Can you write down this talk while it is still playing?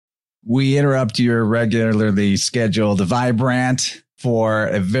We interrupt your regularly scheduled Vibrant for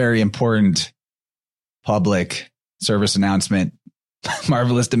a very important public service announcement.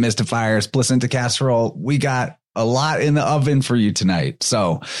 Marvelous Demystifiers, Placenta Casserole. We got a lot in the oven for you tonight.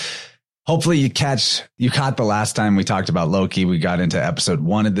 So hopefully you caught the last time we talked about Loki. We got into episode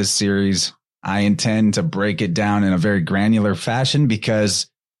 1 of this series. I intend to break it down in a very granular fashion because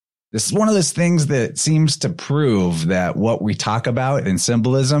this is one of those things that seems to prove that what we talk about in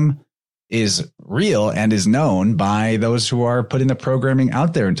symbolism is real and is known by those who are putting the programming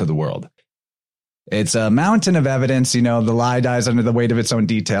out there into the world. It's a mountain of evidence. You know, the lie dies under the weight of its own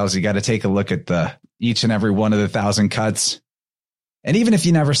details. You got to take a look at each and every one of the 1,000 cuts. And even if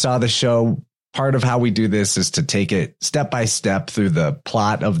you never saw the show, part of how we do this is to take it step by step through the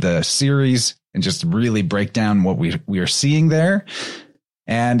plot of the series and just really break down what we are seeing there.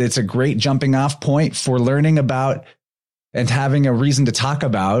 And it's a great jumping off point for learning about and having a reason to talk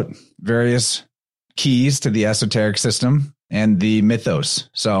about various keys to the esoteric system and the mythos.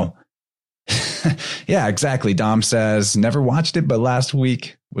 So, yeah, exactly. Dom says, never watched it, but last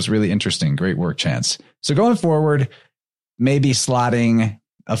week was really interesting. Great work, Chance. So going forward, maybe slotting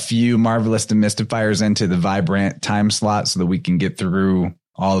a few Marvelous Demystifiers into the Vibrant time slot so that we can get through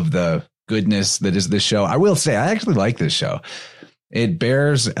all of the goodness that is this show. I will say, I actually like this show. It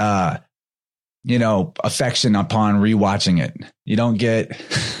bears, affection upon rewatching it. You don't get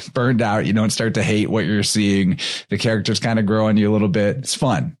burned out. You don't start to hate what you're seeing. The characters kind of grow on you a little bit. It's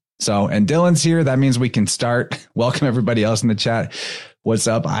fun. So, and Dylan's here. That means we can start. Welcome everybody else in the chat. What's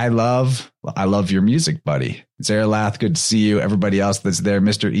up? I love your music, buddy. Zaralath, good to see you. Everybody else that's there.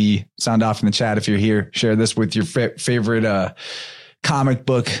 Mr. E, sound off in the chat if you're here. Share this with your favorite comic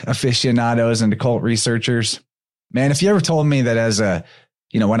book aficionados and occult researchers. Man, if you ever told me that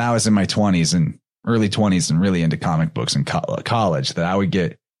when I was in my 20s and early 20s and really into comic books in college, that I would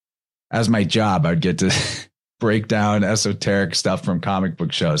get, as my job, I would get to break down esoteric stuff from comic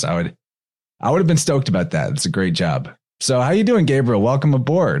book shows, I would have been stoked about that. It's a great job. So how you doing, Gabriel? Welcome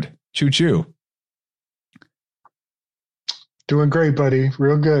aboard. Choo choo. Doing great, buddy.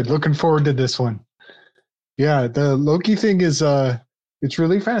 Real good. Looking forward to this one. Yeah, the Loki thing is it's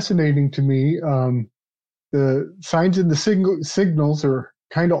really fascinating to me. The signs and the signals are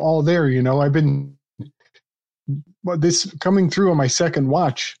kind of all there, you know. I've been this coming through on my second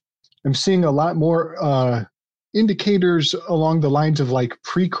watch. I'm seeing a lot more indicators along the lines of like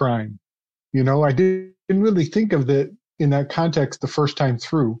pre-crime. You know, I didn't really think of that in that context the first time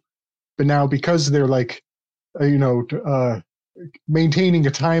through, but now because they're like, maintaining a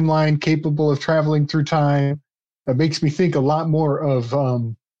timeline capable of traveling through time, it makes me think a lot more of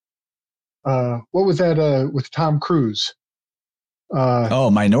what was that with Tom Cruise?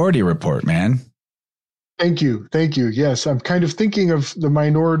 Minority Report, man. Thank you. Yes, I'm kind of thinking of the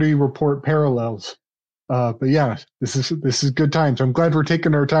Minority Report parallels. But yeah, this is good times. I'm glad we're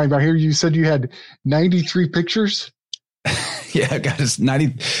taking our time. I hear you said you had 93 pictures. Yeah, guys,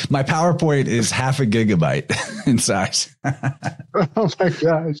 90. My PowerPoint is half a gigabyte in size. Oh my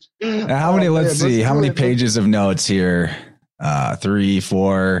gosh! How many? Let's see. How many pages of notes here? 3,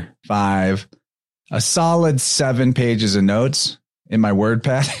 4, 5. A solid 7 pages of notes in my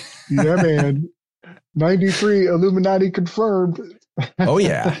WordPad. Yeah, man. 93 Illuminati confirmed. Oh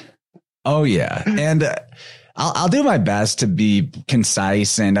yeah. And I'll do my best to be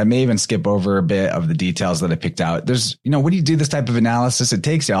concise, and I may even skip over a bit of the details that I picked out. There's, when you do this type of analysis, it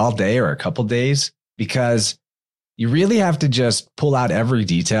takes you all day or a couple days because you really have to just pull out every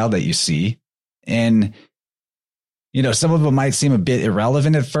detail that you see. And, some of them might seem a bit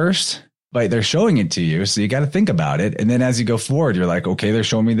irrelevant at first, but they're showing it to you. So you got to think about it. And then as you go forward, you're like, okay, they're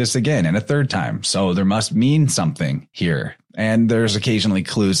showing me this again and a third time. So there must mean something here. And there's occasionally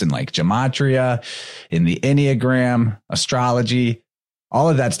clues in like gematria, in the Enneagram, astrology, all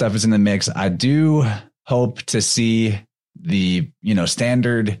of that stuff is in the mix. I do hope to see the,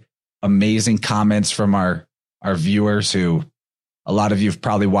 standard amazing comments from our viewers who, a lot of you have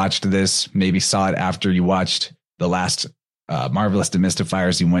probably watched this, maybe saw it after you watched the last Marvelous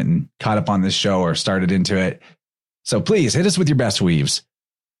Demystifiers. You went and caught up on this show or started into it. So please hit us with your best weaves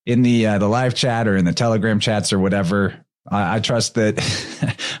in the live chat or in the Telegram chats or whatever. I trust that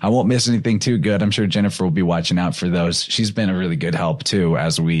I won't miss anything too good. I'm sure Jennifer will be watching out for those. She's been a really good help too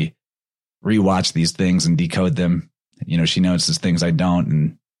as we rewatch these things and decode them. She notices things I don't.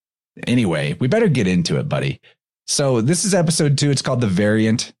 And anyway, we better get into it, buddy. So this is episode 2. It's called The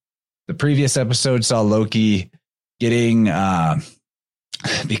Variant. The previous episode saw Loki becoming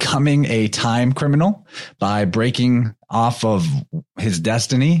a time criminal by breaking off of his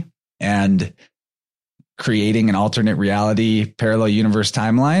destiny and creating an alternate reality parallel universe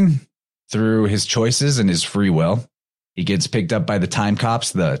timeline through his choices and his free will. He gets picked up by the time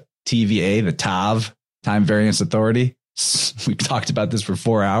cops, the TVA, the TAV, Time Variance Authority. We've talked about this for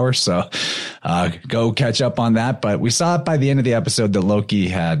 4 hours, so go catch up on that. But we saw it by the end of the episode that Loki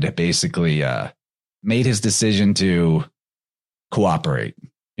had basically made his decision to cooperate,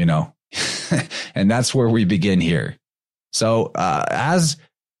 and that's where we begin here. So as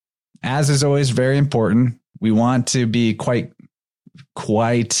is always very important, we want to be quite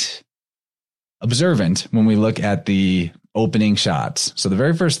observant when we look at the opening shots. So the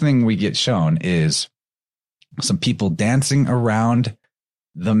very first thing we get shown is some people dancing around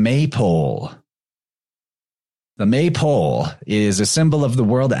the maypole. The maypole is a symbol of the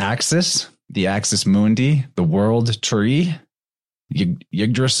world axis, the axis mundi, the world tree,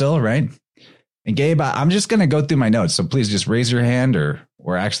 Yggdrasil, right? And Gabe, I'm just going to go through my notes, so please just raise your hand or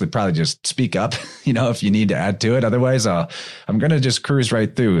actually probably just speak up, if you need to add to it. Otherwise, I'm going to just cruise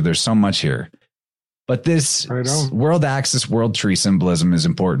right through. There's so much here. But this world axis, world tree symbolism is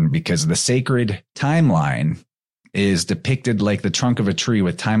important because the sacred timeline is depicted like the trunk of a tree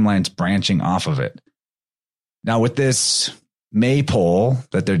with timelines branching off of it. Now, with this maypole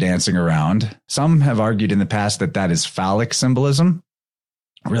that they're dancing around, some have argued in the past that is phallic symbolism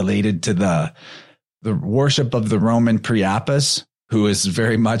related to the worship of the Roman Priapus, who is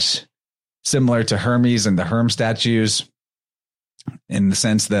very much similar to Hermes and the Herm statues in the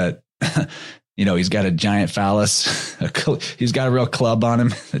sense that he's got a giant phallus. He's got a real club on him,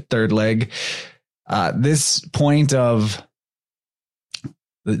 the third leg. This point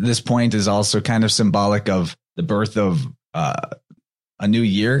is also kind of symbolic of the birth of a new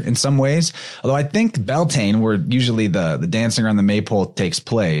year in some ways. Although I think Beltane, where usually the dancing around the maypole takes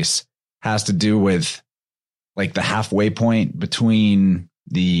place, has to do with like the halfway point between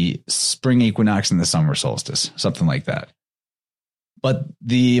the spring equinox and the summer solstice, something like that. But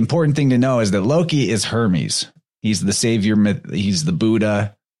the important thing to know is that Loki is Hermes. He's the savior myth. He's the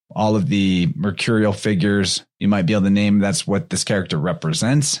Buddha. All of the mercurial figures you might be able to name. That's what this character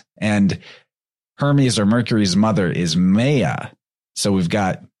represents. And Hermes, or Mercury's mother, is Maia. So we've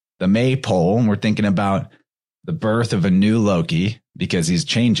got the maypole, and we're thinking about the birth of a new Loki because he's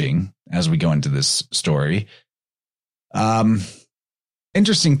changing as we go into this story.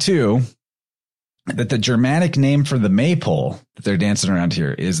 Interesting, too, that the Germanic name for the maypole that they're dancing around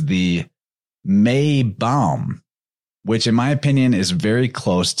here is the Maybaum, which in my opinion is very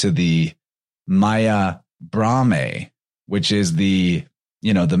close to the Maya Brahme, which is the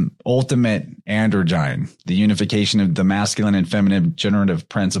ultimate androgyne, the unification of the masculine and feminine generative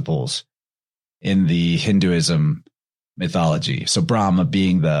principles in the Hinduism mythology. So Brahma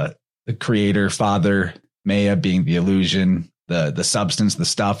being the creator, father, Maya being the illusion, the substance, the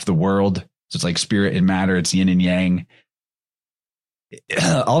stuff, the world. So it's like spirit and matter. It's yin and yang.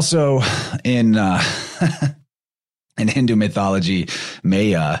 Also in Hindu mythology,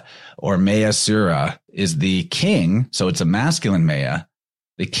 Maya or Mayasura is the king. So it's a masculine Maya,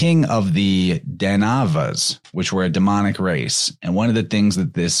 the king of the Danavas, which were a demonic race. And one of the things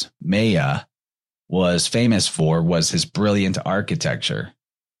that this Maya was famous for was his brilliant architecture.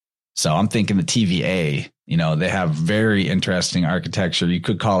 So I'm thinking the TVA, they have very interesting architecture. You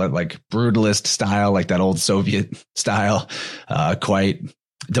could call it like brutalist style, like that old Soviet style, quite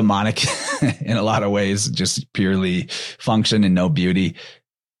demonic in a lot of ways, just purely function and no beauty.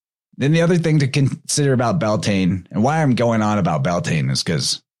 Then the other thing to consider about Beltane, and why I'm going on about Beltane, is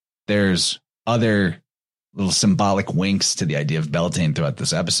because there's other little symbolic winks to the idea of Beltane throughout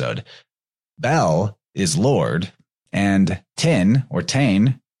this episode. Bel is Lord, and Tin or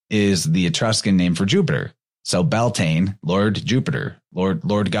Tane is the Etruscan name for Jupiter. So Beltane, Lord Jupiter,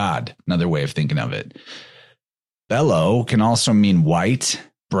 Lord God, another way of thinking of it. Bello can also mean white,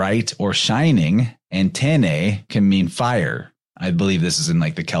 bright, or shining, and Tene can mean fire. I believe this is in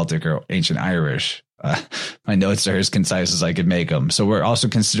like the Celtic or ancient Irish. My notes are as concise as I could make them. So we're also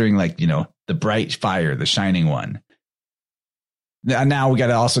considering like, the bright fire, the shining one. Now we got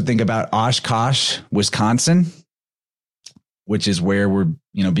to also think about Oshkosh, Wisconsin, which is where we're,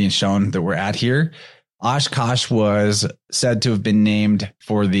 being shown that we're at here. Oshkosh was said to have been named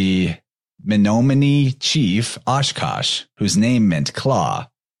for the Menominee chief Oshkosh, whose name meant claw.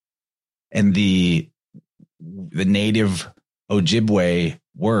 And the native Ojibwe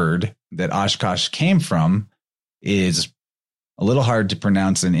word that Oshkosh came from is a little hard to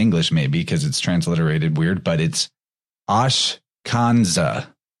pronounce in English, maybe because it's transliterated weird, but it's Ashkanza,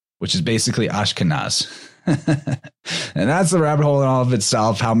 which is basically Ashkenaz. And that's the rabbit hole in all of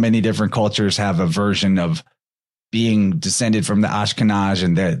itself. How many different cultures have a version of being descended from the Ashkenaz,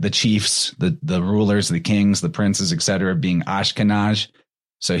 and the chiefs, the rulers, the kings, the princes, etc., being Ashkenaz.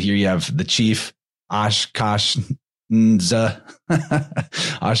 So here you have the chief Ashkenaz.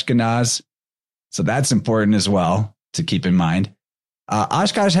 So that's important as well to keep in mind.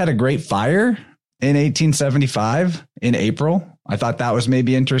 Oshkosh had a great fire in 1875 in April. I thought that was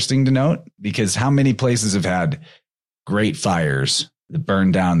maybe interesting to note, because how many places have had great fires that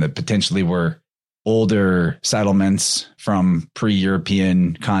burned down that potentially were older settlements from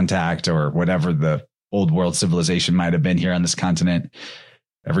pre-European contact or whatever the old world civilization might have been here on this continent.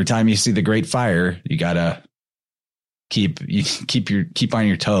 Every time you see the Great Fire, you gotta keep on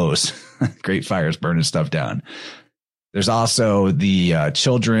your toes. Great fires burning stuff down. There's also the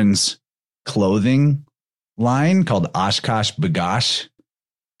children's clothing line called Oshkosh B'gosh,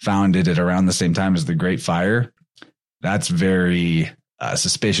 founded at around the same time as the Great Fire. That's very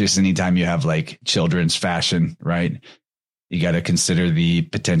suspicious anytime you have like children's fashion, right? You got to consider the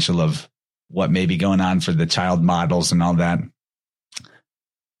potential of what may be going on for the child models and all that.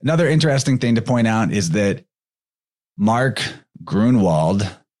 Another interesting thing to point out is that Mark Grunwald,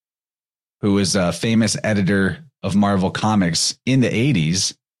 who is a famous editor of Marvel Comics in the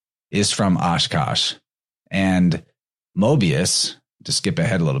 80s, is from Oshkosh. And Mobius, to skip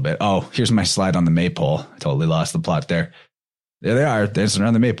ahead a little bit. Oh, here's my slide on the maypole. I totally lost the plot there. There they are, dancing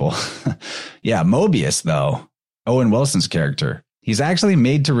around the maple. Yeah, Mobius, though, Owen Wilson's character, he's actually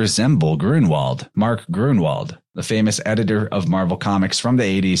made to resemble Grunwald, Mark Grunwald, the famous editor of Marvel Comics from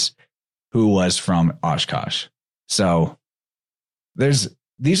the 80s, who was from Oshkosh. So these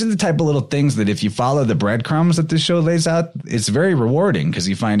are the type of little things that if you follow the breadcrumbs that this show lays out, it's very rewarding, because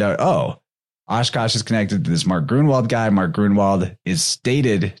you find out, oh, Oshkosh is connected to this Mark Grunwald guy. Mark Grunwald is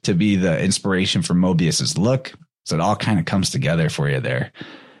stated to be the inspiration for Mobius's look. So it all kind of comes together for you there.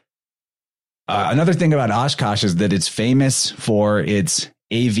 Another thing about Oshkosh is that it's famous for its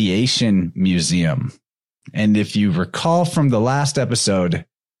aviation museum. And if you recall from the last episode,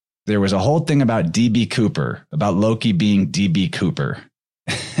 there was a whole thing about D.B. Cooper, about Loki being D.B. Cooper.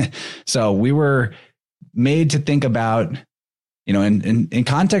 So we were made to think about, you know, in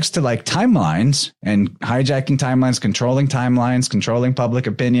context to like timelines and hijacking timelines, controlling public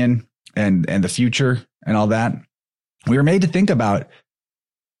opinion and the future and all that. We were made to think about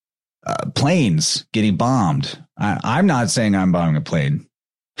planes getting bombed. I'm not saying I'm bombing a plane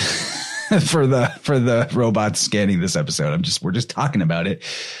for the robots scanning this episode. We're just talking about it.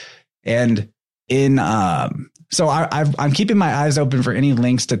 And so I'm keeping my eyes open for any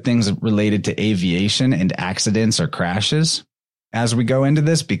links to things related to aviation and accidents or crashes as we go into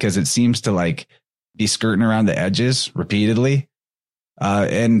this, because it seems to like be skirting around the edges repeatedly.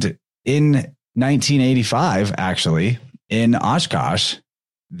 And in 1985, actually, in Oshkosh,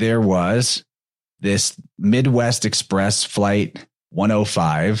 there was this Midwest Express Flight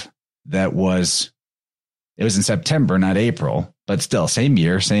 105 it was in September, not April, but still same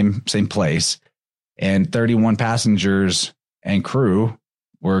year, same place. And 31 passengers and crew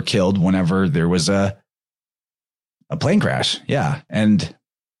were killed whenever there was a plane crash. Yeah. And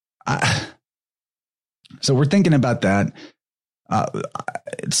so we're thinking about that.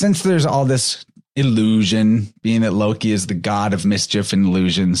 Since there's all this illusion, being that Loki is the god of mischief and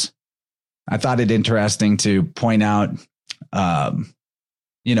illusions, I thought it interesting to point out, I'm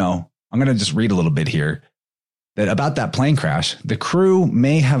going to just read a little bit here. That about that plane crash, the crew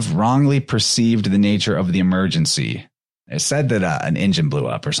may have wrongly perceived the nature of the emergency. It said that an engine blew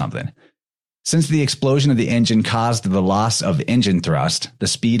up or something. Since the explosion of the engine caused the loss of engine thrust, the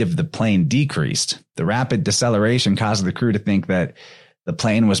speed of the plane decreased. The rapid deceleration caused the crew to think that the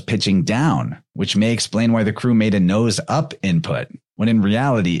plane was pitching down, which may explain why the crew made a nose up input, when in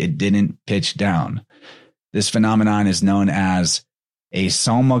reality it didn't pitch down. This phenomenon is known as a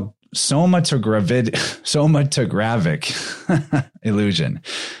somatographic illusion.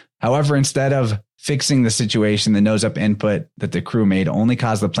 However, instead of fixing the situation, the nose up input that the crew made only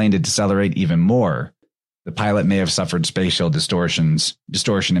caused the plane to decelerate even more. The pilot may have suffered spatial distortion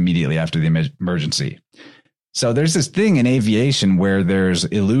immediately after the emergency. So there's this thing in aviation where there's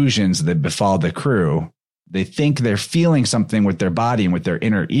illusions that befall the crew. They think they're feeling something with their body and with their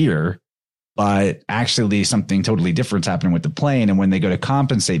inner ear, but actually something totally different is happening with the plane. And when they go to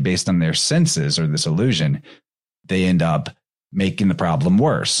compensate based on their senses or this illusion, they end up making the problem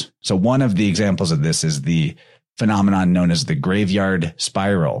worse. So one of the examples of this is the phenomenon known as the graveyard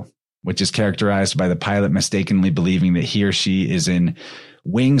spiral, which is characterized by the pilot mistakenly believing that he or she is in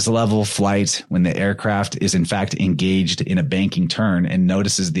wings level flight when the aircraft is in fact engaged in a banking turn and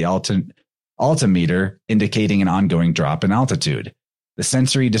notices the altimeter indicating an ongoing drop in altitude. The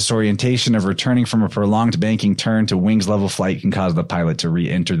sensory disorientation of returning from a prolonged banking turn to wings level flight can cause the pilot to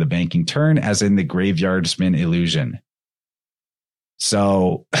re-enter the banking turn, as in the graveyard spin illusion.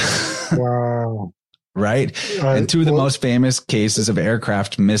 So, Wow. right. And two of the most famous cases of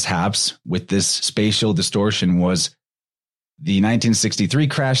aircraft mishaps with this spatial distortion was the 1963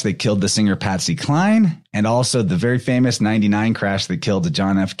 crash that killed the singer Patsy Cline, and also the very famous 99 crash that killed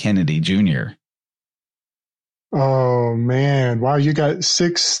John F. Kennedy Jr. Oh man. Wow. You got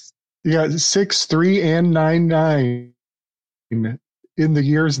 6, 3, and 9, 9 in the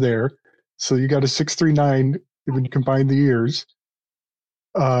years there. So you got a 639 when you combine the years.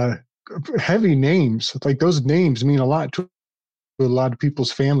 Heavy names. Like those names mean a lot to a lot of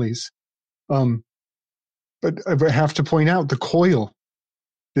people's families. But I have to point out the coil.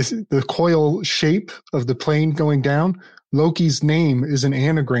 The coil shape of the plane going down. Loki's name is an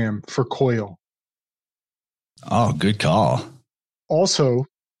anagram for coil. Oh, good call. Also,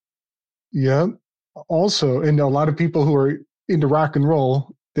 yeah. Also, and a lot of people who are into rock and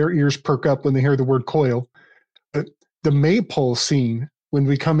roll, their ears perk up when they hear the word coil. But the maypole scene, when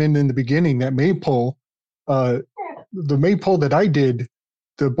we come in the beginning, that maypole, the maypole that I did,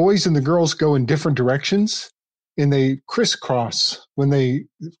 the boys and the girls go in different directions, and they crisscross when they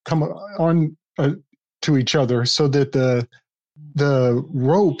come on to each other, so that the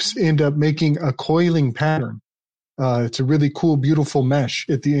ropes end up making a coiling pattern. It's a really cool, beautiful mesh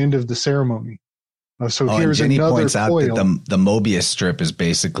at the end of the ceremony. So here's Jenny another points out coil. that the Mobius strip is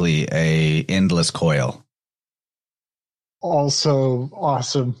basically a endless coil. Also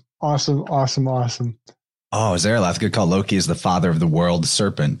awesome. Oh, Zarelath, that's good call. Loki is the father of the world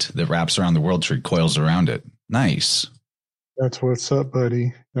serpent that wraps around the world tree, coils around it. Nice. That's what's up,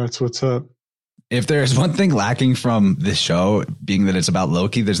 buddy. That's what's up. If there's one thing lacking from this show, being that it's about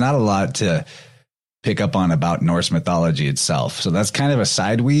Loki, there's not a lot to pick up on about Norse mythology itself. So that's kind of a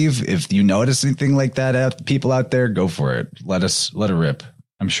side weave. If you notice anything like that, people out there, go for it. Let it rip.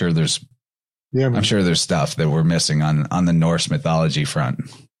 I'm sure there's stuff that we're missing on the Norse mythology front.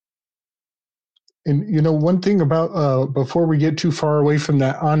 And one thing about before we get too far away from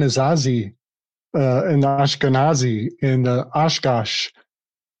that Anasazi and the Ashkenazi and the Oshkosh,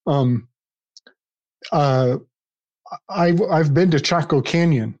 I've been to Chaco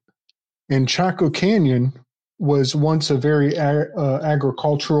Canyon. And Chaco Canyon was once a very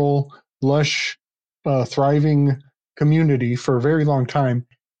agricultural, lush, thriving community for a very long time.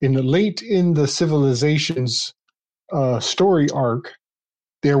 Late in the civilization's story arc,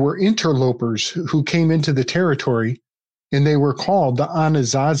 there were interlopers who came into the territory, and they were called the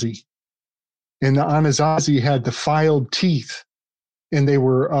Anasazi. And the Anasazi had the filed teeth, and they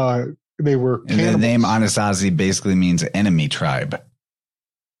were cannibals. And the name Anasazi basically means enemy tribe.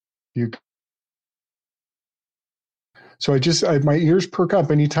 So my ears perk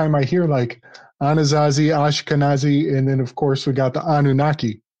up anytime I hear like Anasazi, Ashkenazi, and then of course we got the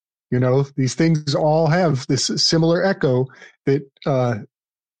Anunnaki. These things all have this similar echo that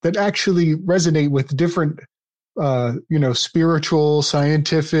actually resonate with different, spiritual,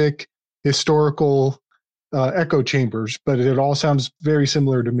 scientific, historical echo chambers, but it all sounds very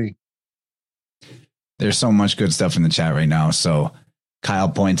similar to me. There's so much good stuff in the chat right now. So Kyle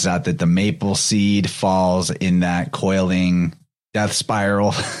points out that the maple seed falls in that coiling death spiral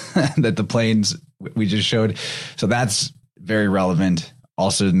that the planes we just showed. So that's very relevant.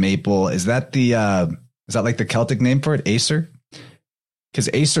 Also, maple, is that like the Celtic name for it? Aesir? Because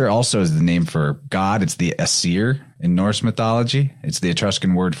Aesir also is the name for God. It's the Aesir in Norse mythology. It's the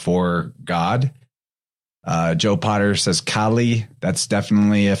Etruscan word for God. Joe Potter says Kali. That's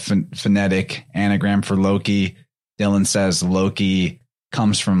definitely a phonetic anagram for Loki. Dylan says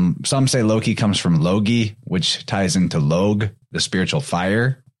some say Loki comes from Logi, which ties into Log, the spiritual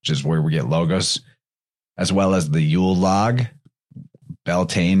fire, which is where we get Logos, as well as the Yule log,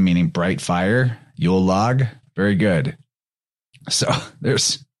 Beltane, meaning bright fire, Yule log. Very good. So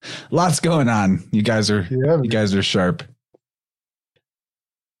there's lots going on. You guys are sharp.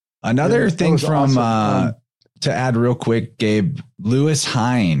 Another thing from awesome. To add real quick, Gabe, Lewis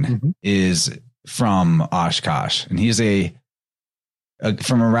Hine is from Oshkosh, and he's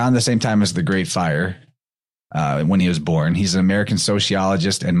from around the same time as the Great Fire when he was born. He's an American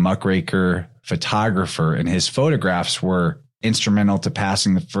sociologist and muckraker photographer, and his photographs were instrumental to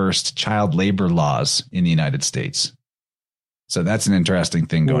passing the first child labor laws in the United States. So that's an interesting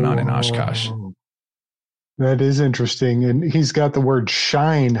thing going on in Oshkosh. That is interesting. And he's got the word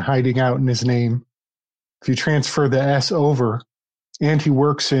shine hiding out in his name. If you transfer the S over, and he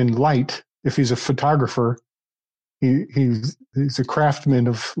works in light, if he's a photographer, he's a craftsman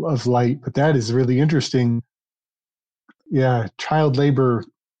of light. But that is really interesting. Yeah, child labor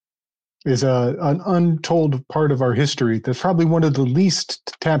is an untold part of our history. That's probably one of the least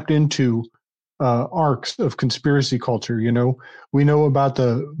tapped into arcs of conspiracy culture. You know, we know about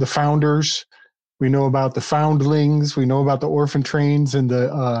the founders, we know about the foundlings, we know about the orphan trains and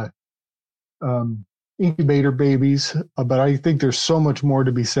the incubator babies, but I think there's so much more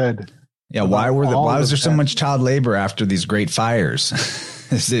to be said. Yeah, why was there so much child labor after these great fires?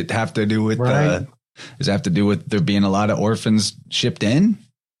 Does it have to do with does it have to do with there being a lot of orphans shipped in?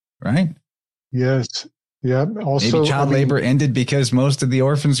 Right? Yes. Yeah. Also, maybe child labor ended because most of the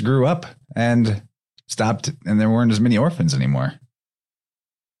orphans grew up and stopped, and there weren't as many orphans anymore.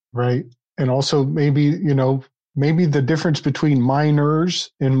 Right. And also maybe the difference between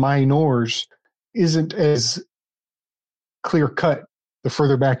minors and minors isn't as clear cut the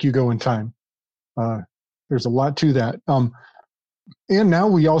further back you go in time. There's a lot to that. And now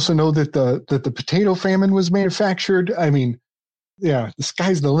we also know that the potato famine was manufactured. I mean, yeah, the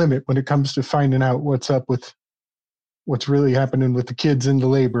sky's the limit when it comes to finding out what's up with what's really happening with the kids in the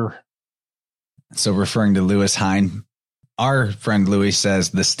labor. So referring to Lewis Hine, our friend Louis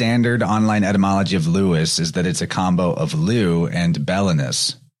says the standard online etymology of Lewis is that it's a combo of Lou and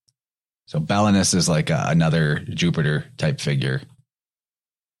Belenus. So Belenus is like another Jupiter type figure.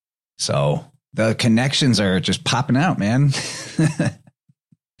 So the connections are just popping out, man.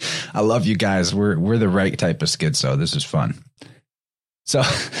 I love you guys. We're the right type of schizo. This is fun. So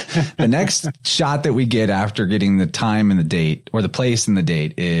the next shot that we get after getting the time and the date, or the place and the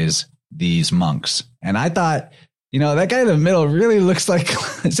date, is these monks. And I thought, that guy in the middle really looks like,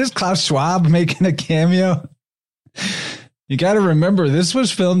 is this Klaus Schwab making a cameo? You got to remember, this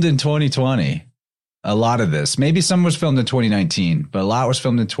was filmed in 2020. A lot of this, maybe some was filmed in 2019, but a lot was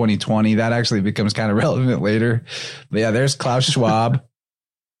filmed in 2020. That actually becomes kind of relevant later. But yeah, there's Klaus Schwab.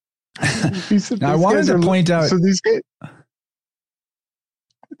 Now, I wanted to point out. So these guys,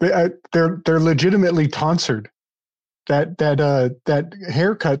 they're legitimately tonsured. That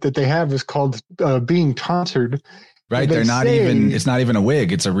haircut that they have is called being tonsured. Right. It's not even a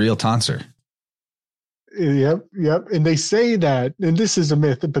wig. It's a real tonsure. Yep. And they say that, and this is a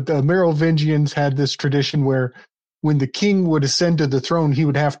myth, but the Merovingians had this tradition where when the king would ascend to the throne, he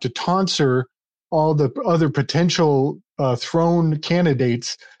would have to tonsure all the other potential throne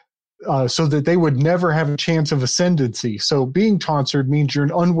candidates so that they would never have a chance of ascendancy. So being tonsured means you're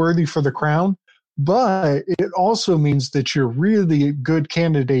unworthy for the crown, but it also means that you're really a good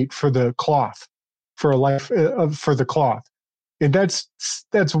candidate for the cloth, for a life for the cloth. And that's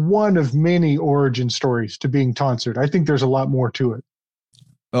one of many origin stories to being tonsured. I think there's a lot more to it.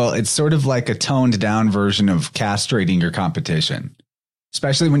 Well, it's sort of like a toned down version of castrating your competition,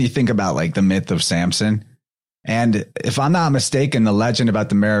 especially when you think about like the myth of Samson. And if I'm not mistaken, the legend about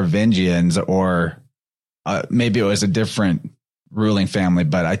the Merovingians, or maybe it was a different ruling family,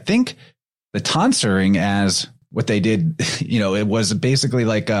 but I think the tonsuring, as what they did, it was basically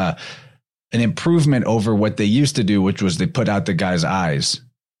like an improvement over what they used to do, which was they put out the guy's eyes.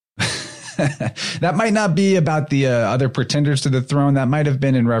 That might not be about the other pretenders to the throne. That might have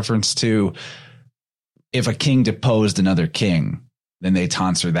been in reference to if a king deposed another king, then they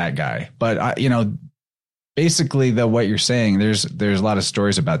tonsure that guy. But, basically, what you're saying, there's a lot of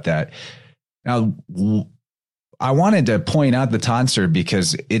stories about that. Now, I wanted to point out the tonsure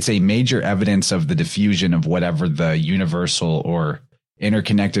because it's a major evidence of the diffusion of whatever the universal or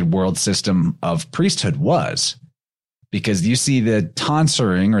interconnected world system of priesthood was, because you see the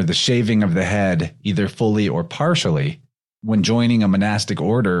tonsuring, or the shaving of the head, either fully or partially, when joining a monastic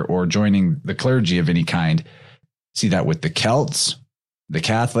order or joining the clergy of any kind. See that with the Celts, the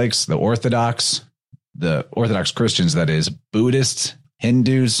Catholics, the Orthodox Christians, that is, Buddhists,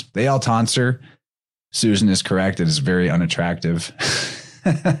 Hindus, they all tonsure. Susan is correct. It is very unattractive.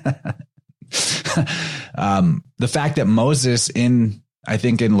 The fact that Moses I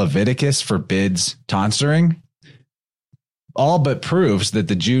think in Leviticus forbids tonsuring all but proves that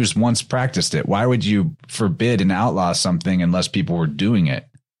the Jews once practiced it. Why would you forbid and outlaw something unless people were doing it?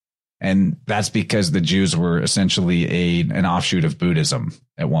 And that's because the Jews were essentially an offshoot of Buddhism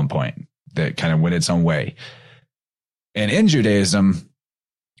at one point that kind of went its own way. And in Judaism,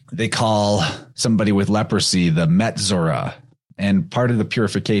 they call somebody with leprosy the Metzora. And part of the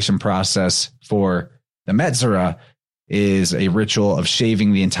purification process for the Metzora is a ritual of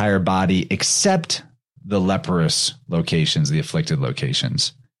shaving the entire body except the leprous locations, the afflicted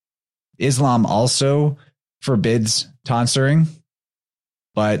locations. Islam also forbids tonsuring,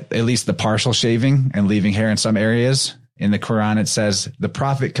 but at least the partial shaving and leaving hair in some areas. In the Quran, it says the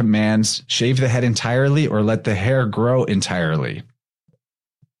Prophet commands, shave the head entirely or let the hair grow entirely.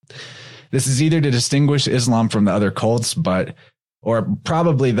 This is either to distinguish Islam from the other cults, or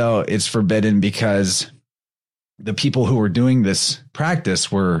probably, though, it's forbidden because the people who were doing this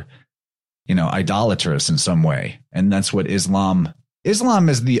practice were idolatrous in some way. And that's what Islam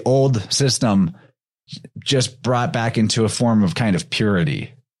is, the old system just brought back into a form of kind of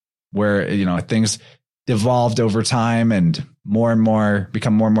purity where, things devolved over time and become more and more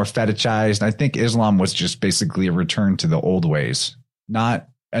fetishized. I think Islam was just basically a return to the old ways.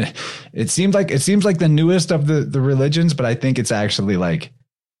 It seems like the newest of the religions, but I think it's actually like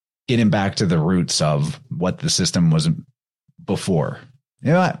getting back to the roots of what the system was before.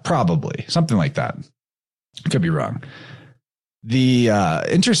 Probably something like that. Could be wrong. The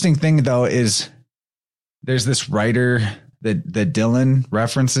interesting thing, though, is there's this writer that Dylan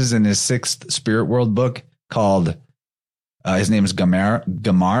references in his 6th Spirit World book called, his name is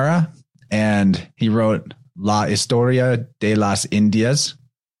Gamara, and he wrote La Historia de las Indias.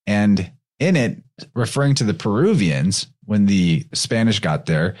 And in it, referring to the Peruvians, when the Spanish got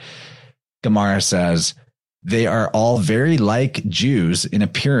there, Gamara says, they are all very like Jews in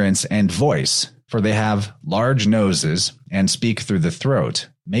appearance and voice, for they have large noses and speak through the throat,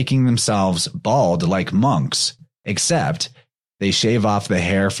 making themselves bald like monks, except they shave off the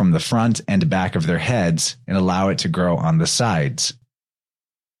hair from the front and back of their heads and allow it to grow on the sides.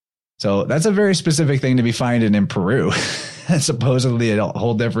 So that's a very specific thing to be finding in Peru. Supposedly a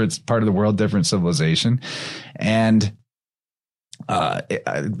whole different part of the world, different civilization. And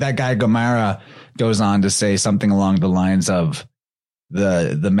that guy Gomara goes on to say something along the lines of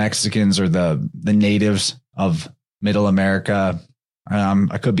the Mexicans or the natives of Middle America.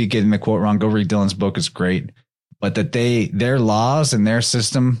 I could be getting the quote wrong. Go read Dylan's book. It's great. But that their laws and their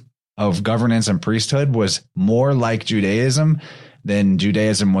system of governance and priesthood was more like Judaism than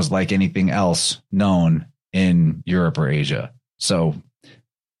Judaism was like anything else known in Europe or Asia. So,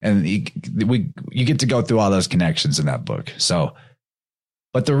 and you get to go through all those connections in that book. So,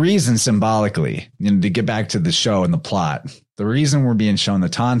 but the reason symbolically, to get back to the show and the plot, the reason we're being shown the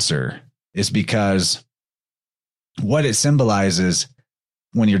tonsure is because what it symbolizes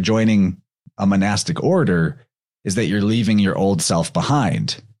when you're joining a monastic order is that you're leaving your old self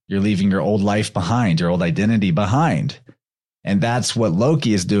behind. You're leaving your old life behind, your old identity behind. And that's what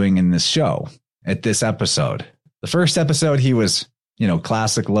Loki is doing in this show at this episode. The first episode, he was,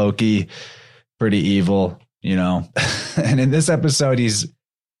 classic Loki, pretty evil, and in this episode, he's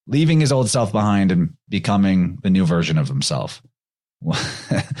leaving his old self behind and becoming the new version of himself.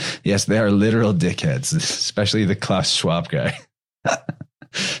 Yes, they are literal dickheads, especially the Klaus Schwab guy.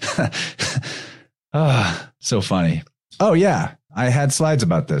 So funny. Oh, yeah. I had slides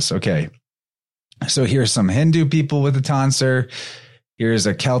about this. Okay. So here's some Hindu people with the tonsure. Here's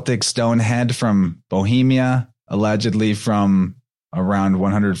a Celtic stone head from Bohemia, allegedly from around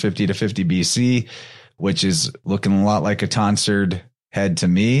 150 to 50 BC, which is looking a lot like a tonsured head to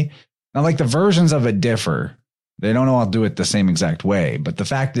me. Now, like the versions of it differ. They don't all do it the same exact way. But the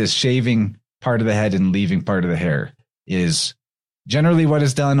fact is, shaving part of the head and leaving part of the hair is generally what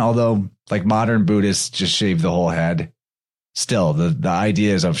is done, although like modern Buddhists just shave the whole head. Still, the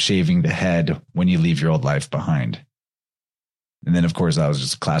idea is of shaving the head when you leave your old life behind. And then, of course, that was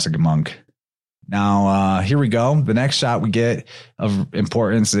just a classic monk. Now, here we go. The next shot we get of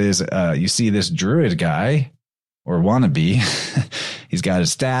importance is you see this druid guy, or wannabe. He's got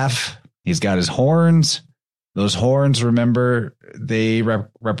his staff. He's got his horns. Those horns, remember, they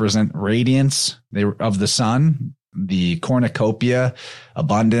represent radiance of the sun, the cornucopia,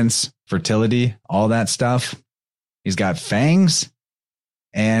 abundance, fertility, all that stuff. He's got fangs,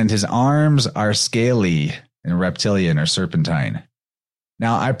 and his arms are scaly and reptilian or serpentine.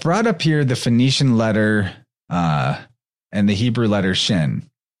 Now, I brought up here the Phoenician letter and the Hebrew letter shin,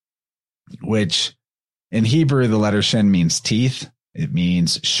 which in Hebrew, the letter shin means teeth. It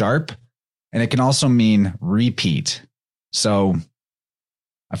means sharp, and it can also mean repeat. So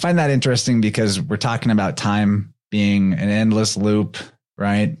I find that interesting because we're talking about time being an endless loop,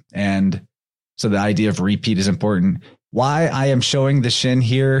 right? And so the idea of repeat is important. Why I am showing the shin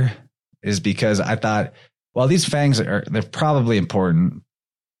here is because I thought, well, these fangs they're probably important.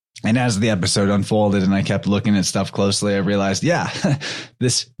 And as the episode unfolded and I kept looking at stuff closely, I realized, yeah,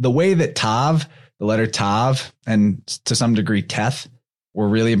 the way that Tav, the letter Tav, and to some degree Teth were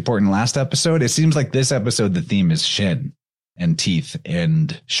really important last episode. It seems like this episode, the theme is shin and teeth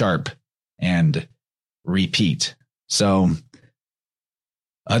and sharp and repeat. So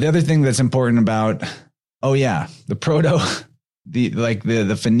the other thing that's important about, the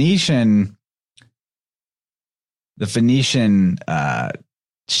Phoenician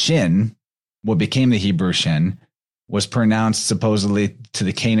shin, what became the Hebrew shin, was pronounced supposedly to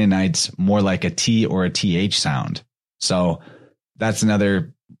the Canaanites more like a T or a TH sound. So that's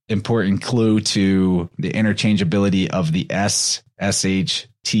another important clue to the interchangeability of the S, SH,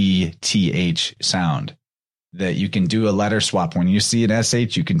 T, TH sound. That you can do a letter swap. When you see an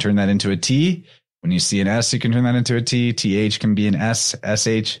SH, you can turn that into a T. When you see an S, you can turn that into a T. TH can be an S,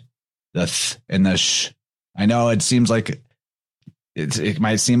 SH, the th and the sh. I know it seems like it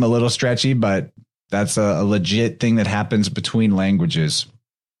might seem a little stretchy, but that's a legit thing that happens between languages.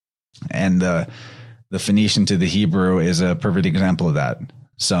 And the Phoenician to the Hebrew is a perfect example of that.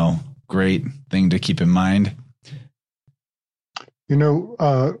 So great thing to keep in mind. You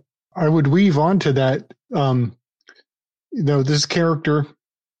know, I would weave onto that. You know, this character,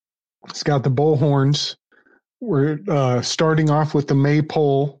 it's got the bull horns. We're starting off with the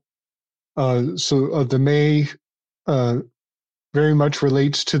maypole. So the May very much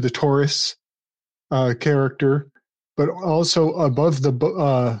relates to the Taurus character, but also above the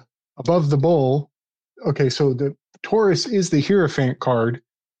bull. Okay, so the Taurus is the Hierophant card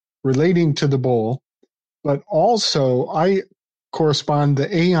relating to the bull, but also I correspond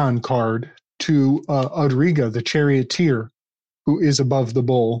the Aeon card to Odriga, the charioteer, who is above the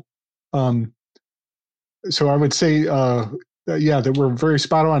bull. So I would say, that we're very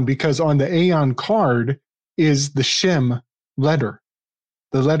spot on, because on the Aeon card is the Shem letter.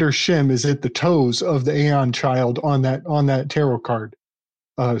 The letter Shem is at the toes of the Aeon child on that tarot card.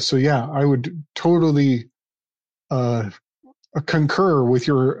 So yeah, I would totally concur with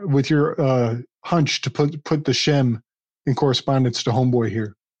your hunch to put the Shem in correspondence to Homeboy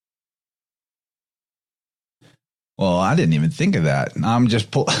here. Well, I didn't even think of that. I'm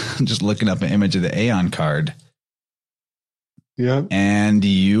just looking up an image of the Aeon card. Yeah. And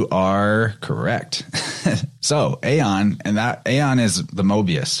you are correct. So Aeon, and that Aeon is the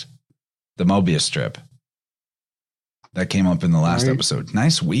Mobius strip that came up in the last episode.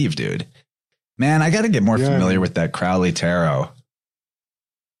 Nice weave, dude. Man, I got to get more familiar with that Crowley Tarot.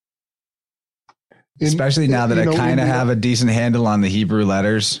 Especially now that I kind of have a decent handle on the Hebrew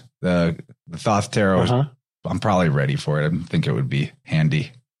letters. The Thoth Tarot, I'm probably ready for it. I think it would be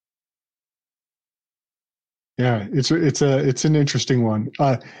handy. Yeah, it's an interesting one.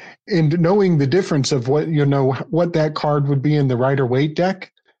 And knowing the difference of what that card would be in the Rider-Waite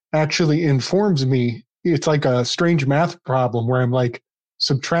deck actually informs me. It's like a strange math problem where I'm like,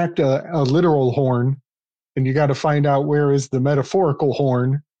 subtract a literal horn, and you got to find out where is the metaphorical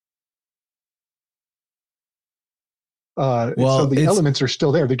horn. So the elements are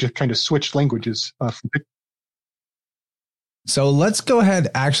still there. They just kind of switched languages. So let's go ahead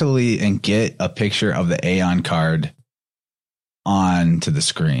actually and get a picture of the Aeon card onto the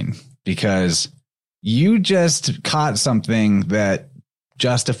screen, because you just caught something that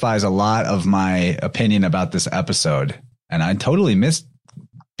justifies a lot of my opinion about this episode. And I totally missed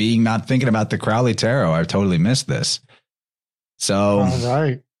not thinking about the Crowley Tarot. I totally missed this. So all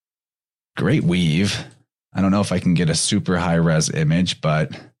right. Great weave. I don't know if I can get a super high res image,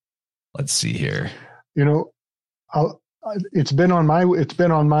 but let's see here. It's been on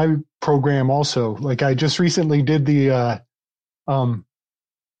my program also. Like I just recently did the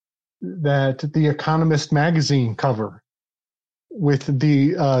Economist magazine cover with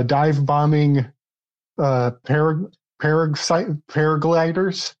the dive bombing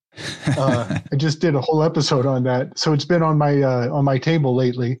paragliders. I just did a whole episode on that, so it's been on my table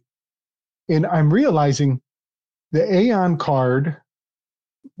lately, and I'm realizing the Aeon card,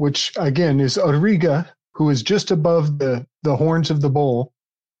 which again is Odriga, who is just above the horns of the bull.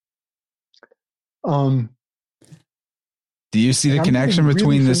 Do you see the connection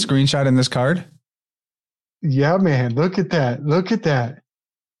between the screenshot and this card? Yeah, man. Look at that.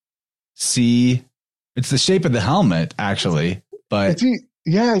 See, it's the shape of the helmet, actually. But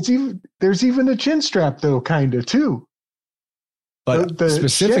there's even a chin strap though, kind of too. But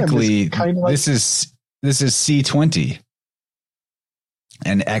specifically, this is C20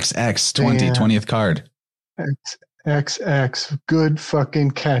 and XX20, 20th card. XX, good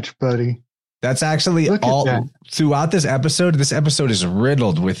fucking catch, buddy. That's actually throughout this episode. This episode is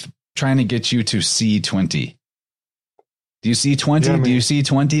riddled with trying to get you to C20. Do you see 20? Yeah, do you see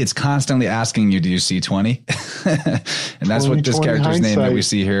 20? It's constantly asking you, do you see 20? And that's what this character's name that we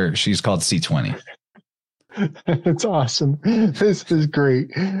see here. She's called C20. That's awesome. This is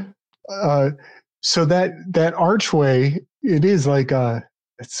great. So that archway, it is like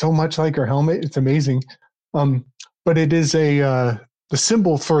it's so much like her helmet. It's amazing. But it is the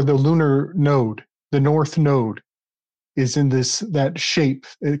symbol for the lunar node, the north node, is in that shape.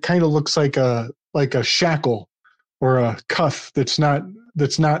 It kind of looks like a shackle or a cuff that's not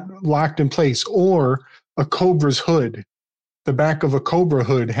locked in place, or a cobra's hood. The back of a cobra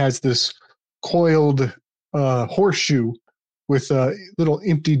hood has this coiled horseshoe with little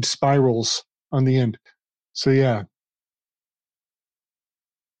emptied spirals on the end. So yeah.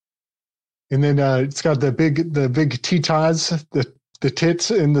 And then it's got the big titas, the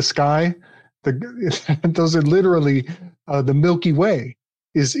tits in the sky. Those are literally the Milky Way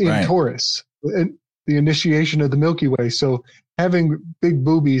is in Taurus, and the initiation of the Milky Way. So having big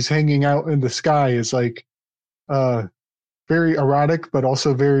boobies hanging out in the sky is like very erotic, but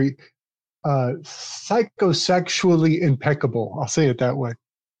also very psychosexually impeccable. I'll say it that way.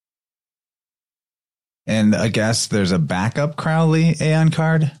 And I guess there's a backup Crowley Aeon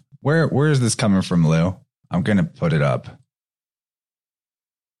card. Where is this coming from, Lou? I'm going to put it up.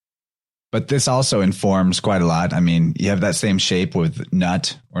 But this also informs quite a lot. I mean, you have that same shape with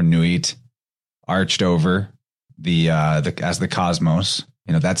Nut or Nuit arched over as the cosmos.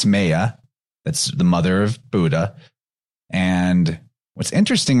 You know, that's Maya. That's the mother of Buddha. And what's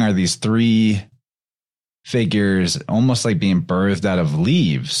interesting are these three figures almost like being birthed out of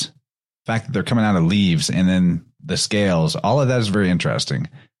leaves. The fact that they're coming out of leaves and then the scales, all of that is very interesting.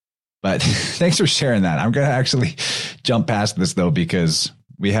 But thanks for sharing that. I'm going to actually jump past this, though, because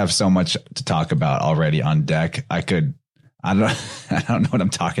we have so much to talk about already on deck. I don't know what I'm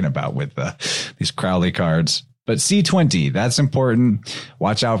talking about with these Crowley cards. But C20, that's important.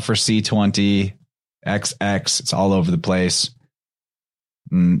 Watch out for C20, XX. It's all over the place.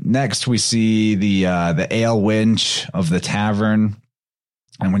 Next, we see the ale winch of the tavern.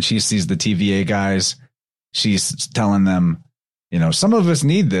 And when she sees the TVA guys, she's telling them, you know, some of us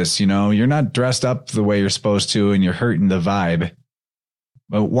need this. You know, you're not dressed up the way you're supposed to and you're hurting the vibe.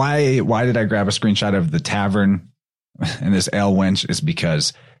 But why did I grab a screenshot of the tavern and this ale wench is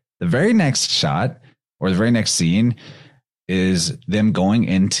because the very next shot or the very next scene is them going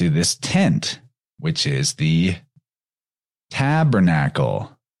into this tent, which is the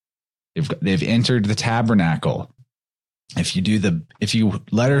tabernacle. They've entered the tabernacle. If you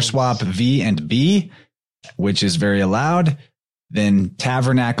letter swap V and B, which is very allowed, then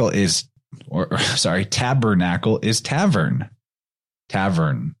tabernacle is tavern.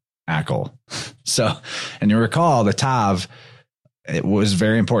 Tabernacle. So, and you recall the Tav, it was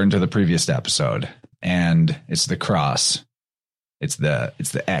very important to the previous episode, and it's the cross. It's the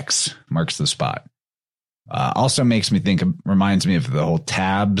X marks the spot. Also reminds me of the whole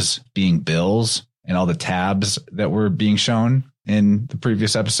tabs being bills and all the tabs that were being shown in the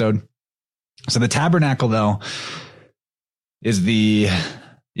previous episode. So the tabernacle, though, is the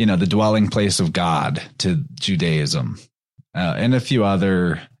dwelling place of God to Judaism and a few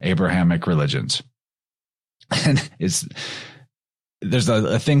other Abrahamic religions. And there's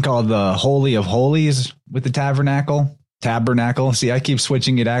a thing called the Holy of Holies with the tabernacle. See, I keep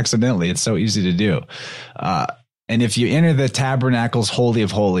switching it accidentally. It's so easy to do. And if you enter the tabernacle's Holy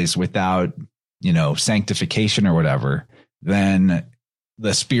of Holies without, sanctification or whatever, then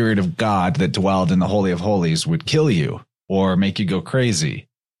the Spirit of God that dwelled in the Holy of Holies would kill you or make you go crazy,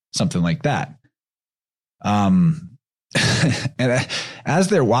 something like that. And as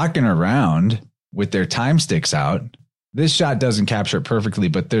they're walking around with their time sticks out, this shot doesn't capture it perfectly,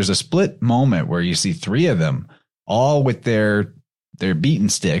 but there's a split moment where you see three of them all with their beaten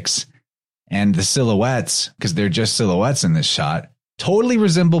sticks, and the silhouettes, because they're just silhouettes in this shot, totally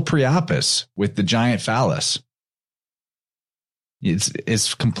resemble Priapus with the giant phallus.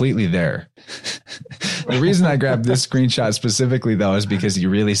 It's completely there. The reason I grabbed this screenshot specifically, though, is because you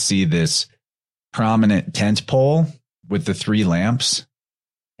really see this prominent tent pole with the three lamps.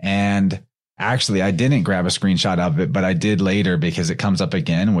 And actually, I didn't grab a screenshot of it, but I did later because it comes up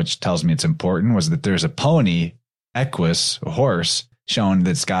again, which tells me it's important, was that there's a pony, equus, a horse, shown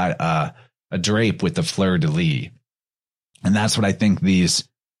that's got a drape with the fleur-de-lis. And that's what I think these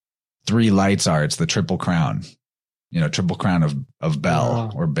three lights are. It's the triple crown. Triple crown of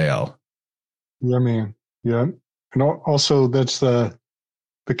Bel or Baal. Yeah, man. Yeah. And also that's the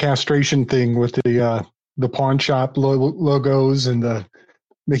castration thing with the pawn shop logos and the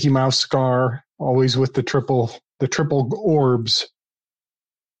Mickey Mouse scar, always with the triple orbs.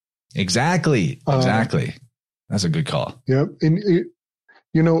 Exactly. That's a good call. Yep. And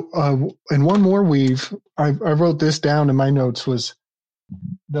and one more weave, I wrote this down in my notes, was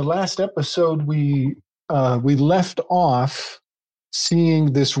the last episode we left off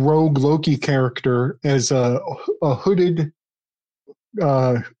seeing this rogue Loki character as a hooded,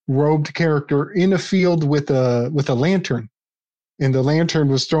 robed character in a field with a lantern, and the lantern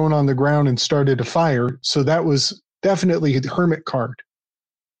was thrown on the ground and started a fire. So that was definitely the hermit card.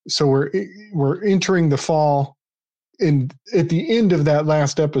 So we're entering the fall, and at the end of that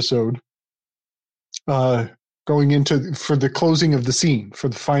last episode, going for the closing of the scene, for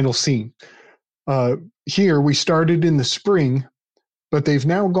the final scene. here we started in the spring, but they've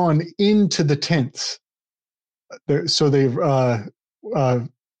now gone into the tents. So they've, and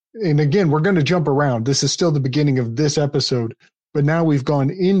again, we're going to jump around. This is still the beginning of this episode, but now we've gone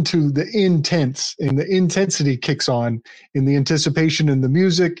into the intense, and the intensity kicks on in the anticipation and the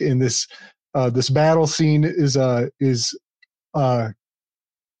music. And this battle scene is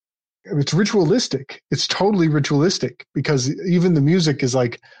it's ritualistic. It's totally ritualistic, because even the music is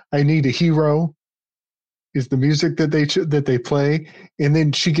like, I need a hero is the music that they play. And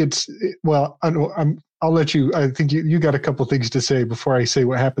then she gets, well, I'll let you, I think you got a couple things to say before I say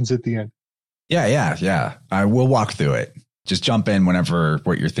what happens at the end. Yeah. I will walk through it. Just jump in whenever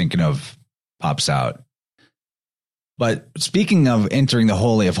what you're thinking of pops out. But speaking of entering the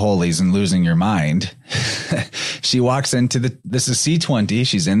Holy of Holies and losing your mind, she walks into this is C20.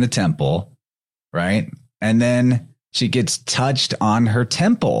 She's in the temple, right? And then she gets touched on her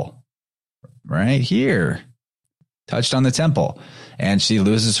temple right here, touched on the temple, and she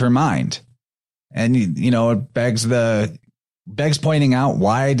loses her mind. And, it begs pointing out,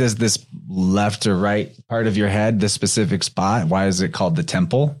 why does this left or right part of your head, this specific spot, why is it called the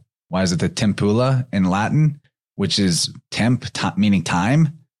temple? Why is it the tempula in Latin, which is meaning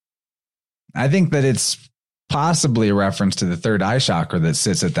time? I think that it's possibly a reference to the third eye chakra that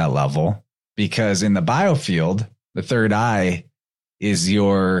sits at that level, because in the biofield, the third eye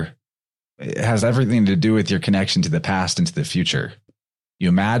it has everything to do with your connection to the past and to the future. You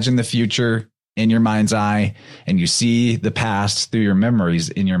imagine the future in your mind's eye, and you see the past through your memories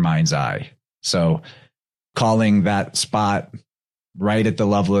in your mind's eye. So calling that spot right at the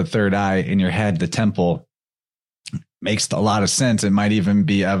level of the third eye in your head the temple makes a lot of sense. It might even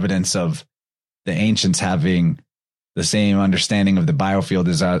be evidence of the ancients having the same understanding of the biofield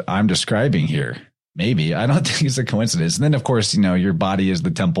as I'm describing here. Maybe. I don't think it's a coincidence. And then, of course, your body is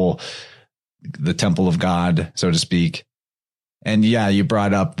the temple of God, so to speak. And yeah, you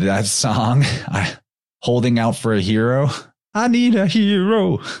brought up that song, Holding Out for a Hero. I need a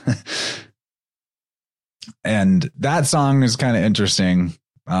hero. And that song is kind of interesting,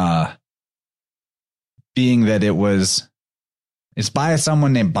 being that it's by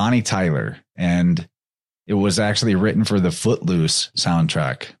someone named Bonnie Tyler, and it was actually written for the Footloose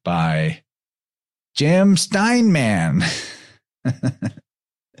soundtrack by Jim Steinman.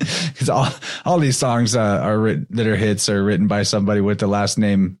 Because all these songs that are hits are written by somebody with the last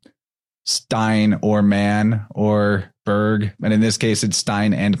name Stein or Man or Berg, and in this case, it's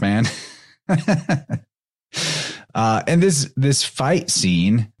Stein and Man. And this fight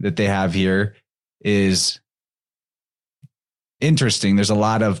scene that they have here is interesting. There's a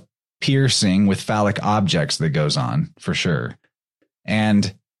lot of piercing with phallic objects that goes on, for sure,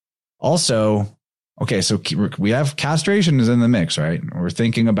 and also. Okay, so we have castration is in the mix, right? We're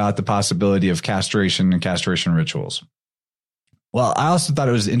thinking about the possibility of castration and castration rituals. Well, I also thought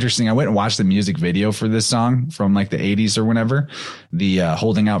it was interesting. I went and watched the music video for this song from like the 80s or whenever, the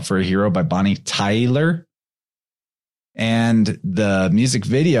Holding Out for a Hero by Bonnie Tyler. And the music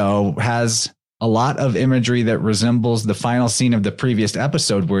video has a lot of imagery that resembles the final scene of the previous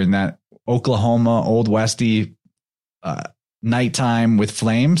episode. We're in that Oklahoma, Old Westy nighttime with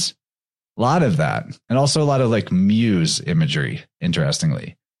flames. A lot of that, and also a lot of like Muse imagery,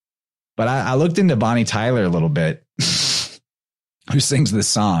 interestingly. But I looked into Bonnie Tyler a little bit, who sings this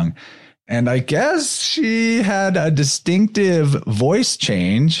song, and I guess she had a distinctive voice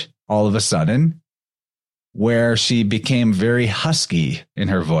change all of a sudden, where she became very husky in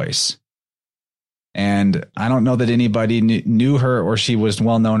her voice. And I don't know that anybody knew her, or she was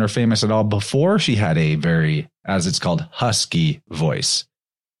well known or famous at all before she had a very, as it's called, husky voice.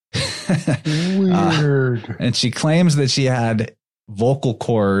 Weird. And she claims that she had vocal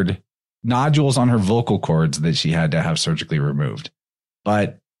cord nodules on her vocal cords that she had to have surgically removed.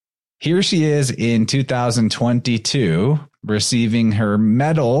 But here she is in 2022 receiving her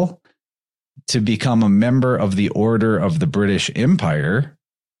medal to become a member of the Order of the British Empire.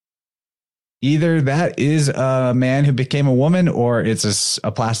 Either that is a man who became a woman, or it's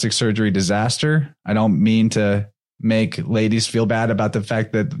a plastic surgery disaster. I don't mean to make ladies feel bad about the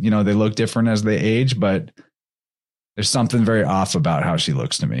fact that, they look different as they age, but there's something very off about how she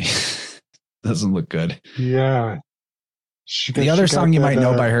looks to me. Doesn't look good. Yeah. The other song you might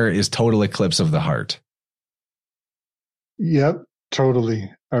know by her is Total Eclipse of the Heart. Yep,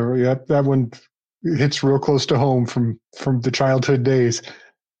 totally. Yep, that one hits real close to home from the childhood days.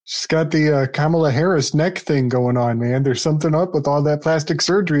 She's got the Kamala Harris neck thing going on, man. There's something up with all that plastic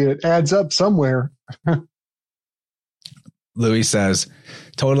surgery. It adds up somewhere. Louis says,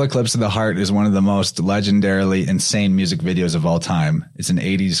 Total Eclipse of the Heart is one of the most legendarily insane music videos of all time. It's an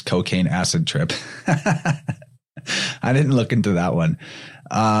 80s cocaine acid trip. I didn't look into that one.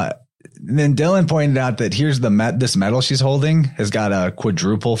 Then Dylan pointed out that here's this medal she's holding has got a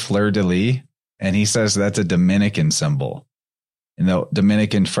quadruple fleur-de-lis, and he says that's a Dominican symbol. And the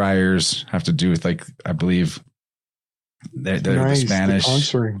Dominican friars have to do with, like, I believe they're nice,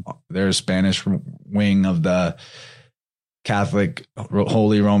 they're a Spanish wing of the Catholic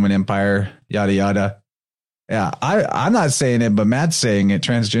Holy Roman Empire, yada, yada. Yeah, I'm not saying it, but Matt's saying it,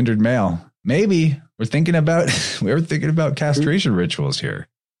 transgendered male. Maybe we were thinking about castration rituals here.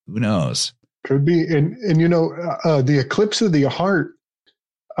 Who knows? Could be. And the eclipse of the heart,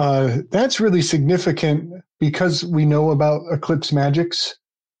 that's really significant because we know about eclipse magics.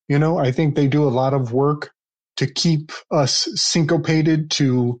 I think they do a lot of work to keep us syncopated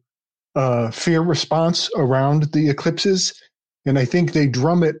to fear response around the eclipses. And I think they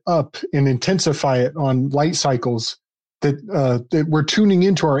drum it up and intensify it on light cycles that we're tuning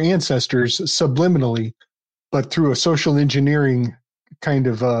into our ancestors subliminally, but through a social engineering kind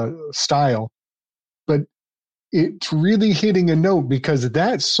of style. But it's really hitting a note because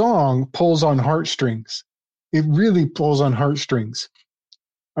that song pulls on heartstrings. It really pulls on heartstrings.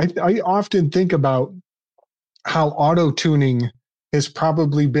 I often think about how auto-tuning has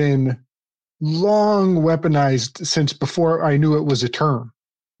probably been long weaponized since before I knew it was a term.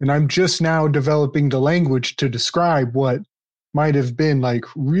 And I'm just now developing the language to describe what might have been like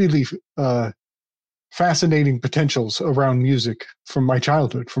really fascinating potentials around music from my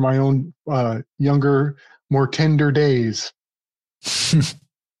childhood, from my own younger, more tender days.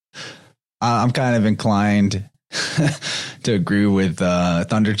 I'm kind of inclined to agree with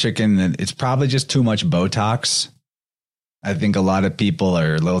Thunder Chicken that it's probably just too much Botox. I think a lot of people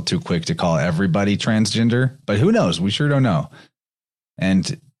are a little too quick to call everybody transgender, but who knows? We sure don't know.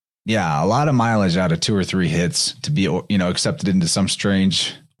 And yeah, a lot of mileage out of 2 or 3 hits to be, accepted into some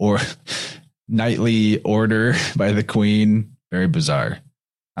strange or nightly order by the Queen. Very bizarre.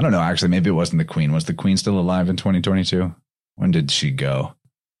 I don't know. Actually, maybe it wasn't the Queen. Was the Queen still alive in 2022? When did she go?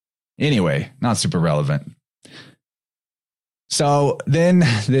 Anyway, not super relevant. So then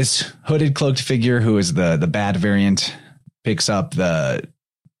this hooded cloaked figure who is the bad variant picks up the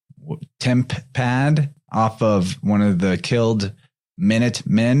temp pad off of one of the killed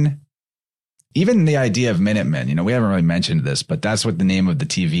Minutemen. Even the idea of Minutemen, we haven't really mentioned this, but that's what the name of the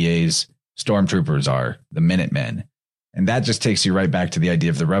TVA's stormtroopers are, the Minutemen. And that just takes you right back to the idea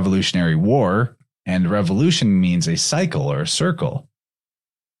of the Revolutionary War, and revolution means a cycle or a circle.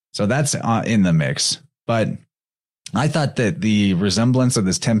 So that's in the mix. But I thought that the resemblance of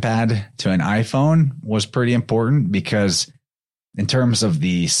this TemPad to an iPhone was pretty important because in terms of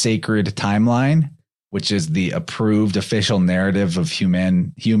the sacred timeline, which is the approved official narrative of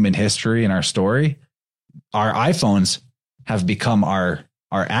human history and our story, our iPhones have become our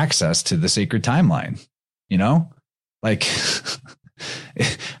access to the sacred timeline. Like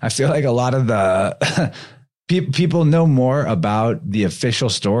I feel like a lot of the people know more about the official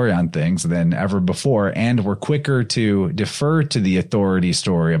story on things than ever before, and we're quicker to defer to the authority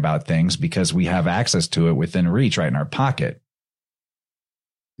story about things because we have access to it within reach, right in our pocket.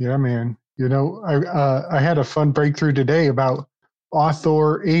 Yeah, man. I had a fun breakthrough today about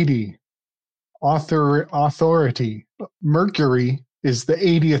authority. Mercury is the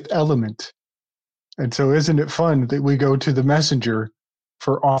 80th element. And so isn't it fun that we go to the messenger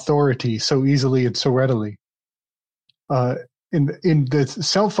for authority so easily and so readily? In the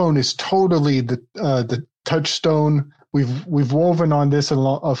cell phone is totally the touchstone. We've woven on this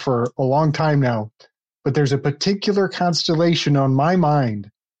for a long time now, but there's a particular constellation on my mind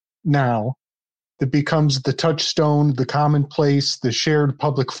now that becomes the touchstone, the commonplace, the shared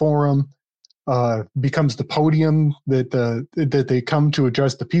public forum, becomes the podium that they come to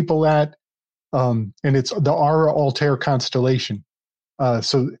address the people at, and it's the Ara Altair constellation.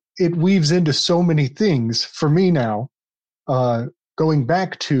 So it weaves into so many things for me now, going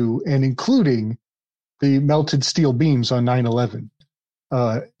back to and including the melted steel beams on 9/11,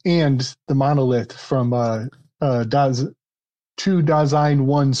 and the monolith from Dasein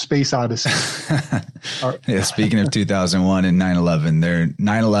 1 Space Odyssey. Yeah, speaking of 2001 and 9/11,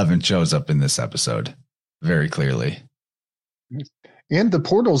 9/11 shows up in this episode very clearly. And the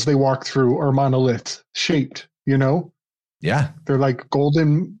portals they walk through are monolith shaped, Yeah. They're like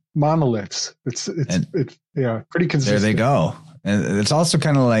golden monoliths. It's pretty consistent. There they go. And it's also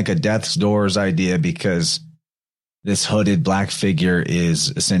kind of like a Death's Doors idea because this hooded black figure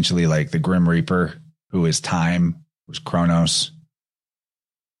is essentially like the Grim Reaper, who is time, who's Kronos.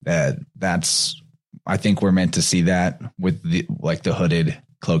 That's I think we're meant to see that with the hooded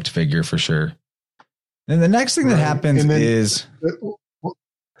cloaked figure for sure. And the next thing that happens is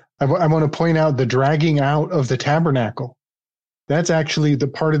I want to point out the dragging out of the tabernacle. That's actually the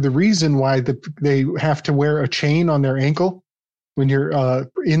part of the reason why they have to wear a chain on their ankle when you're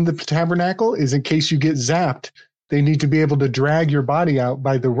in the tabernacle, is in case you get zapped, they need to be able to drag your body out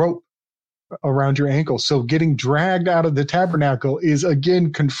by the rope around your ankle. So getting dragged out of the tabernacle is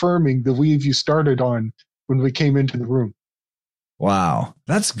again confirming the weave you started on when we came into the room. Wow,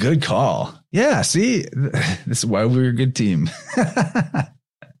 that's a good call. Yeah, see, this is why we're a good team.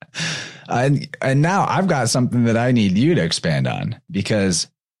 And now I've got something that I need you to expand on, because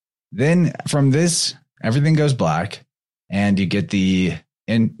then from this, everything goes black and you get the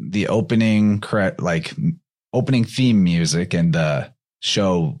opening theme music and the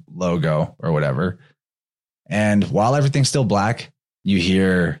show logo or whatever. And while everything's still black, you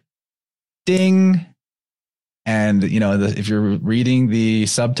hear ding. And, if you're reading the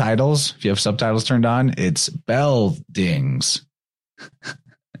subtitles, if you have subtitles turned on, it's bell dings.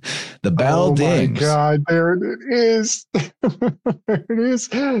 The bell dings. Oh my God, there it is. There it is.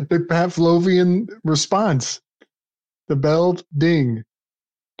 The Pavlovian response. The bell ding.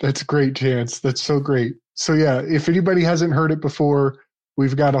 That's great, Chance. That's so great. So yeah, if anybody hasn't heard it before,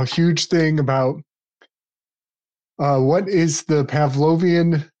 we've got a huge thing about what is the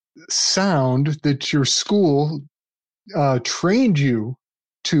Pavlovian sound that your school trained you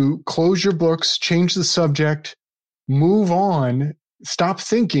to close your books, change the subject, move on, stop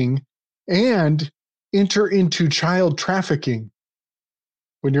thinking, and enter into child trafficking.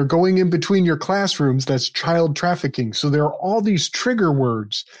 When you're going in between your classrooms, that's child trafficking. So there are all these trigger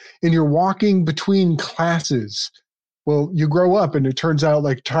words, and you're walking between classes. Well, you grow up, and it turns out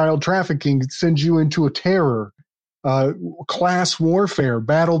like child trafficking sends you into a terror, class warfare,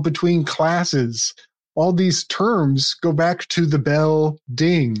 battle between classes. All these terms go back to the bell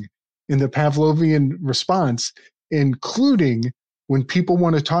ding in the Pavlovian response, including when people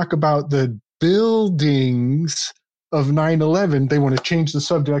want to talk about the buildings of 9/11, they want to change the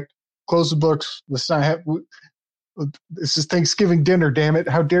subject, close the books. Let's not have. This is Thanksgiving dinner, damn it!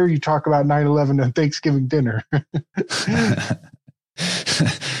 How dare you talk about 9/11 on Thanksgiving dinner?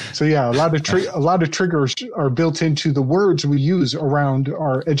 So yeah, a lot of triggers are built into the words we use around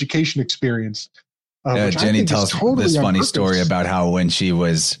our education experience. Jenny tells totally this funny story about how when she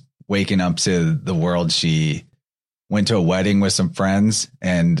was waking up to the world, she went to a wedding with some friends,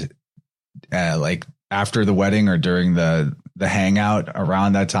 and after the wedding or during the hangout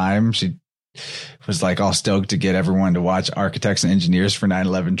around that time, she was like all stoked to get everyone to watch Architects and Engineers for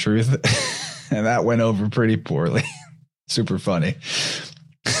 9/11 Truth. And that went over pretty poorly. Super funny.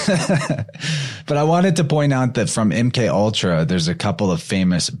 But I wanted to point out that from MK Ultra, there's a couple of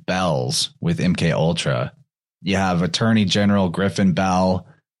famous bells with MK Ultra. You have Attorney General Griffin Bell,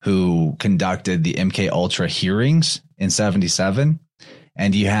 who conducted the MK Ultra hearings in 1977.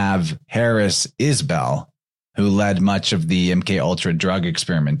 And you have Harris Isbell, who led much of the MK Ultra drug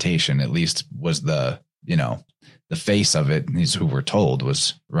experimentation, at least was the face of it. He's who we're told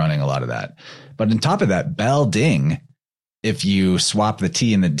was running a lot of that. But on top of that, Bell Ding, if you swap the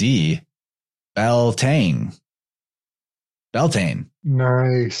T and the D, Beltane.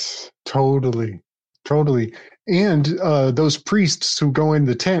 Nice. Totally. And those priests who go in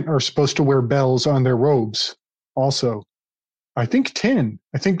the tent are supposed to wear bells on their robes also. I think 10.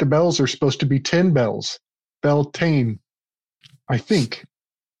 I think the bells are supposed to be 10 bells. Beltane, I think.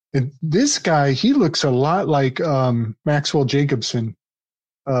 And this guy, he looks a lot like Maxwell Jacobson,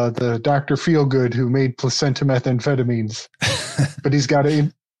 the Dr. Feelgood who made placenta methamphetamines. But he's got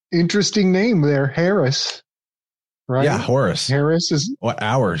an interesting name there, Harris. Right? Yeah, Horace. Harris is what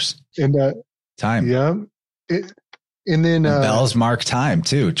hours? And time. Yeah. And then bells mark time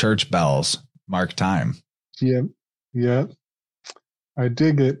too. Church bells mark time. Yeah. I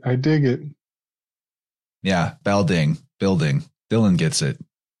dig it. Yeah, building. Dylan gets it.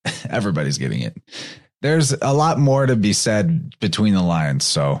 Everybody's getting it. There's a lot more to be said between the lines,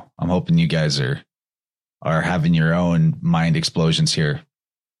 so I'm hoping you guys are having your own mind explosions here.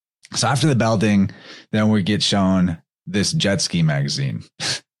 So after the building, then we get shown this jet ski magazine.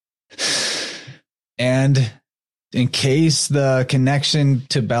 And in case the connection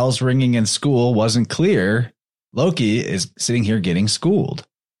to bells ringing in school wasn't clear, Loki is sitting here getting schooled.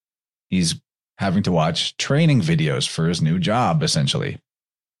 He's having to watch training videos for his new job, essentially.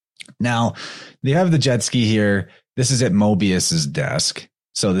 Now, they have the jet ski here. This is at Mobius's desk.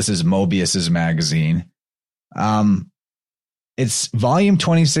 So this is Mobius's magazine. It's volume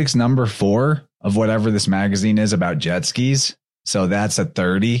 26, number 4 of whatever this magazine is about jet skis. So that's a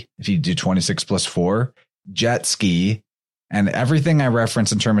 30. If you do 26 plus 4, jet ski, and everything I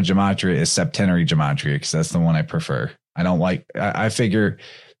reference in terms of gematria is septenary gematria because that's the one I prefer. I figure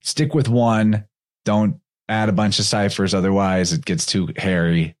stick with one. Don't add a bunch of ciphers. Otherwise it gets too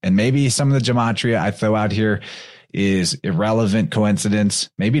hairy. And maybe some of the gematria I throw out here is irrelevant coincidence.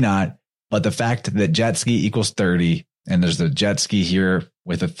 Maybe not. But the fact that jet ski equals 30 and there's the jet ski here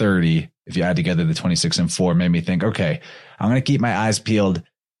with a 30, if you add together the 26 and 4, made me think, okay, I'm going to keep my eyes peeled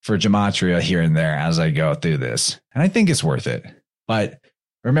for gematria here and there as I go through this. And I think it's worth it. But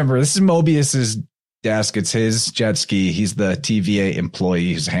remember, this is Mobius's desk. It's his jet ski. He's the TVA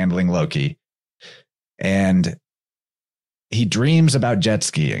employee who's handling Loki. And he dreams about jet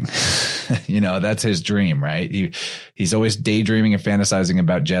skiing. That's his dream, right? He's always daydreaming and fantasizing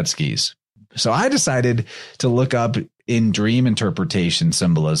about jet skis. So I decided to look up in dream interpretation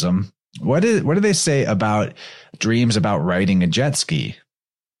symbolism. What do they say about dreams about riding a jet ski?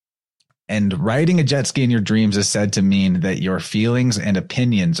 And riding a jet ski in your dreams is said to mean that your feelings and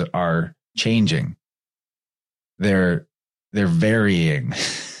opinions are changing. They're varying.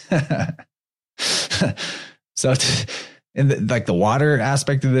 So the water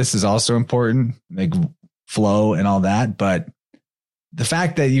aspect of this is also important, like flow and all that. But the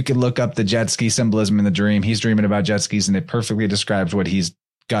fact that you can look up the jet ski symbolism in the dream, he's dreaming about jet skis and it perfectly describes what he's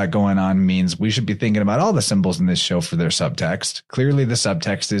got going on, means we should be thinking about all the symbols in this show for their subtext. Clearly the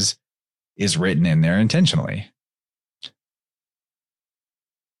subtext is written in there intentionally.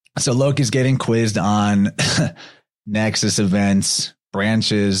 So Loki's getting quizzed on Nexus events,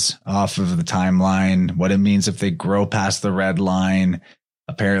 branches off of the timeline, what it means if they grow past the red line.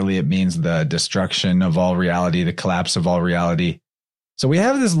 Apparently it means the destruction of all reality, the collapse of all reality. So we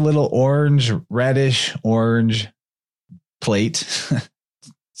have this little reddish orange plate,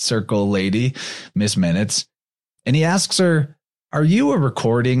 circle lady, Miss Minutes. And he asks her, are you a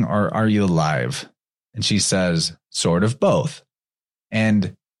recording or are you alive? And she says, sort of both.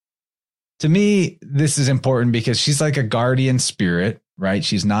 And to me, this is important because she's like a guardian spirit, right?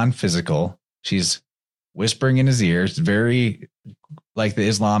 She's non-physical. She's whispering in his ears, very like the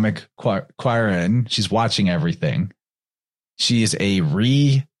Islamic Quran. She's watching everything. She is a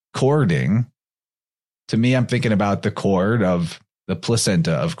recording. To me, I'm thinking about the cord of the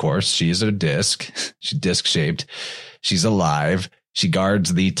placenta, of course. She is a disc. She's disc shaped. She's alive. She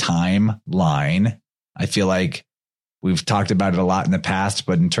guards the timeline. I feel like we've talked about it a lot in the past,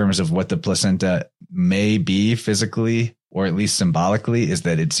 but in terms of what the placenta may be physically, or at least symbolically, is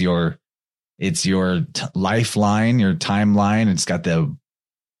that it's your lifeline, your timeline. It's got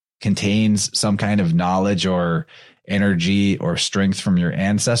contains some kind of knowledge or energy or strength from your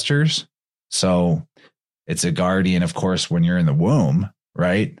ancestors. So it's a guardian, of course, when you're in the womb,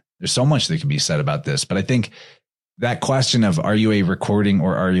 right? There's so much that can be said about this, but I think that question of, are you a recording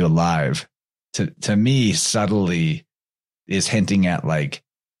or are you alive? To me, subtly is hinting at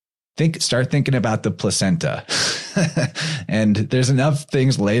start thinking about the placenta. And there's enough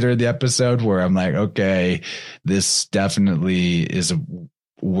things later in the episode where I'm like, okay, this definitely is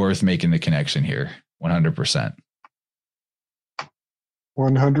worth making the connection here. 100%.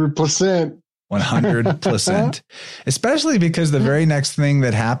 100%. 100%. Especially because the very next thing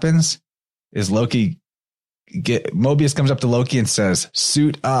that happens is Mobius comes up to Loki and says,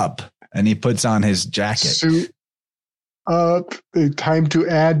 suit up. And he puts on his jacket. Suit up. Time to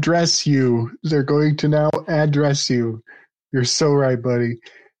address you. They're going to now address you. You're so right, buddy.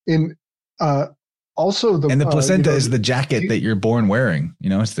 Also the placenta is the jacket that you're born wearing.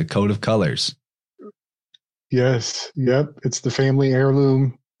 It's the coat of colors. Yes. Yep. It's the family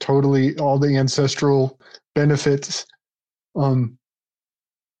heirloom. Totally all the ancestral benefits. I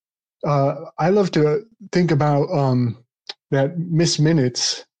love to think about that Miss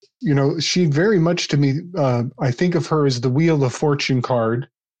Minutes. She very much to me, I think of her as the Wheel of Fortune card,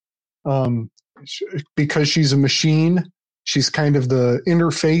 because she's a machine. She's kind of the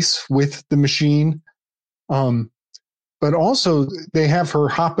interface with the machine. But also they have her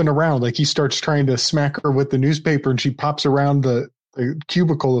hopping around. Like he starts trying to smack her with the newspaper and she pops around the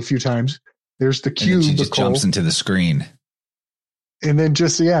cubicle a few times. There's the cubicle. She just jumps into the screen. And then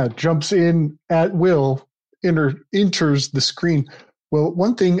jumps in at will, enters the screen. Well,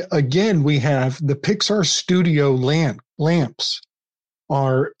 one thing, again, we have the Pixar studio lamps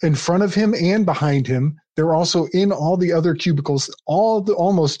are in front of him and behind him. They're also in all the other cubicles.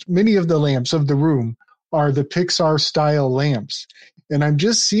 Many of the lamps of the room are the Pixar style lamps. And I'm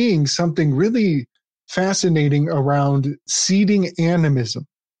just seeing something really fascinating around seeding animism.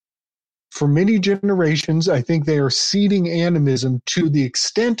 For many generations, I think they are seeding animism to the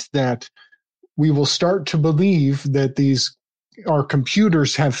extent that we will start to believe that these our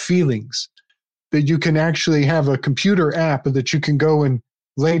computers have feelings, that you can actually have a computer app that you can go and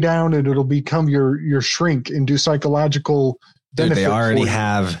lay down and it'll become your shrink and do psychological benefit. Dude, they already for you.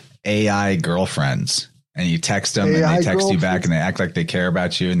 have AI girlfriends, and you text them and they text you back and they act like they care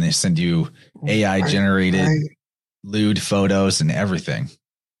about you, and they send you AI generated lewd photos and everything.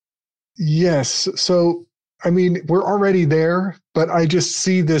 Yes. So, I mean, we're already there, but I just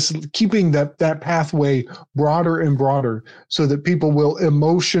see this keeping that pathway broader and broader so that people will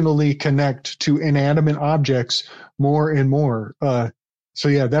emotionally connect to inanimate objects more and more. So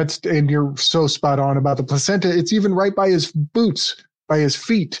yeah, and you're so spot on about the placenta. It's even right by his boots, by his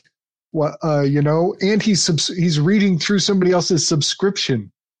feet. And he's reading through somebody else's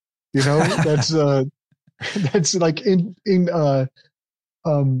subscription. That's like it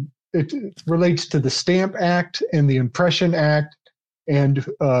relates to the Stamp Act and the Impression Act, and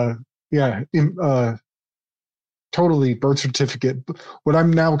totally birth certificate. What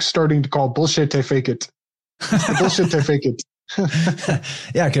I'm now starting to call bullshit fake it. Bullshit fake it.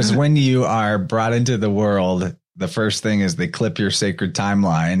 Yeah, because when you are brought into the world, the first thing is they clip your sacred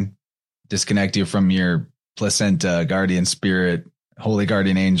timeline, disconnect you from your placenta, guardian spirit, holy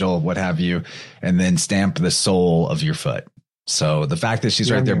guardian angel, what have you, and then stamp the sole of your foot. So the fact that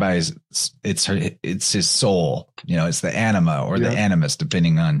she's right there by it's his soul, it's the anima or the animus,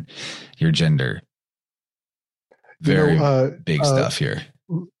 depending on your gender. Very big stuff here.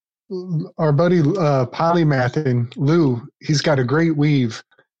 Our buddy Polymath and Lou, he's got a great weave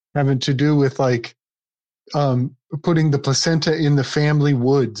having to do with like putting the placenta in the family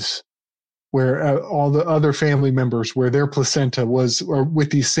woods, where all the other family members, where their placenta was, or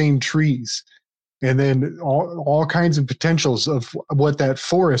with these same trees. And then all kinds of potentials of what that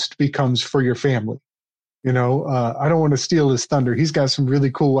forest becomes for your family. I don't want to steal his thunder. He's got some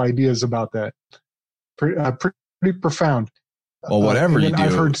really cool ideas about that. Pretty profound. Well, whatever you do,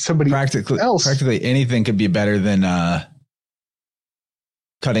 I've heard somebody practically anything could be better than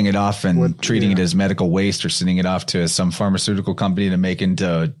cutting it off and treating it as medical waste, or sending it off to some pharmaceutical company to make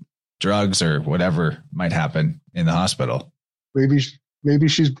into drugs or whatever might happen in the hospital. Maybe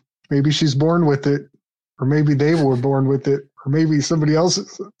she's born with it, or maybe they were born with it, or maybe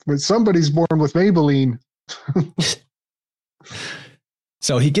somebody's born with Maybelline.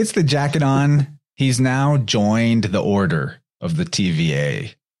 So he gets the jacket on. He's now joined the order of the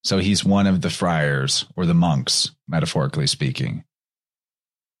TVA. So he's one of the friars or the monks, metaphorically speaking.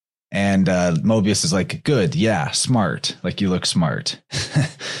 And Mobius is like, good, yeah, smart. Like, you look smart.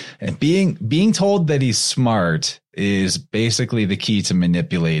 And being told that he's smart is basically the key to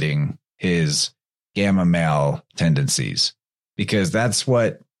manipulating his gamma male tendencies, because that's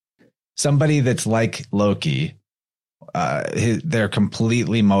what somebody that's like Loki, they're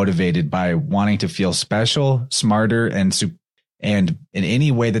completely motivated by wanting to feel special, smarter, and in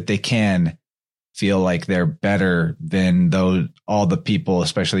any way that they can feel like they're better than all the people,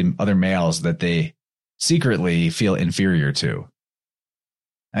 especially other males, that they secretly feel inferior to.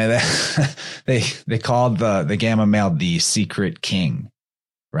 And they called the gamma male the secret king,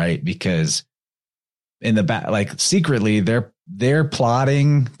 right? Because in the back, like, secretly they're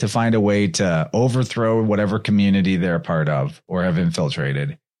plotting to find a way to overthrow whatever community they're a part of or have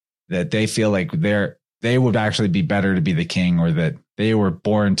infiltrated, that they feel like they would actually be better to be the king, or that they were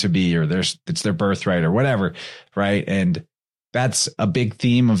born to be, or it's their birthright or whatever. Right. And that's a big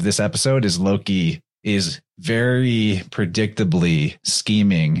theme of this episode, is Loki is very predictably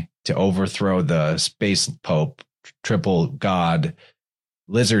scheming to overthrow the space pope, triple god,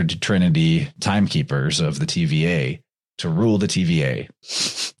 lizard trinity timekeepers of the TVA, to rule the TVA.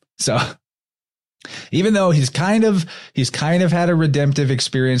 So even though he's kind of had a redemptive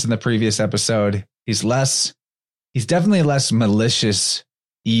experience in the previous episode, he's definitely less malicious,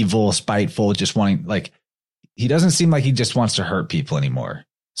 evil, spiteful, just wanting, like, he doesn't seem like he just wants to hurt people anymore.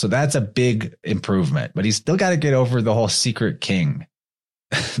 So that's a big improvement, but he's still got to get over the whole secret king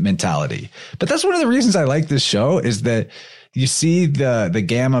mentality. But that's one of the reasons I like this show, is that you see the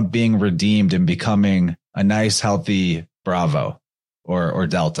gamma being redeemed and becoming a nice, healthy Bravo or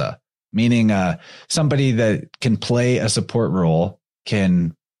Delta, meaning somebody that can play a support role,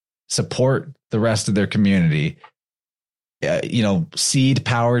 can support the rest of their community, cede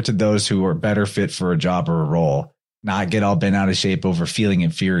power to those who are better fit for a job or a role, not get all bent out of shape over feeling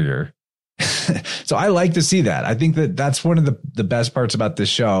inferior. So I like to see that. I think that's one of the best parts about this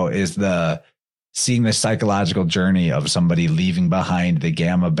show, is seeing the psychological journey of somebody leaving behind the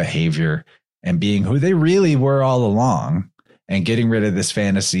gamma behavior and being who they really were all along, and getting rid of this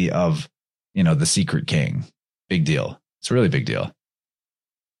fantasy of, the secret king. Big deal. It's a really big deal.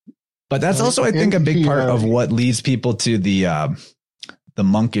 But that's also, I think, a big part of what leads people to the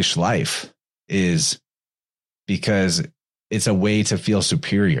monkish life, is because it's a way to feel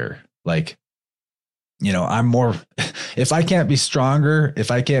superior. Like, you know, I'm more, if I can't be stronger,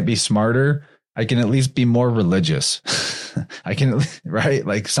 if I can't be smarter, I can at least be more religious. I can, right?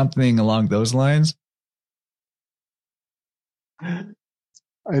 Like something along those lines. And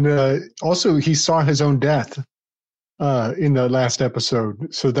also, he saw his own death in the last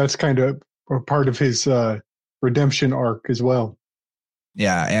episode. So that's kind of a part of his redemption arc as well.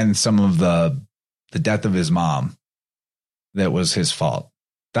 Yeah. And some of the death of his mom, that was his fault.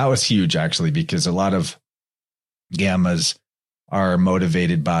 That was huge, actually, because a lot of gammas are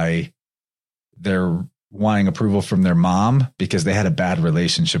motivated by their wanting approval from their mom because they had a bad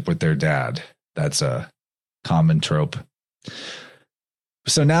relationship with their dad. That's a common trope.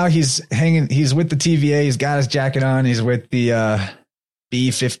 So now he's with the TVA. He's got his jacket on. He's with the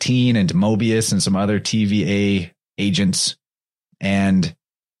B-15 and Mobius and some other TVA agents. And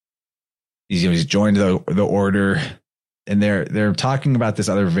he's joined the order. And they're talking about this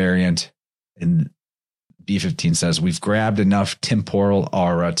other variant. And B-15 says, we've grabbed enough temporal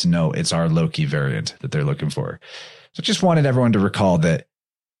aura to know it's our Loki variant that they're looking for. So just wanted everyone to recall that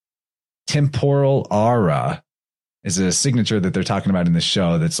temporal aura is a signature that they're talking about in the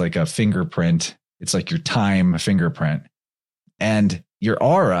show. That's like a fingerprint. It's like your time fingerprint. And your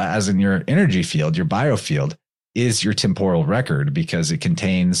aura, as in your energy field, your biofield, is your temporal record because it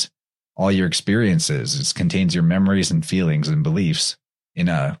contains all your experiences. It contains your memories and feelings and beliefs in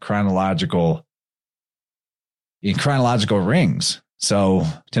chronological rings. So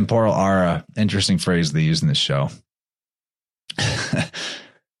temporal aura, interesting phrase they use in this show.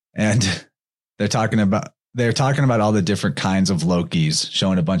 And they're talking about all the different kinds of Lokis,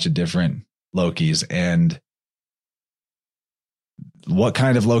 showing a bunch of different Lokis, and what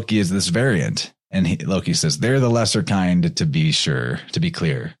kind of Loki is this variant? And Loki says, they're the lesser kind, to be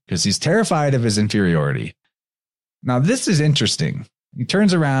clear, because he's terrified of his inferiority. Now, this is interesting. He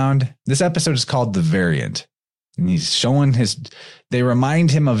turns around. This episode is called The Variant. And he's showing they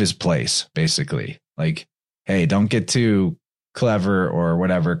remind him of his place, basically. Like, hey, don't get too clever or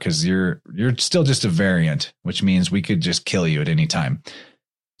whatever, because you're still just a variant, which means we could just kill you at any time.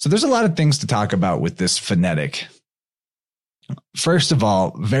 So there's a lot of things to talk about with this phonetic. First of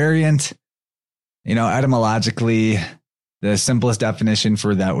all, variant, etymologically, the simplest definition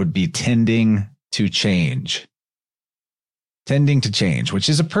for that would be tending to change. Tending to change, which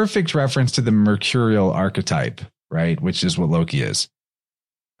is a perfect reference to the mercurial archetype, right? Which is what Loki is.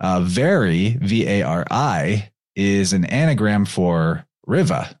 Vari, V-A-R-I, is an anagram for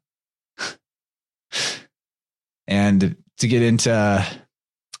Riva. And to get into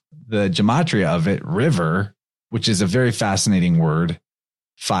the gematria of it, river, which is a very fascinating word,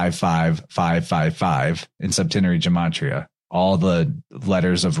 55555 in septenary gematria. All the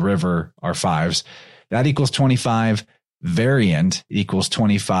letters of river are fives. That equals 25. Variant equals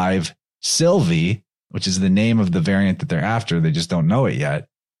 25. Sylvie, which is the name of the variant that they're after, they just don't know it yet,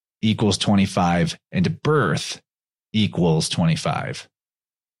 equals 25. And birth equals 25.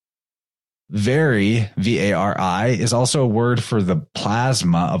 Vari, V-A-R-I, is also a word for the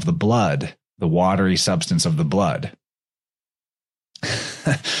plasma of the blood, the watery substance of the blood.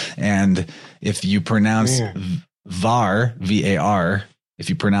 And if you pronounce var, V-A-R, if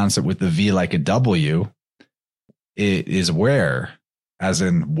you pronounce it with the V like a W, it is were, as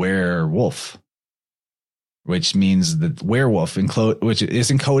in werewolf, which means that werewolf, which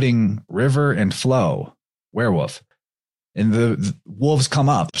is encoding river and flow, werewolf. And the wolves come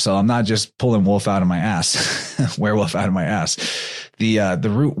up. So I'm not just pulling wolf out of my ass, werewolf out of my ass. The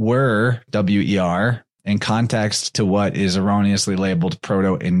root were, W-E-R, in context to what is erroneously labeled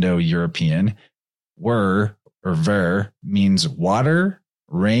Proto-Indo-European, were, or ver, means water,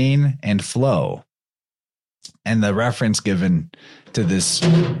 rain, and flow. And the reference given to this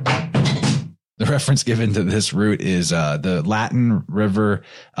root is the Latin river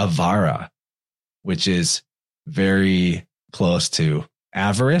Avara, which is very close to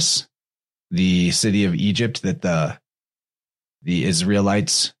Avaris, the city of Egypt that the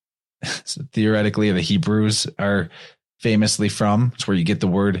Israelites, theoretically the Hebrews, are famously from. It's where you get the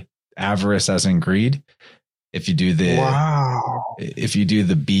word avarice, as in greed. If you do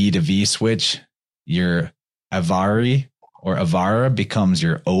the B to V switch, your avari or avara becomes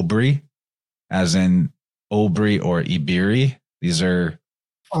your obri, as in obri or ibiri. These are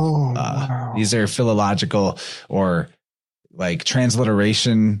philological or like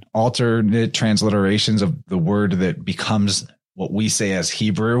alternate transliterations of the word that becomes what we say as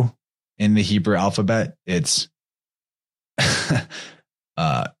Hebrew in the Hebrew alphabet. It's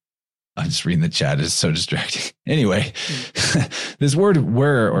just reading the chat is so distracting. Anyway, this word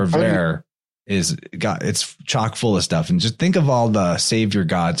 "wer" or "ver" it's chock full of stuff. And just think of all the savior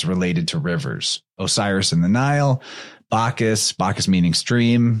gods related to rivers: Osiris in the Nile, Bacchus meaning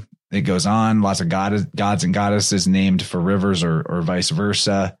stream. It goes on. Lots of gods and goddesses named for rivers or vice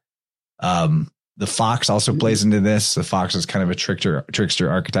versa. The fox also plays into this. The fox is kind of a trickster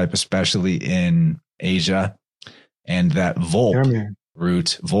archetype, especially in Asia. And that volp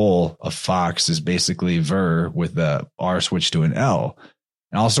root, vol of fox, is basically ver with the R switched to an L.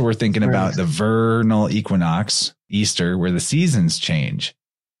 And also we're thinking about the vernal equinox, Easter, where the seasons change.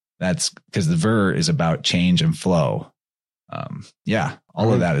 That's because the ver is about change and flow.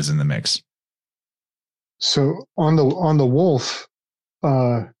 All of that is in the mix. So on the wolf,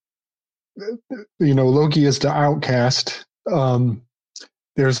 Loki is the outcast.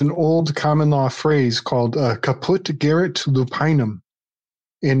 There's an old common law phrase called caput gerit lupinum,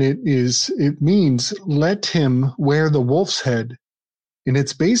 and it means let him wear the wolf's head. And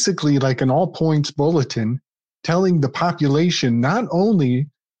it's basically like an all points bulletin telling the population not only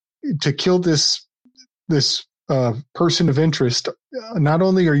to kill this person of interest, not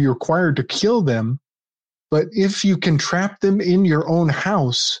only are you required to kill them, but if you can trap them in your own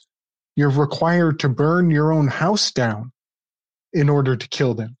house, you're required to burn your own house down in order to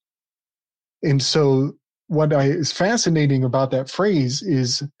kill them. And so what is fascinating about that phrase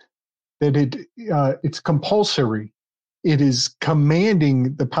is that it's compulsory. It is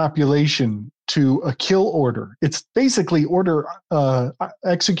commanding the population to a kill order. It's basically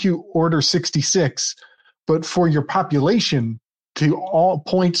execute order 66, but for your population to all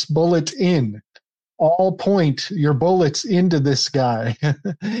points bullet in. All point your bullets into this guy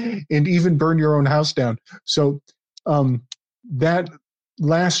and even burn your own house down. So that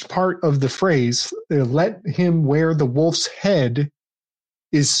last part of the phrase, let him wear the wolf's head,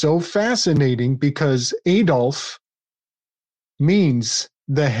 is so fascinating because Adolf means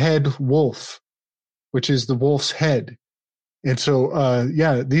the head wolf, which is the wolf's head. And so,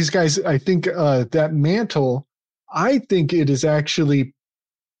 these guys, I think that mantle, I think it is actually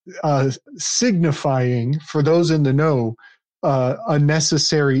signifying, for those in the know, a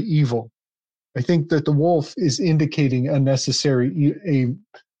necessary evil. I think that the wolf is indicating a necessary,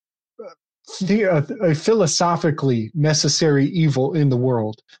 a philosophically necessary evil in the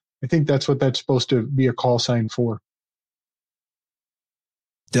world. I think that's what that's supposed to be a call sign for.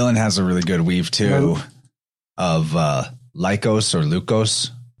 Dylan has a really good weave too of Lycos or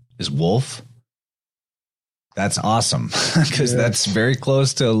Lukos is wolf. That's awesome because that's very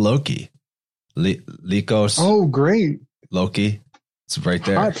close to Loki. Lycos. Oh, great. Loki. It's right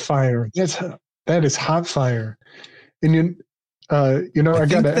there. Hot fire. That is hot fire. And I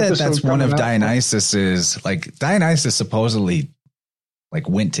got that's one of Dionysus's. Like Dionysus supposedly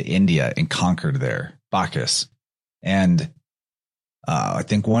went to India and conquered there, Bacchus, and I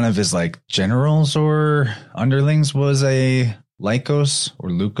think one of his generals or underlings was a Lycos or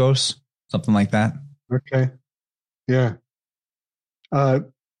Lukos, something like that. Okay. Yeah.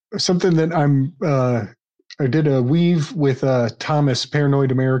 Something that I did a weave with Thomas,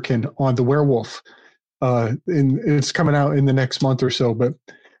 Paranoid American, on the werewolf. And it's coming out in the next month or so, but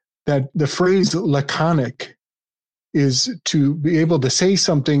that the phrase laconic is to be able to say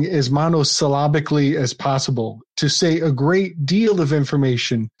something as monosyllabically as possible, to say a great deal of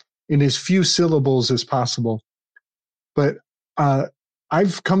information in as few syllables as possible. But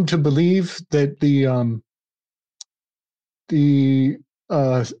I've come to believe that the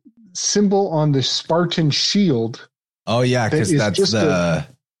symbol on the Spartan shield. Oh yeah, because that's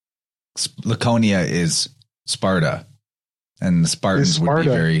Laconia is Sparta, and the Spartans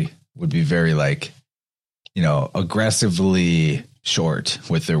would be very aggressively short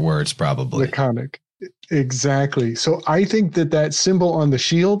with their words, probably laconic. Exactly. So I think that symbol on the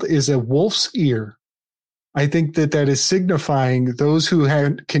shield is a wolf's ear. I think that is signifying those who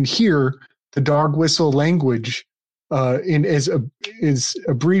can hear the dog whistle language in as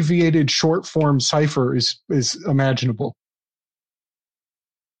abbreviated short form cipher is imaginable.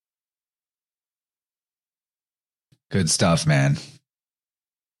 Good stuff, man.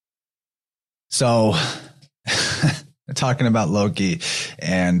 So talking about Loki,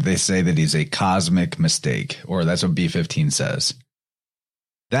 and they say that he's a cosmic mistake, or that's what B-15 says.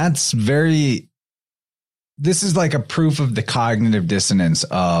 This is like a proof of the cognitive dissonance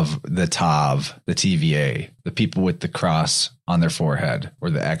of the Tav, the TVA, the people with the cross on their forehead or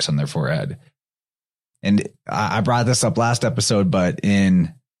the X on their forehead. And I brought this up last episode, but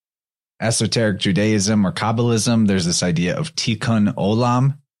in esoteric Judaism or Kabbalism, there's this idea of tikkun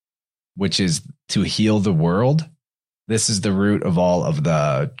olam, which is to heal the world. this is the root of all of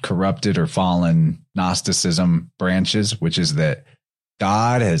the corrupted or fallen Gnosticism branches, which is that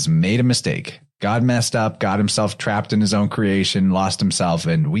God has made a mistake. God messed up, got himself trapped in his own creation, lost himself,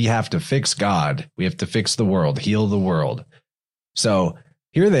 and we have to fix God. We have to fix the world, heal the world. So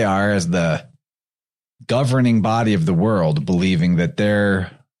here they are as the governing body of the world, believing that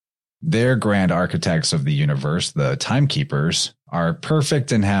they're grand architects of the universe, the timekeepers, are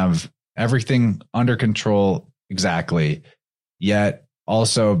perfect and have everything under control exactly. Yet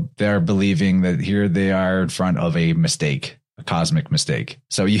also they're believing that here they are in front of a mistake, a cosmic mistake.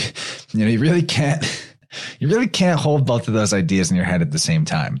 So you really can't hold both of those ideas in your head at the same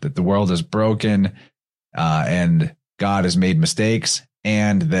time, that the world is broken and God has made mistakes,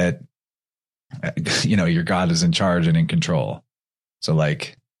 and that your God is in charge and in control. So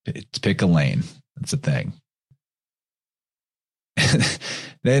like, pick a lane. That's the thing.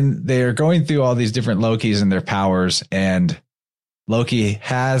 Then they're going through all these different Lokis and their powers, and Loki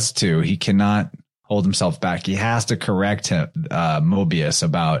he cannot hold himself back. He has to correct Mobius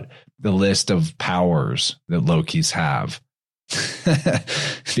about the list of powers that Lokis have.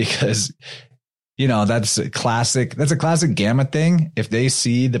 Because, that's a classic Gamma thing. If they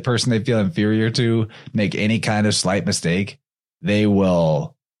see the person they feel inferior to make any kind of slight mistake, they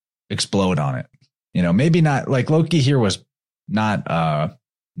will explode on it. Maybe not, like Loki here was not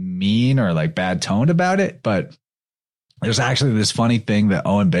mean or like bad toned about it, but there's actually this funny thing that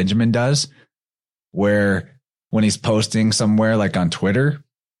Owen Benjamin does where when he's posting somewhere like on Twitter,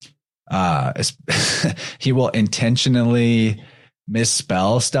 he will intentionally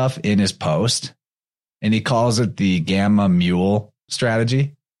misspell stuff in his post, and he calls it the Gamma Mule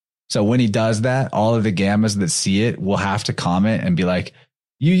strategy. So when he does that, all of the Gammas that see it will have to comment and be like,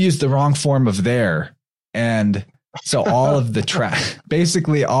 you used the wrong form of there. And so all of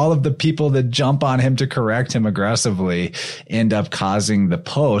basically all of the people that jump on him to correct him aggressively end up causing the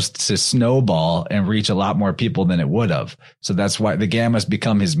post to snowball and reach a lot more people than it would have. So that's why the Gammas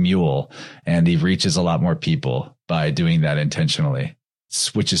become his mule, and he reaches a lot more people by doing that intentionally,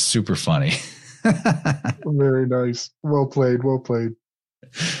 which is super funny. Very nice. Well played.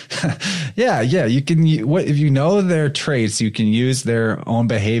 Yeah. You can, if you know their traits, you can use their own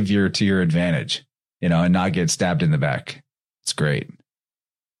behavior to your advantage, and not get stabbed in the back. It's great.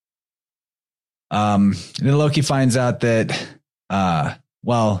 Then Loki finds out that,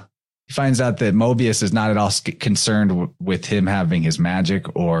 Mobius is not at all concerned with him having his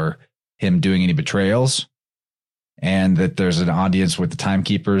magic or him doing any betrayals, and that there's an audience with the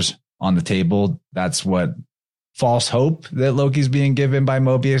timekeepers on the table. That's what false hope that Loki's being given by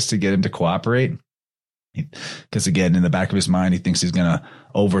Mobius to get him to cooperate. Because again, in the back of his mind, he thinks he's going to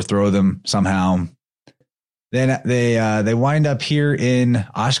overthrow them somehow. Then they wind up here in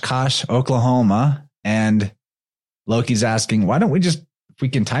Oshkosh, Oklahoma, and Loki's asking, if we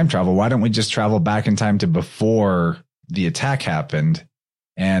can time travel, why don't we just travel back in time to before the attack happened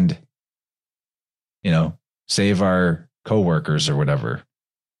and, save our coworkers or whatever.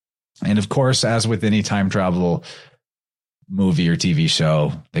 And of course, as with any time travel movie or TV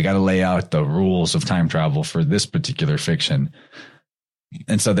show, they got to lay out the rules of time travel for this particular fiction.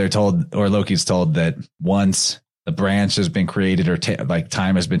 And so they're told, or Loki's told, that once the branch has been created or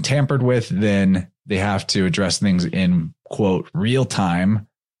time has been tampered with, then they have to address things in, quote, real time,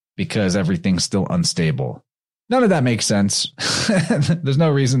 because everything's still unstable. None of that makes sense. There's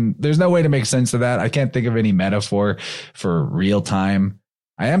no way to make sense of that. I can't think of any metaphor for real time.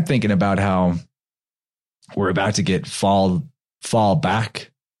 I am thinking about how we're about to get fall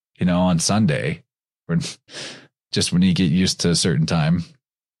back, on Sunday, or just when you get used to a certain time.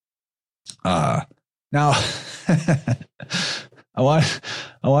 Now I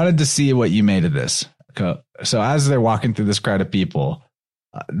wanted to see what you made of this. So as they're walking through this crowd of people,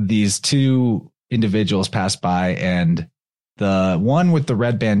 these two individuals pass by, and the one with the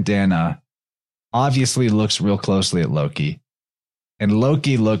red bandana obviously looks real closely at Loki. And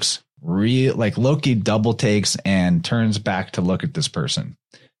Loki looks Loki double takes and turns back to look at this person.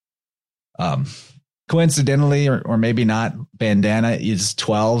 Coincidentally, or maybe not, bandana is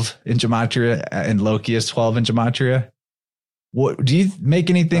 12 in Gematria and Loki is 12 in Gematria. What do you make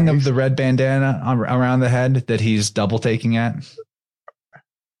anything of the red bandana around the head that he's double taking at?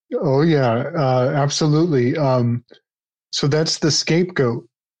 Oh yeah, absolutely. So that's the scapegoat.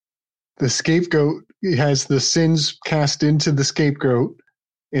 The scapegoat has the sins cast into the scapegoat,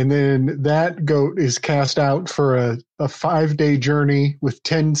 and then that goat is cast out for a 5-day journey with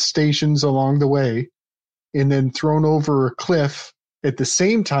 10 stations along the way, and then thrown over a cliff at the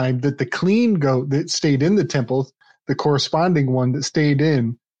same time that the clean goat that stayed in the temple, the corresponding one that stayed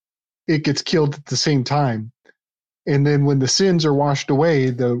in, it gets killed at the same time. And then when the sins are washed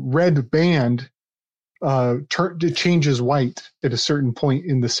away, the red band it changes white at a certain point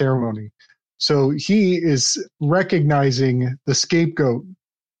in the ceremony. So he is recognizing the scapegoat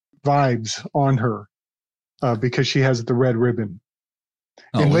vibes on her because she has the red ribbon.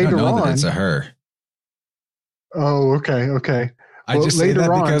 Oh, and we later don't know on, that it's a her. Oh, okay. I just say that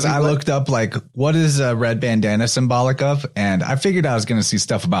because I looked up like what is a red bandana symbolic of, and I figured I was going to see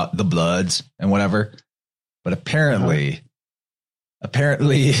stuff about the Bloods and whatever, but apparently,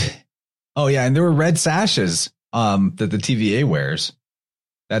 oh yeah, and there were red sashes that the TVA wears.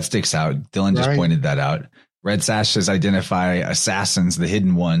 That sticks out. Dylan just pointed that out. Red sashes identify assassins, the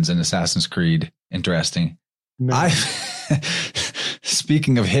hidden ones in Assassin's Creed. Interesting. No.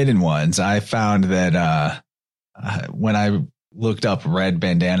 Speaking of hidden ones, I found that when I looked up red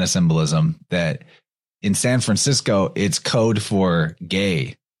bandana symbolism, that in San Francisco, it's code for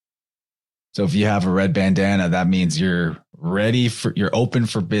gay. So if you have a red bandana, that means you're open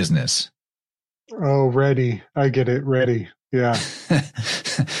for business. Oh, ready. I get it. Ready. Yeah.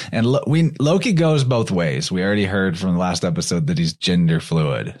 And Loki goes both ways. We already heard from the last episode that he's gender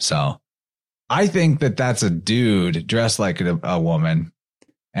fluid. So I think that that's a dude dressed like a woman.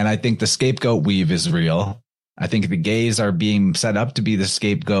 And I think the scapegoat weave is real. I think the gays are being set up to be the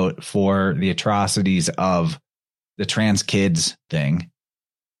scapegoat for the atrocities of the trans kids thing.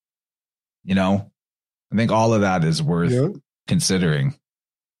 You know, I think all of that is worth considering.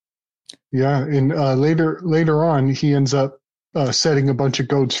 Yeah. And later on, he ends up setting a bunch of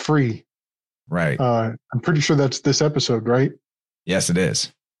goats free. Right. I'm pretty sure that's this episode, right? Yes, it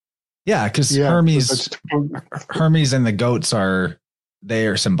is. Yeah, because Hermes and the goats are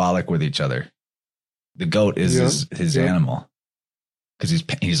symbolic with each other. The goat is his animal because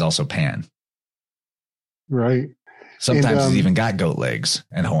he's also Pan. Right. Sometimes he's even got goat legs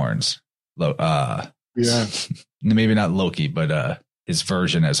and horns. Maybe not Loki, but his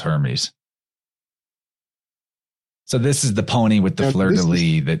version as Hermes. So this is the pony with the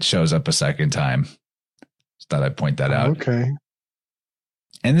fleur-de-lis that shows up a second time. Just thought I'd point that out. Okay.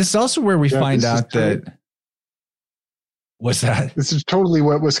 And this is also where we find out that. What's that? This is totally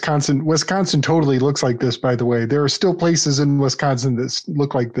what Wisconsin totally looks like this, by the way. There are still places in Wisconsin that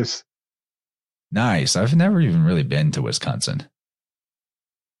look like this. Nice. I've never even really been to Wisconsin.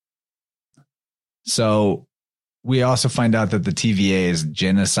 So we also find out that the TVA is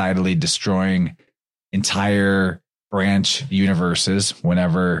genocidally destroying entire branch universes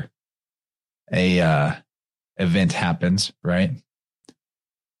whenever a event happens, right?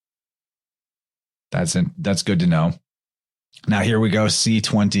 That's good to know. Now here we go,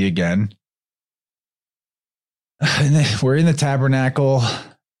 C20 again. We're in the tabernacle.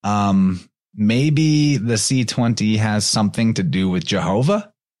 Maybe the C20 has something to do with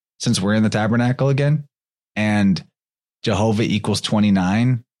Jehovah, since we're in the tabernacle again. And Jehovah equals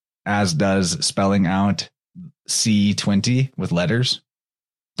 29, as does spelling out C20 with letters.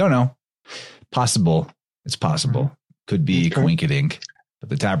 Don't know. Possible. It's possible. Could be coinkydink, but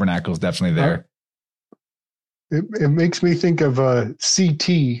the tabernacle is definitely there. It makes me think of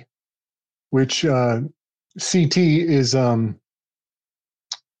CT, which CT is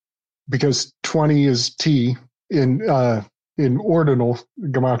because 20 is T in ordinal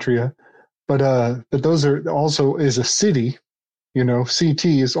gematria, but those are also is a city. You know, CT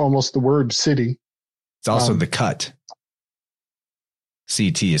is almost the word city. It's also the cut.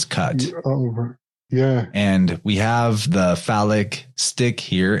 CT is cut. Yeah. And we have the phallic stick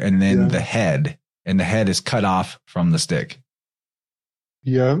here, and then the head. And the head is cut off from the stick.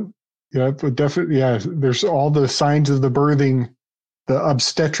 Yeah, but definitely, there's all the signs of the birthing, the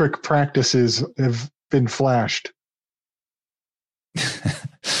obstetric practices have been flashed.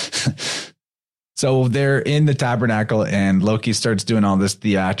 So they're in the tabernacle, and Loki starts doing all this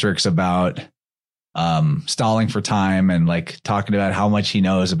theatrics about stalling for time and like talking about how much he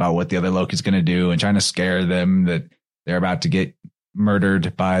knows about what the other Loki's going to do and trying to scare them that they're about to get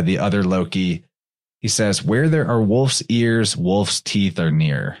murdered by the other Loki. He says, where there are wolf's ears, wolf's teeth are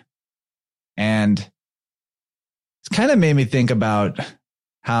near. And it's kind of made me think about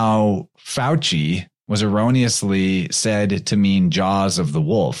how Fauci was erroneously said to mean jaws of the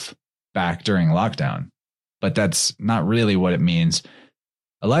wolf back during lockdown. But that's not really what it means.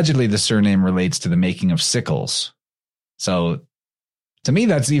 Allegedly, the surname relates to the making of sickles. So to me,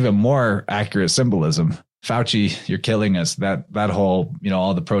 that's even more accurate symbolism. Fauci, you're killing us. That whole,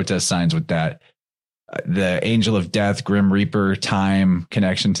 all the protest signs with that. The angel of death, grim reaper, time,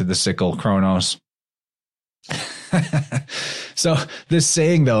 connection to the sickle, Chronos. So this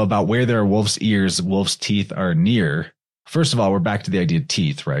saying, though, about where there are wolf's ears, wolf's teeth are near. First of all, we're back to the idea of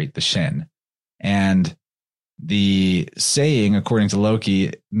teeth, right? The shin. And the saying, according to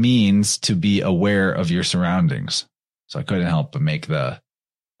Loki, means to be aware of your surroundings. So I couldn't help but make a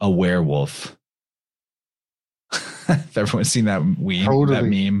werewolf. Have everyone seen that that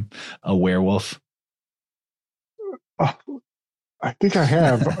meme, a werewolf? I think I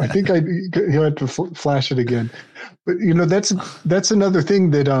have. I think you had to flash it again. But that's another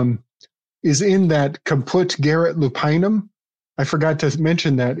thing that is in that Caput Garrett Lupinum. I forgot to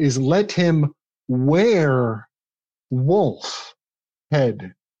mention that is let him wear wolf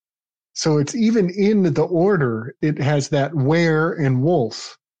head. So it's even in the order. It has that wear and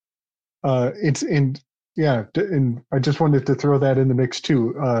wolf. It's in and I just wanted to throw that in the mix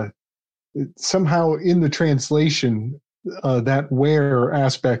too. Somehow in the translation, that wear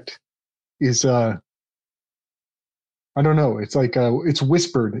aspect is I don't know. It's like it's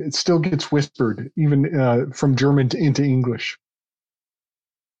whispered. It still gets whispered even from German into English.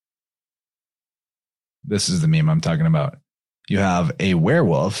 This is the meme I'm talking about. You have a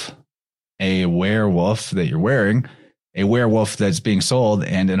werewolf that you're wearing, a werewolf that's being sold,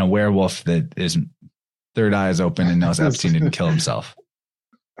 and a werewolf that is third eye is open and knows Epstein didn't kill himself.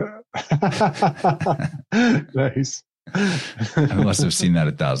 Nice. I must have seen that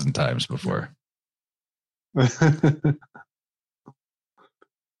 1,000 times before.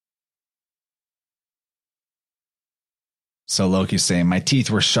 So Loki's saying, my teeth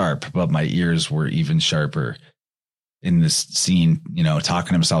were sharp, but my ears were even sharper in this scene,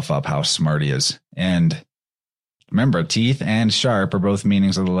 talking himself up how smart he is. And remember, teeth and sharp are both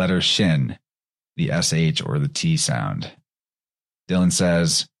meanings of the letter shin, the SH or the T sound. Dylan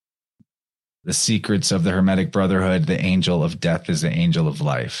says, the secrets of the Hermetic Brotherhood, the angel of death is the angel of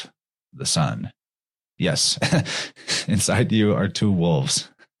life, the sun. Yes, inside you are two wolves.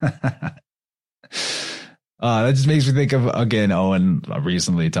 That just makes me think of, again, Owen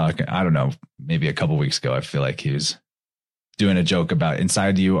recently talking, I don't know, maybe a couple weeks ago, I feel like he was doing a joke about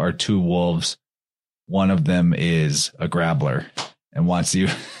inside you are two wolves. One of them is a grabbler and wants you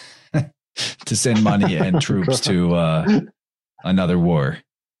to send money and troops to another war.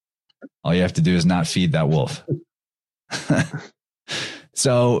 All you have to do is not feed that wolf.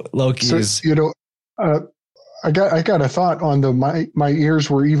 So Loki is... I got a thought on my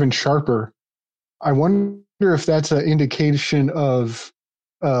ears were even sharper. I wonder if that's an indication of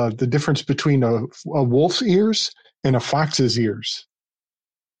the difference between a wolf's ears and a fox's ears.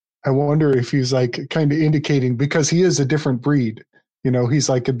 I wonder if he's like kind of indicating, because he is a different breed. He's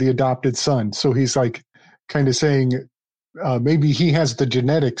like the adopted son. So he's like kind of saying maybe he has the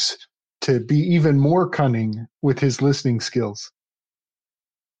genetics to be even more cunning with his listening skills.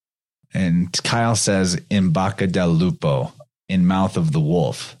 And Kyle says, in bocca del lupo, in mouth of the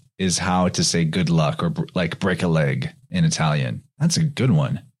wolf, is how to say good luck, or like break a leg in Italian. That's a good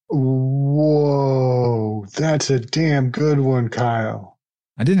one. Whoa, that's a damn good one, Kyle.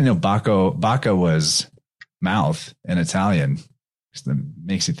 I didn't know bocca was mouth in Italian. That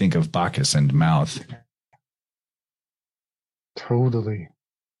makes you think of Bacchus and mouth. Totally.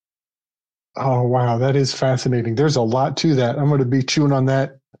 Oh, wow. That is fascinating. There's a lot to that. I'm going to be chewing on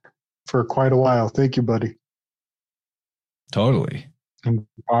that for quite a while. Thank you, buddy. Totally.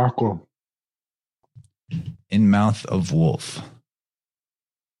 Aqua. In mouth of wolf.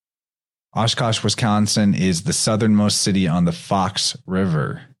 Oshkosh, Wisconsin is the southernmost city on the Fox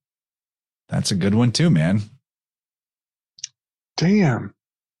River. That's a good one too, man. Damn.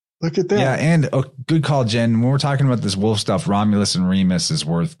 Look at that. Yeah, and good call, Jen. When we're talking about this wolf stuff, Romulus and Remus is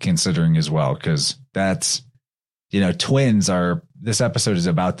worth considering as well, because that's, twins are, this episode is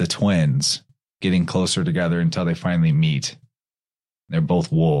about the twins getting closer together until they finally meet. They're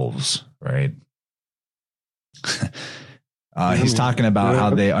both wolves, right? He's talking about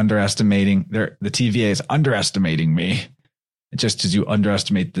how they the TVA is underestimating me, just as you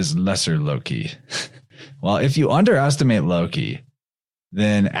underestimate this lesser Loki. Well, if you underestimate Loki,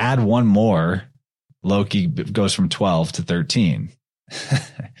 then add one more. Loki goes from 12 to 13.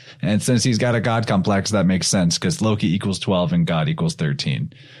 And since he's got a God complex, that makes sense, because Loki equals 12 and God equals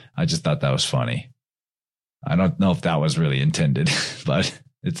 13. I just thought that was funny. I don't know if that was really intended, but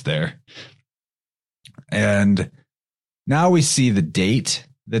it's there. And now we see the date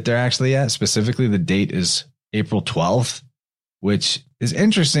that they're actually at. Specifically, the date is April 12th, which is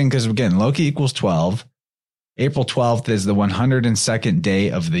interesting because, again, Loki equals 12. April 12th is the 102nd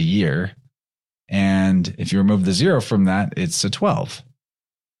day of the year. And if you remove the 0 from that, it's a 12.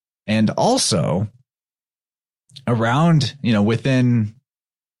 And also, around, within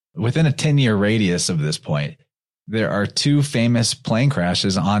a 10-year radius of this point, there are two famous plane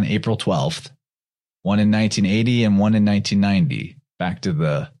crashes on April 12th, one in 1980 and one in 1990. Back to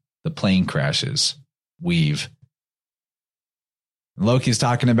the plane crashes. weave. Loki's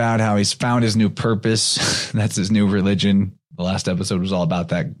talking about how he's found his new purpose. That's his new religion. The last episode was all about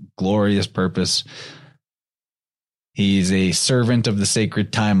that glorious purpose. He's a servant of the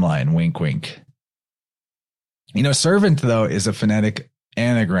sacred timeline. Wink, wink. Servant, though, is a phonetic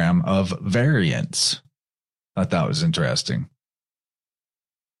anagram of variance. I thought that was interesting.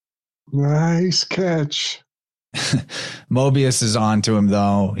 Nice catch. Mobius is on to him,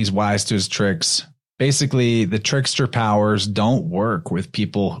 though. He's wise to his tricks. Basically, the trickster powers don't work with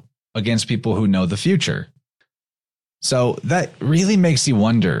people against people who know the future. So that really makes you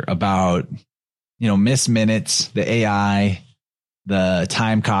wonder about, Miss Minutes, the AI, the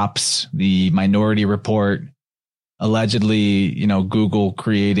time cops, the Minority Report, allegedly, Google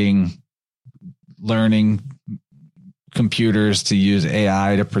learning computers to use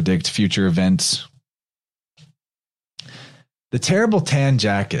AI to predict future events. The terrible tan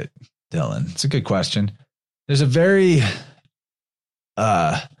jacket, Dylan. It's a good question. There's a very,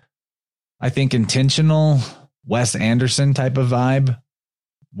 I think, intentional Wes Anderson type of vibe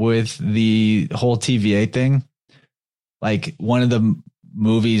with the whole TVA thing. Like one of the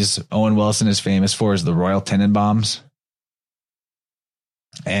movies Owen Wilson is famous for is the Royal Tenenbaums.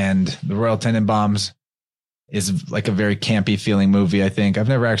 And the Royal Tenenbaums is like a very campy feeling movie, I think. I've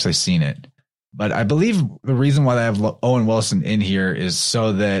never actually seen it. But I believe the reason why I have Owen Wilson in here is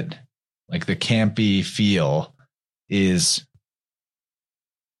so that like the campy feel is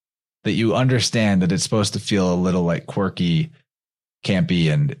that you understand that it's supposed to feel a little like quirky,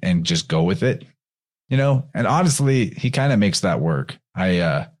 campy, and just go with it, And honestly, he kind of makes that work.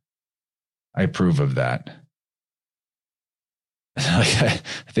 I approve of that. I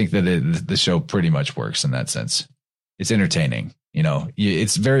think that the show pretty much works in that sense. It's entertaining.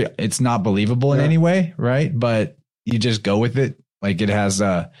 It's not believable in any way, right? But you just go with it. Like it has,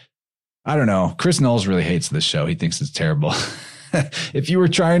 I don't know. Chris Knowles really hates this show. He thinks it's terrible. If you were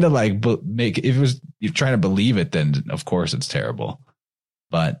trying to you're trying to believe it, then of course it's terrible.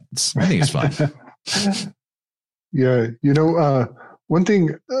 But I think it's fun. Yeah. One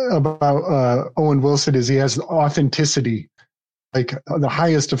thing about Owen Wilson is he has authenticity, like the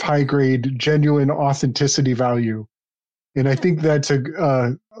highest of high grade, genuine authenticity value. And I think that's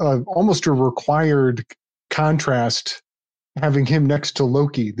almost a required contrast, having him next to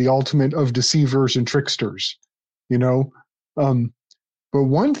Loki, the ultimate of deceivers and tricksters, But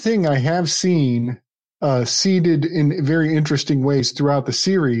one thing I have seen seeded in very interesting ways throughout the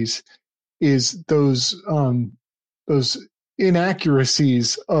series is those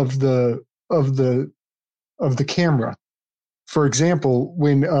inaccuracies of the camera. For example,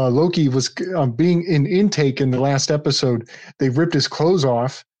 when Loki was being in intake in the last episode, they ripped his clothes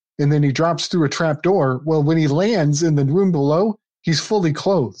off and then he drops through a trap door. Well, when he lands in the room below, he's fully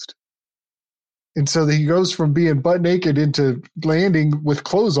clothed. And so he goes from being butt naked into landing with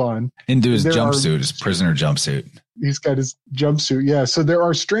clothes on. Into his jumpsuit, his prisoner jumpsuit. He's got his jumpsuit, yeah. So there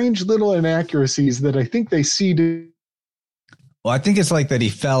are strange little inaccuracies that I think they seeded. Well, I think it's like that he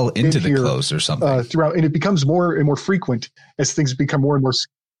fell into the clothes or something. Throughout, and it becomes more and more frequent as things become more and more.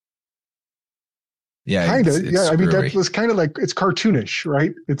 Yeah, kind of. Yeah, I mean that was kind of like it's cartoonish,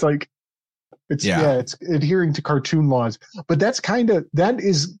 right? It's like it's adhering to cartoon laws, but that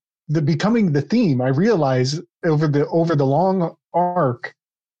is becoming the theme. I realize over the long arc,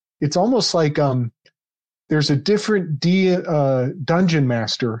 it's almost like there's a different dungeon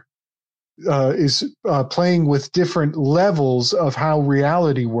master. Is playing with different levels of how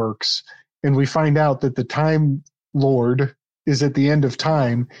reality works. And we find out that the Time Lord is at the end of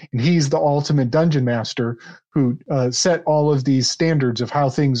time, and he's the ultimate dungeon master who set all of these standards of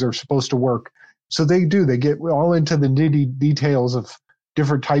how things are supposed to work. So they get all into the nitty details of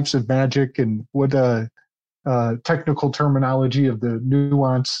different types of magic and what technical terminology of the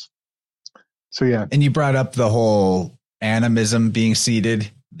nuance. So, yeah. And you brought up the whole animism being seeded,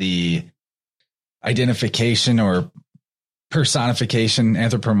 the identification or personification,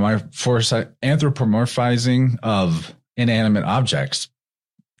 anthropomorphizing of inanimate objects.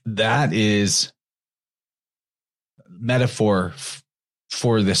 That is metaphor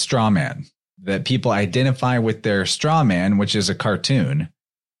for the straw man, that people identify with their straw man, which is a cartoon,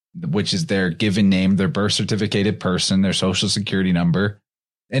 which is their given name, their birth certificated person, their social security number.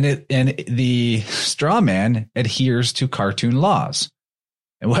 And the straw man adheres to cartoon laws.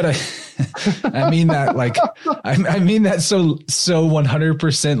 And what I mean that like, I mean that so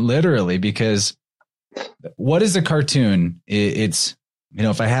 100% literally, because what is a cartoon? It's,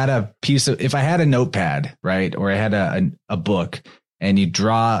 if I had a notepad, right, or I had a book, and you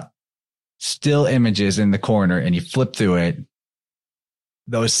draw still images in the corner and you flip through it,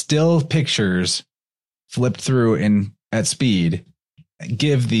 those still pictures flipped through at speed,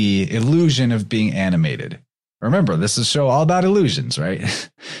 give the illusion of being animated. Remember, this is a show all about illusions, right?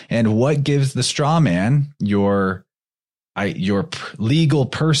 And what gives the straw man your legal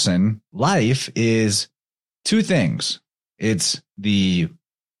person life is two things. It's the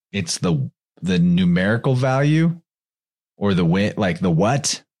numerical value, or the win, like the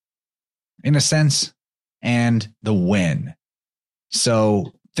what, in a sense, and the win.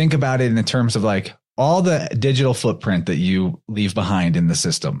 So think about it in terms of like all the digital footprint that you leave behind in the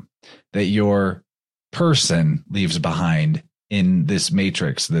system, that your person leaves behind in this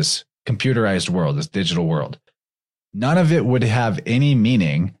matrix, this computerized world, this digital world. None of it would have any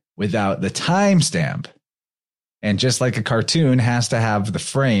meaning without the timestamp. And just like a cartoon has to have the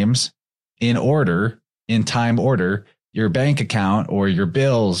frames in order, in time order, your bank account or your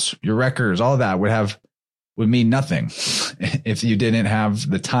bills, your records, all that would mean nothing if you didn't have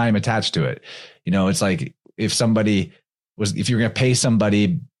the time attached to it. You know, it's like if you're going to pay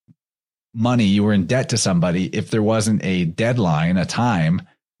somebody money, you were in debt to somebody. If there wasn't a deadline, a time,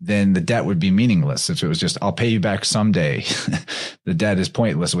 then the debt would be meaningless. If it was just, I'll pay you back someday, the debt is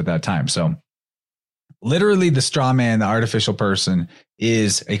pointless without time. So literally the straw man, the artificial person,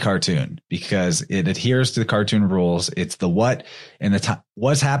 is a cartoon because it adheres to the cartoon rules. It's the what and the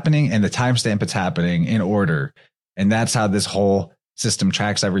what's happening and the timestamp it's happening in order. And that's how this whole system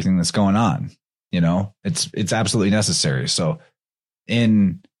tracks everything that's going on. You know, it's absolutely necessary. So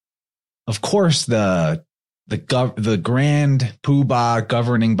of course, the grand poobah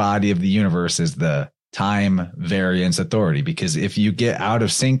governing body of the universe is the time variance authority, because if you get out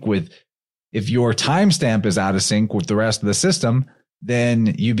of sync if your timestamp is out of sync with the rest of the system,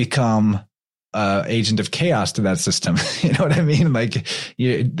 then you become agent of chaos to that system. You know what I mean? Like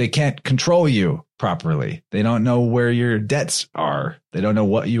they can't control you properly. They don't know where your debts are. They don't know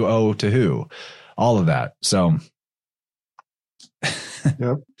what you owe to who, all of that. So.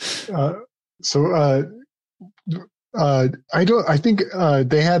 Yep. I think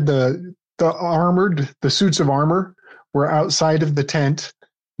they had the suits of armor were outside of the tent.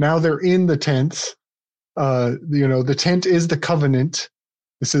 Now they're in the tents. The tent is the covenant.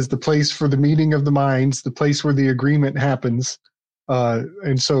 This is the place for the meeting of the minds, the place where the agreement happens.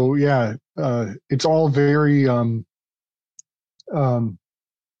 And so, it's all very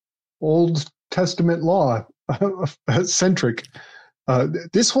Old Testament law centric.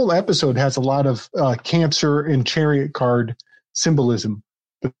 This whole episode has a lot of Cancer and chariot card symbolism.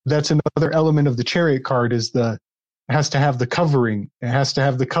 But that's another element of the chariot card is it has to have the covering. It has to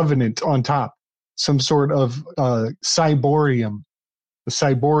have the covenant on top. Some sort of cyborium. The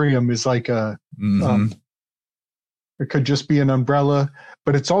cyborium is like it could just be an umbrella,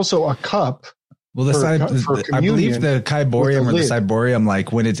 but it's also a cup. Well, I believe the cyborium or the cyborium,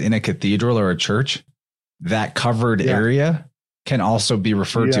 like when it's in a cathedral or a church, that covered area can also be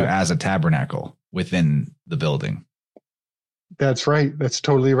referred to as a tabernacle within the building. That's right. That's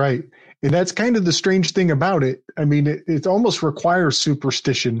totally right. And that's kind of the strange thing about it. I mean, it almost requires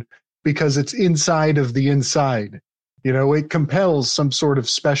superstition because it's inside of the inside. You know, it compels some sort of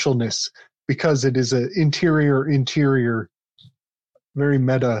specialness because it is an interior, very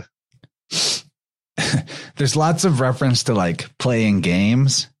meta. There's lots of reference to like playing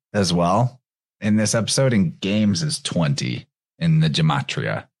games as well in this episode, and games is 20 in the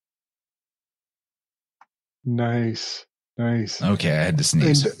gematria. Nice. Okay, I had to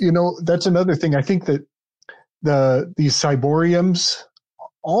sneeze. And, that's another thing. I think that these cyboriums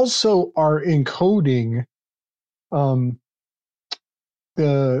also are encoding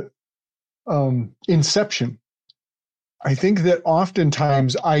the inception. I think that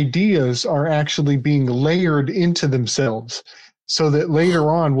oftentimes ideas are actually being layered into themselves so that later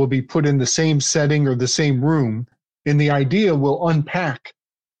on will be put in the same setting or the same room, and the idea will unpack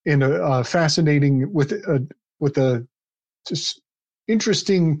in a fascinating with just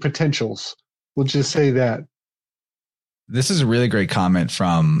interesting potentials. We'll just say that. This is a really great comment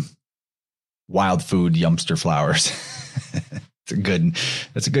from Wild Food Yumpster Flowers.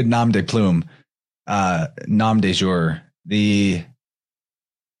 That's a good nom de plume. Nom de jour. The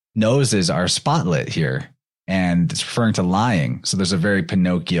noses are spotlit here, and it's referring to lying. So there's a very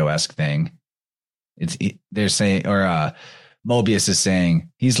Pinocchio-esque thing. They're saying, or Mobius is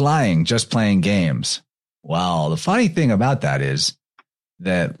saying, he's lying, just playing games. Well, the funny thing about that is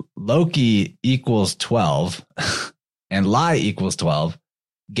that Loki equals 12 and lie equals 12.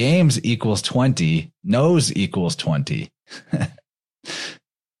 Games equals 20. Nose equals 20.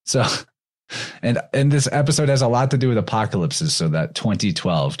 So, and this episode has a lot to do with apocalypses. So that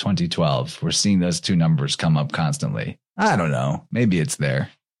 2012, we're seeing those two numbers come up constantly. I don't know. Maybe it's there.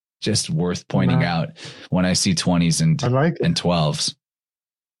 Just worth pointing out when I see 20s and 12s.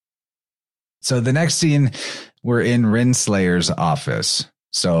 So the next scene, we're in Renslayer's office.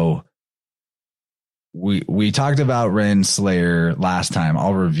 So we talked about Renslayer last time.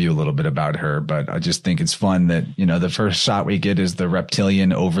 I'll review a little bit about her, but I just think it's fun that, the first shot we get is the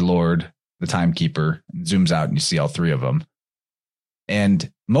reptilian overlord, the timekeeper, and zooms out and you see all three of them.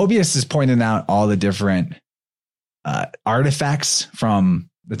 And Mobius is pointing out all the different artifacts from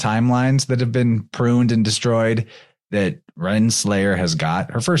the timelines that have been pruned and destroyed that Renslayer has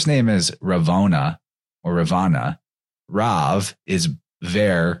got. Her first name is Ravonna or Ravana. Rav is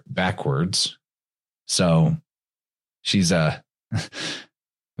Ver backwards. So she's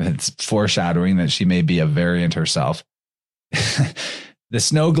it's foreshadowing that she may be a variant herself. The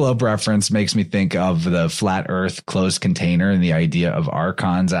snow globe reference makes me think of the flat earth closed container and the idea of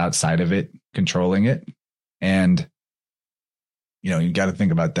archons outside of it controlling it. And, you got to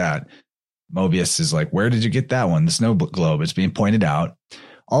think about that. Mobius is like, where did you get that one? The snow globe. It's being pointed out.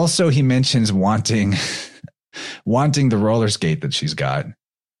 Also, he mentions wanting the roller skate that she's got.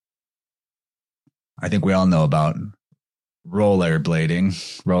 I think we all know about roller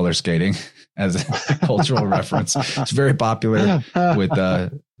skating as a cultural reference. It's very popular with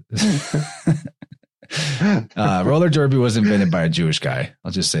roller derby was invented by a Jewish guy.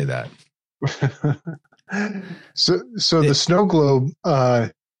 I'll just say that. So the snow globe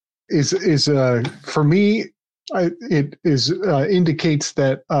is for me. It is indicates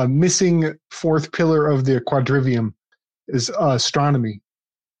that missing fourth pillar of the quadrivium is astronomy.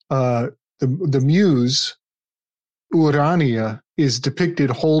 The muse, Urania, is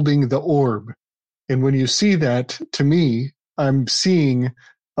depicted holding the orb. And when you see that, to me, I'm seeing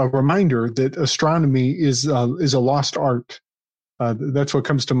a reminder that astronomy is a lost art. That's what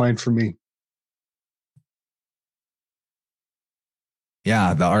comes to mind for me.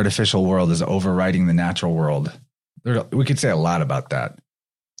 Yeah, the artificial world is overriding the natural world. We could say a lot about that.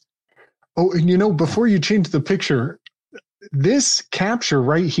 Oh, and before you change the picture, this capture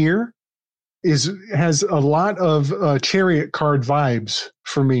right here has a lot of chariot card vibes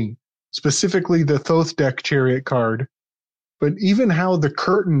for me, specifically the Thoth deck chariot card. But even how the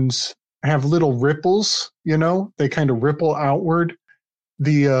curtains have little ripples, they kind of ripple outward.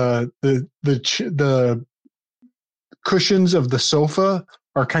 The cushions of the sofa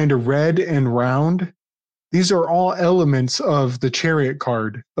are kind of red and round. These are all elements of the chariot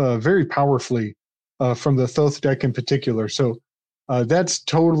card, very powerfully from the Thoth deck in particular. So that's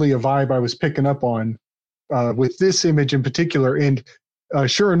totally a vibe I was picking up on with this image in particular. And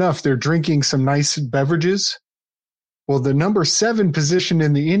sure enough, they're drinking some nice beverages. Well, the number 7 position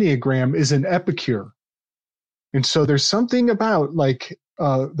in the Enneagram is an epicure. And so there's something about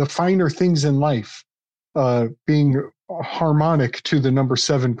the finer things in life being harmonic to the number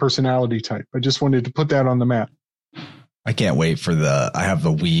 7 personality type. I just wanted to put that on the map. I can't wait for I have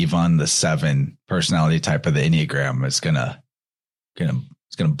the weave on the 7 personality type of the Enneagram. It's gonna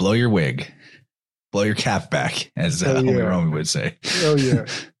blow your wig, blow your cap back, as Holy Roman would say. Oh yeah.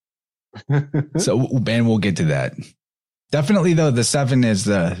 So, and we'll get to that. Definitely, though, the 7 is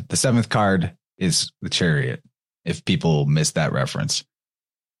the 7th card is the Chariot. If people miss that reference,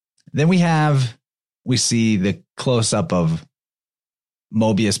 then we see the close up of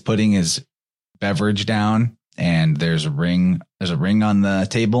Mobius putting his beverage down, and there's a ring on the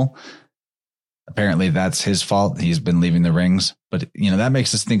table. Apparently that's his fault. He's been leaving the rings, but that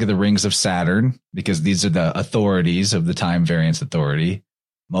makes us think of the rings of Saturn, because these are the authorities of the time variance authority.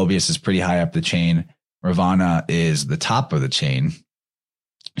 Mobius is pretty high up the chain. Ravana is the top of the chain.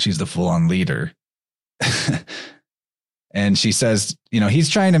 She's the full-on leader. And she says, he's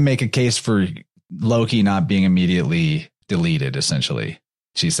trying to make a case for Loki not being immediately deleted, essentially.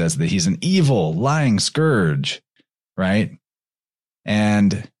 She says that he's an evil, lying scourge, right?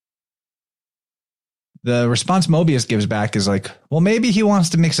 And the response Mobius gives back is like, well, maybe he wants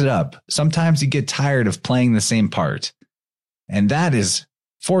to mix it up. Sometimes you get tired of playing the same part. And that is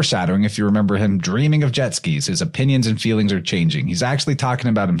foreshadowing. If you remember him dreaming of jet skis, his opinions and feelings are changing. He's actually talking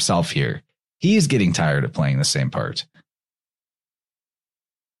about himself here. He's getting tired of playing the same part.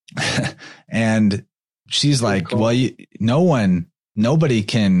 And she's like, well, nobody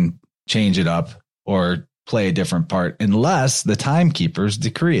can change it up or play a different part unless the timekeepers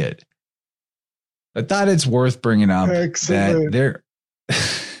decree it. I thought it's worth bringing up that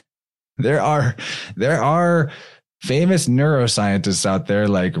there are famous neuroscientists out there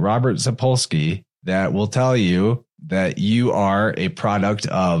like Robert Sapolsky that will tell you that you are a product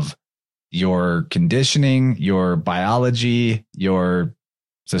of your conditioning, your biology, your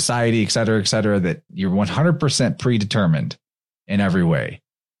society, et cetera, that you're 100% predetermined in every way.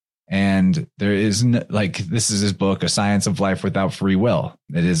 And there is this is his book, A Science of Life Without Free Will.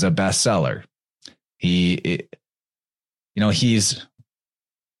 It is a bestseller. He's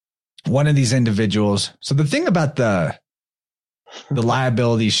one of these individuals. So the thing about the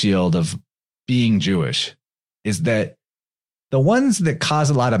liability shield of being Jewish is that the ones that cause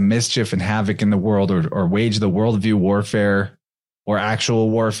a lot of mischief and havoc in the world, or wage the worldview warfare, or actual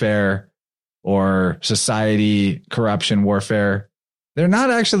warfare, or society corruption warfare, they're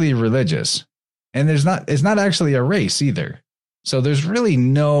not actually religious, and it's not actually a race either. So there's really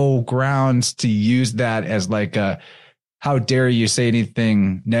no grounds to use that as like how dare you say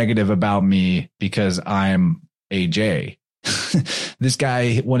anything negative about me because I'm AJ. This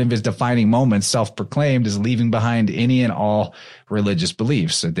guy, one of his defining moments, self-proclaimed, is leaving behind any and all religious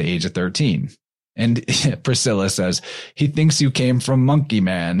beliefs at the age of 13. And Priscilla says, he thinks you came from Monkey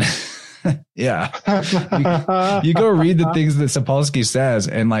Man. Yeah. You go read the things that Sapolsky says,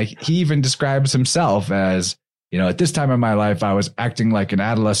 and like he even describes himself as, at this time in my life, I was acting like an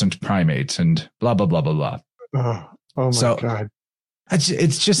adolescent primate and blah, blah, blah, blah, blah. Oh my God.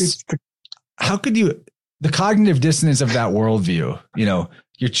 It's just, how could you, the cognitive dissonance of that worldview,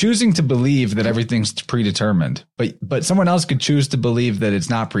 you're choosing to believe that everything's predetermined, but someone else could choose to believe that it's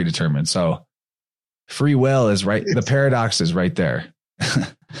not predetermined. So free will is right. The paradox is right there.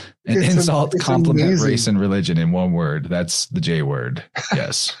 An insult, compliment, amazing. Race, and religion in one word. That's the J word.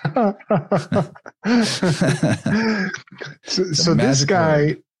 Yes. so this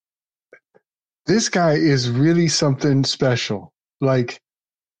guy is really something special. Like,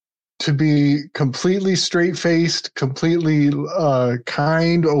 to be completely straight-faced, completely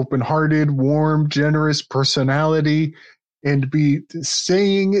kind, open-hearted, warm, generous personality, and be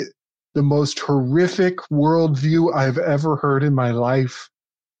saying the most horrific worldview I've ever heard in my life.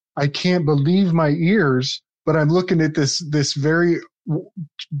 I can't believe my ears, but I'm looking at this very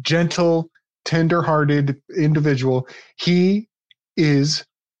gentle, tender-hearted individual. He is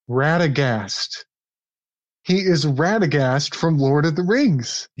Radagast. He is Radagast from Lord of the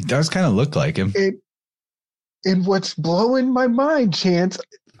Rings. He does kind of look like him. And what's blowing my mind, Chance,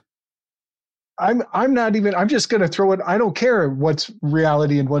 I'm just going to throw it. I don't care what's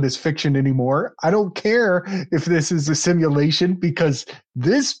reality and what is fiction anymore. I don't care if this is a simulation, because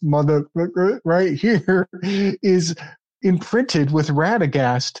this mother right here is imprinted with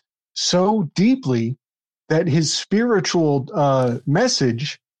Radagast so deeply that his spiritual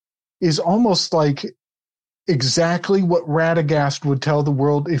message is almost like exactly what Radagast would tell the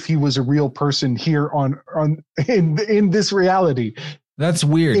world if he was a real person here in this reality. That's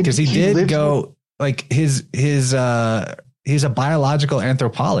weird, because he did go like he's a biological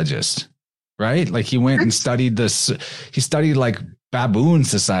anthropologist, right? Like he went and studied this. He studied like baboon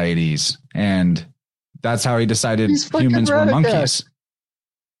societies, and that's how he decided humans were monkeys.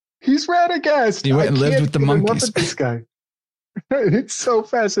 He's Radagast. He went and lived with the monkeys. This guy. It's so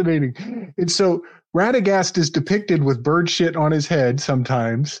fascinating. And so Radagast is depicted with bird shit on his head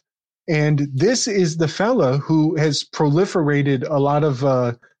sometimes. And this is the fella who has proliferated a lot of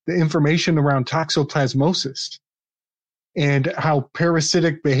the information around toxoplasmosis and how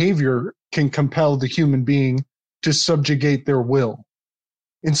parasitic behavior can compel the human being to subjugate their will.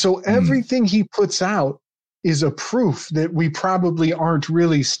 And so everything he puts out is a proof that we probably aren't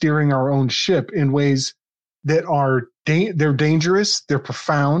really steering our own ship in ways that are they're dangerous, they're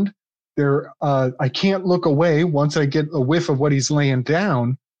profound, they're I can't look away once I get a whiff of what he's laying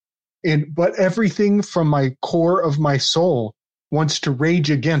down. But everything from my core of my soul wants to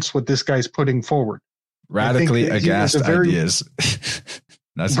rage against what this guy's putting forward. Radically aghast ideas.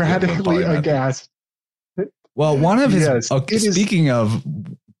 That's radically aghast. Well, one of his, speaking of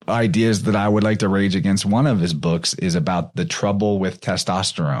ideas that I would like to rage against, one of his books is about the trouble with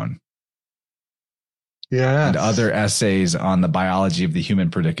testosterone. Yeah. And other essays on the biology of the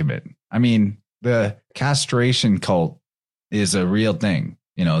human predicament. I mean, the castration cult is a real thing.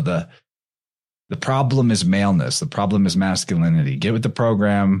 The problem is maleness. The problem is masculinity. Get with the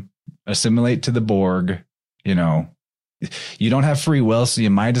program, assimilate to the Borg. You don't have free will, so you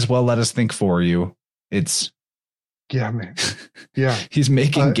might as well let us think for you. Yeah, man. Yeah. He's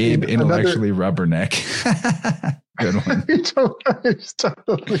making Gabe intellectually rubberneck. Good one.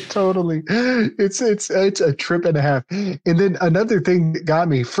 Totally. It's a trip and a half. And then another thing that got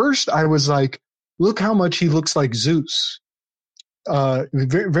me, first I was like, look how much he looks like Zeus.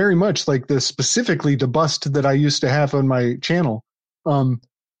 Very, very much like specifically the bust that I used to have on my channel.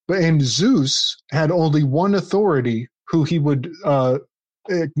 And Zeus had only one authority who he would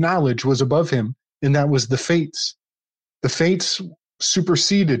acknowledge was above him, and that was the Fates. The Fates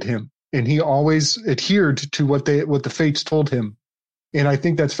superseded him, and he always adhered to what the Fates told him. And I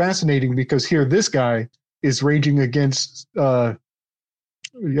think that's fascinating because here this guy is raging against, he's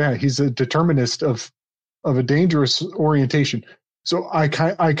a determinist of a dangerous orientation. So I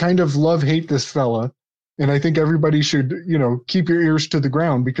kind of love hate this fella. And I think everybody should, keep your ears to the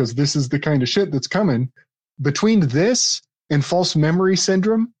ground because this is the kind of shit that's coming. Between this and false memory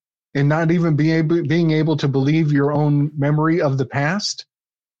syndrome and not even being able to believe your own memory of the past,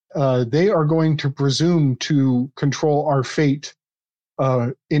 they are going to presume to control our fate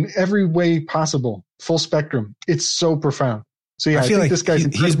in every way possible, full spectrum. It's so profound. So yeah, I feel like this guy's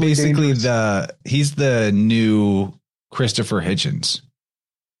he's basically dangerous. he's the new Christopher Hitchens.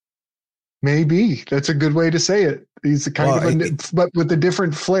 Maybe that's a good way to say it. He's but with a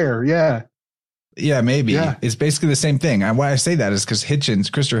different flair. Yeah. Yeah, maybe. Yeah. It's basically the same thing. And why I say that is because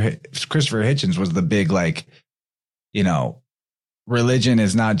Christopher Hitchens was the big, religion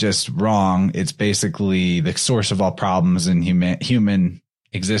is not just wrong. It's basically the source of all problems in human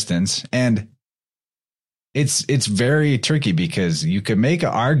existence. And it's very tricky because you can make an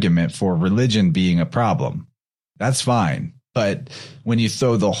argument for religion being a problem. That's fine. But when you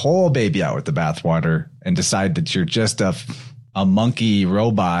throw the whole baby out with the bathwater and decide that you're just a monkey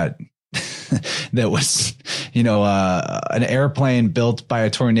robot that was, an airplane built by a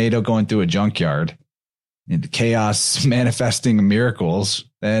tornado going through a junkyard, chaos manifesting miracles,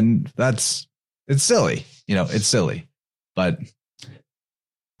 then it's silly. It's silly. But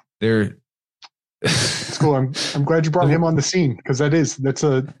it's cool. I'm glad you brought him on the scene because that's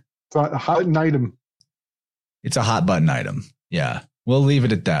a hot item. It's a hot button item. Yeah, we'll leave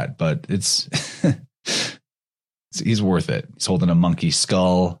it at that. But he's worth it. He's holding a monkey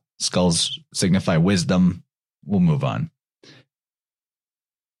skull. Skulls signify wisdom. We'll move on.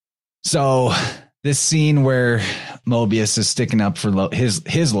 So this scene where Mobius is sticking up for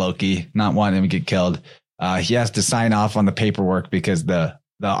his Loki, not wanting him to get killed, he has to sign off on the paperwork because the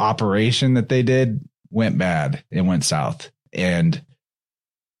operation that they did went bad. It went south. And,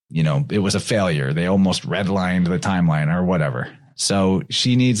 it was a failure. They almost redlined the timeline or whatever. So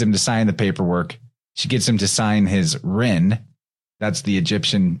she needs him to sign the paperwork. She gets him to sign his Rin. That's the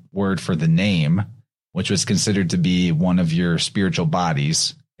Egyptian word for the name, which was considered to be one of your spiritual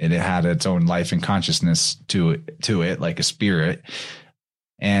bodies. And it had its own life and consciousness to it, like a spirit.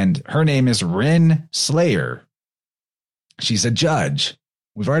 And her name is Rin Slayer. She's a judge.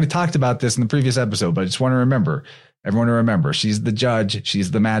 We've already talked about this in the previous episode, but I just want to everyone to remember, she's the judge,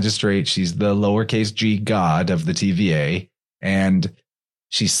 she's the magistrate, she's the lowercase g god of the TVA, and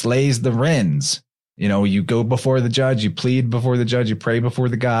she slays the Rins. You go before the judge, you plead before the judge, you pray before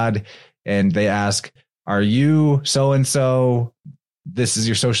the god, and they ask, are you so-and-so? This is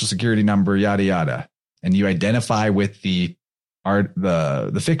your social security number, yada, yada. And you identify with the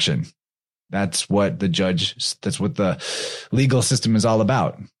fiction. That's what the legal system is all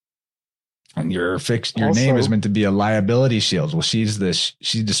about. And your name is meant to be a liability shield. Well, she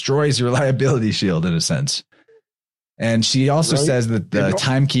destroys your liability shield in a sense. And she also says that the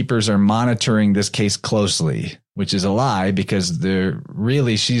timekeepers are monitoring this case closely, which is a lie because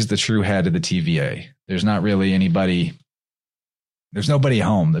she's the true head of the TVA. There's not really anybody. There's nobody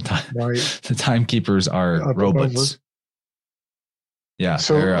home. The timekeepers are robots. Yeah,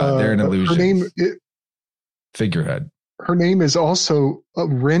 so they're an illusion. Figurehead. Her name is also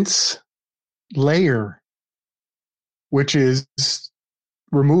Rinse Layer, which is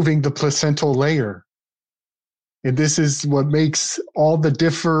removing the placental layer. And this is what makes all the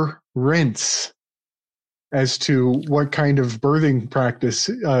difference as to what kind of birthing practice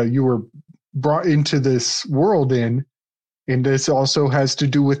you were brought into this world in. And this also has to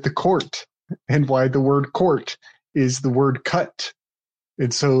do with the court and why the word court is the word cut.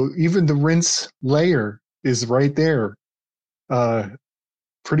 And so even the rinse layer is right there.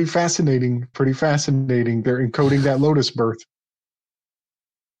 Pretty fascinating. They're encoding that lotus birth.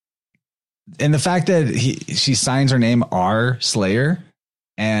 And the fact that she signs her name R Slayer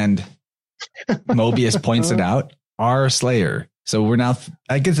and Mobius points it out, R Slayer. So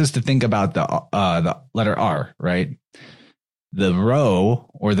that gets us to think about the letter R, right? The Rho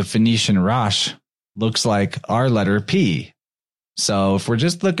or the Phoenician Rosh looks like our letter P. So if we're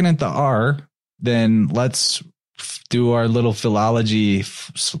just looking at the R, then let's do our little philology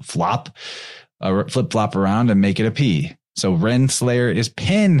flip-flop around and make it a P. So Ren Slayer is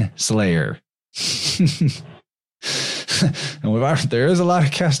Pin Slayer. And there is a lot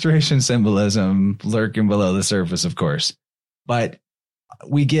of castration symbolism lurking below the surface, of course. But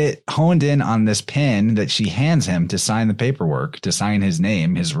we get honed in on this pen that she hands him to sign the paperwork, to sign his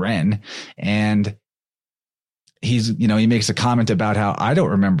name, his Ren. And he makes a comment about how I don't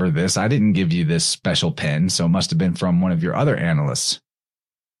remember this. I didn't give you this special pin. So it must have been from one of your other analysts.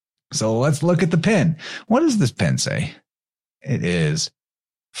 So let's look at the pin. What does this pin say? It is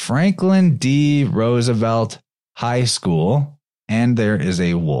Franklin D. Roosevelt High School. And there is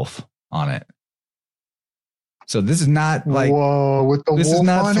a wolf on it. So this is not like, whoa, with the this wolf is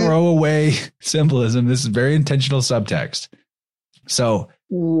not on throwaway symbolism. This is very intentional subtext. So,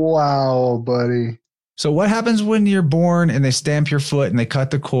 wow, buddy. So what happens when you're born and they stamp your foot and they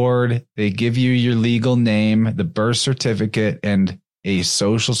cut the cord? They give you your legal name, the birth certificate, and a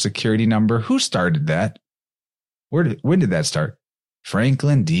social security number. Who started that? When did that start?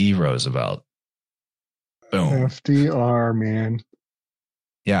 Franklin D. Roosevelt. Boom. FDR, man.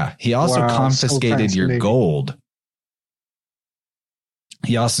 Yeah. He also confiscated your gold.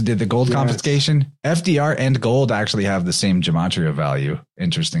 He also did the gold confiscation. FDR and gold actually have the same gematria value,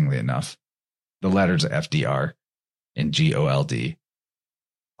 interestingly enough. The letters FDR and GOLD.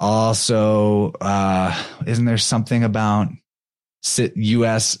 Also, isn't there something about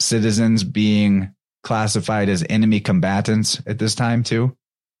U.S. citizens being classified as enemy combatants at this time too?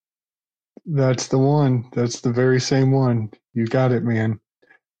 That's the one. That's the very same one. You got it, man.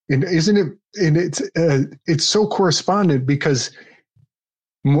 And isn't it? And it's so correspondent because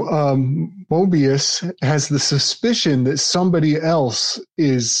Mobius has the suspicion that somebody else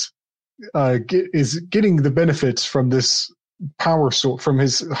is getting the benefits from this power source, from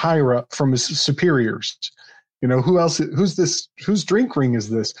his higher up, from his superiors. Who else? Who's this? Whose drink ring is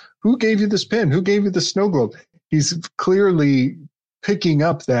this? Who gave you this pen? Who gave you the snow globe? He's clearly picking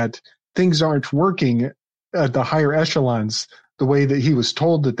up that things aren't working at the higher echelons the way that he was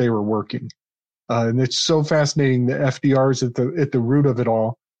told that they were working. And it's so fascinating that FDR is at the root of it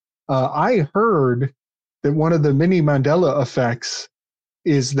all. I heard that one of the mini Mandela effects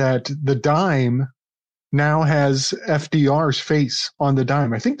is that the dime now has FDR's face on the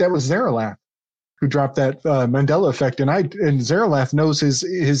dime. I think that was Zaralath who dropped that Mandela effect, and Zaralath knows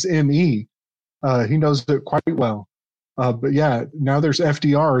his ME. He knows it quite well. But yeah, now there's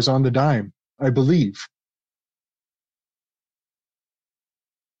FDRs on the dime, I believe.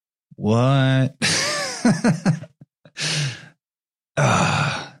 What?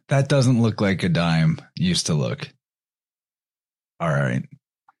 That doesn't look like a dime used to look. All right.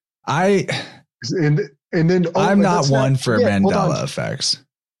 And then I'm not one for Mandela effects.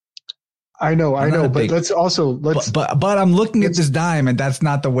 I know, but but I'm looking at this dime, and that's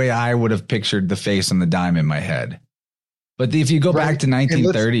not the way I would have pictured the face on the dime in my head. But if you go back to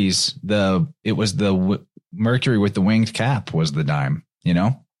 1930s, it was the Mercury with the winged cap was the dime,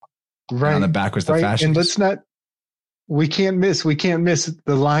 Right. And on the back was the fashion. And we can't miss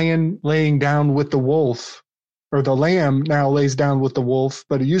the lion laying down with the wolf, or the lamb now lays down with the wolf,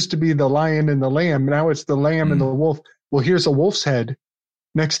 but it used to be the lion and the lamb. Now it's the lamb and the wolf. Well, here's a wolf's head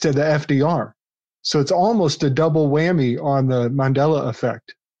next to the FDR. So it's almost a double whammy on the Mandela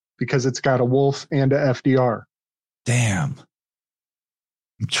effect because it's got a wolf and a FDR. Damn.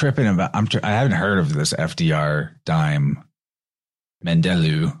 I'm tripping about, I haven't heard of this FDR dime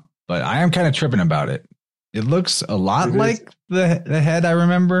Mandelu, but I am kind of tripping about it. It looks a lot like the head I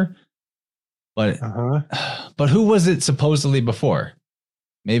remember, but who was it supposedly before?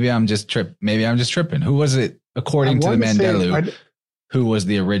 Maybe I'm just tripping. Who was it according to the Mandelu? Who was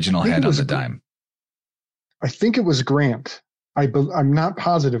the original head on the dime? I think it was Grant. I'm not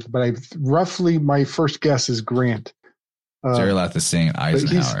positive, but roughly my first guess is Grant. Zaralath is saying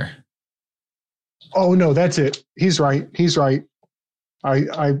Eisenhower. Oh no, that's it. He's right.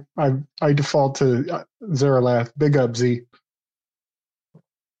 I default to Zaralath. Big up, Z.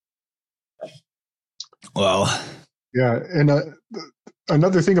 Well, yeah, and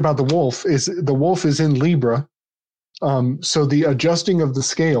another thing about the wolf is in Libra. So the adjusting of the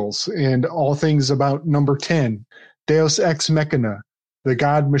scales and all things about number 10, Deus Ex Machina, the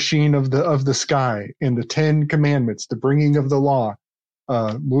God machine of the sky, and the 10 commandments, the bringing of the law,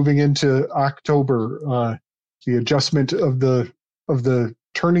 moving into October, the adjustment of the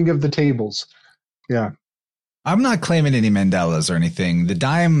turning of the tables. Yeah. I'm not claiming any Mandelas or anything. The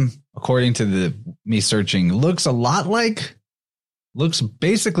dime, according to me searching, looks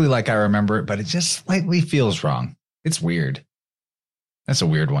basically like I remember it, but it just slightly feels wrong. It's weird. That's a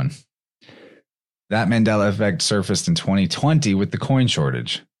weird one. That Mandela effect surfaced in 2020 with the coin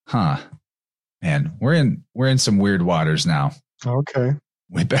shortage. Huh. Man, we're in some weird waters now. Okay.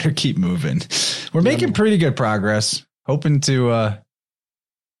 We better keep moving. We're making pretty good progress. Hoping to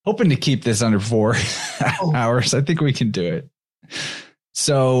keep this under 4 hours. I think we can do it.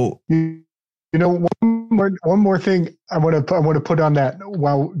 So You know, one more thing I want to put on that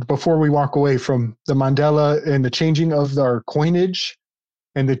before we walk away from the Mandela and the changing of our coinage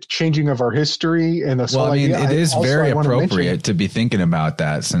and the changing of our history and this Well, whole I mean, idea. it is very appropriate mention, to be thinking about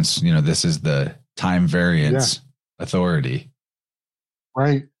that since, this is the time variance authority.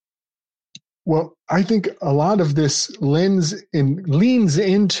 Right. Well, I think a lot of this leans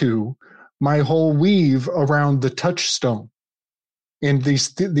into my whole weave around the touchstone and these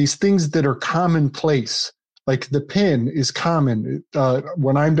things that are commonplace. Like the pen is common.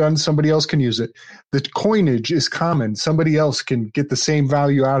 When I'm done, somebody else can use it. The coinage is common. Somebody else can get the same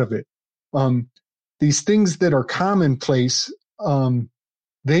value out of it. These things that are commonplace,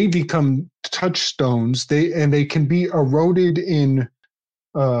 they become touchstones. They can be eroded in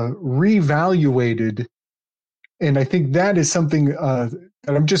revaluated, and I think that is something that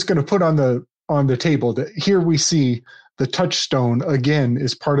I'm just going to put on the table. That here we see the touchstone again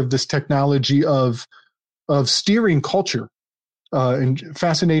is part of this technology of steering culture in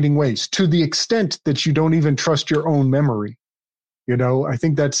fascinating ways, to the extent that you don't even trust your own memory. I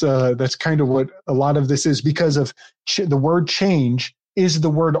think that's kind of what a lot of this is, because of the word change is the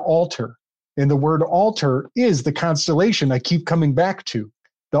word alter, and the word alter is the constellation I keep coming back to.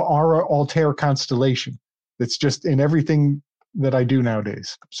 The Aura Altair constellation. It's just in everything that I do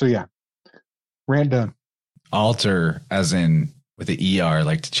nowadays. So yeah, rant done. Alter, as in with the ER,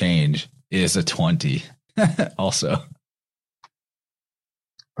 like to change, is a 20 also.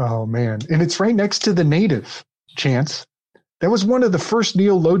 Oh man. And it's right next to the native, Chance. That was one of the first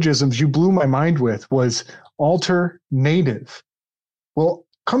neologisms you blew my mind with, was alter native. Well,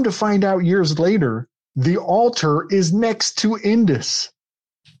 come to find out years later, the alter is next to Indus.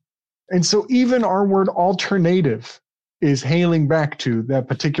 And so even our word alternative is hailing back to that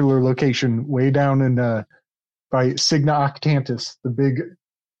particular location way down in by Cygna Octantis, the big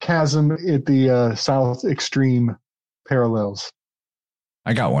chasm at the south extreme parallels.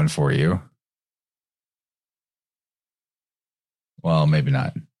 I got one for you. Well, maybe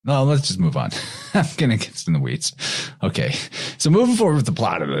not. No, let's just move on. I'm going to get in the weeds. Okay. So moving forward with the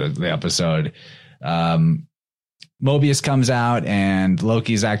plot of the episode, Mobius comes out and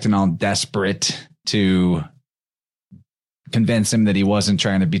Loki's acting all desperate to convince him that he wasn't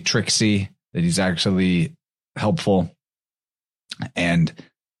trying to be tricksy, that he's actually helpful. And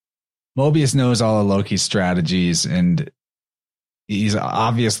Mobius knows all of Loki's strategies, and he's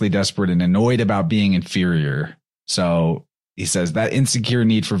obviously desperate and annoyed about being inferior. So he says that insecure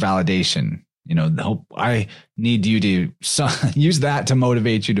need for validation, I need you to use that to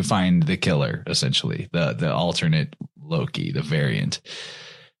motivate you to find the killer, essentially, the alternate Loki, the variant.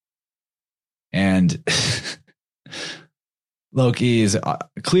 And Loki is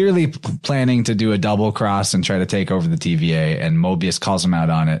clearly planning to do a double cross and try to take over the TVA, and Mobius calls him out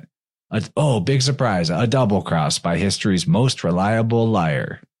on it. Big surprise, a double cross by history's most reliable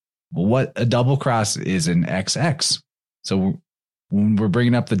liar. Well, what a double cross is an XX. So when we're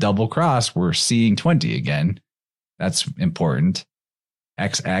bringing up the double cross, we're seeing 20 again. That's important.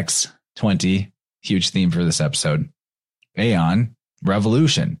 XX, 20, huge theme for this episode. Aeon,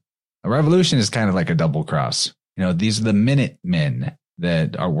 revolution. A revolution is kind of like a double cross. These are the Minutemen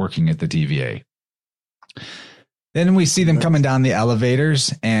that are working at the TVA. Then we see them coming down the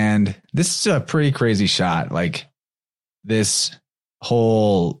elevators, and this is a pretty crazy shot. Like, this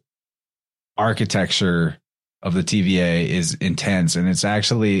whole architecture of the TVA is intense, and it's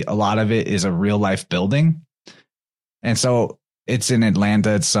actually, a lot of it is a real life building. And so it's in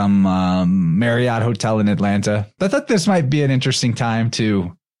Atlanta. It's some Marriott hotel in Atlanta. I thought this might be an interesting time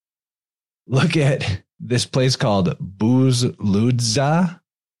to look at this place called Buzludza,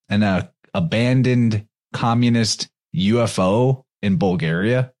 an abandoned communist UFO in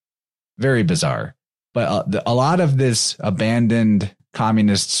Bulgaria. Very bizarre. But a lot of this abandoned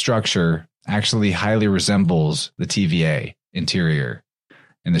communist structure actually highly resembles the TVA interior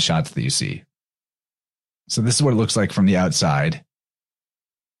in the shots that you see. So this is what it looks like from the outside.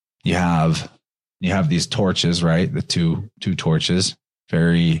 You have these torches, right? The two torches,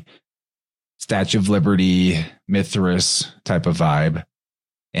 very Statue of Liberty, Mithras type of vibe.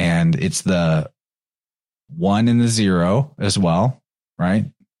 And it's the 1 and the 0 as well, right?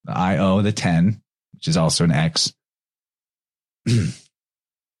 The IO, the 10, which is also an X.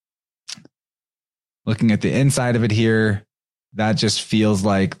 Looking at the inside of it here, that just feels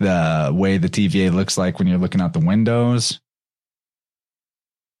like the way the TVA looks like when you're looking out the windows.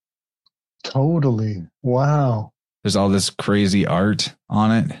 Totally. Wow. There's all this crazy art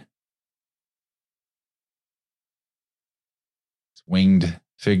on it. Winged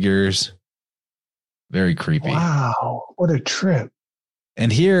figures. Very creepy. Wow. What a trip.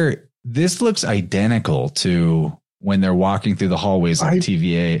 And here this looks identical to when they're walking through the hallways of the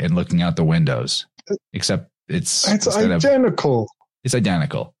TVA and looking out the windows, except it's identical. It's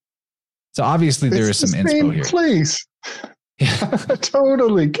identical. So obviously there is some inspo here. Place. Yeah.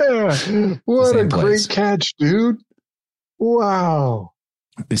 Totally. Yeah. What a great catch, dude. Wow.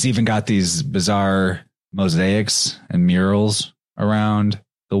 It's even got these bizarre mosaics and murals around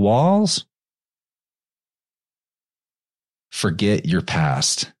the walls. Forget your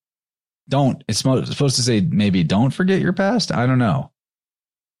past. It's supposed to say maybe don't forget your past. I don't know.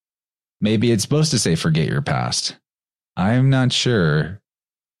 Maybe it's supposed to say forget your past. I'm not sure.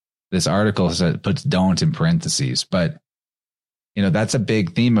 This article puts don't in parentheses, but that's a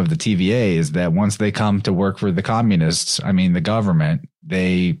big theme of the TVA is that once they come to work for the communists, I mean, the government,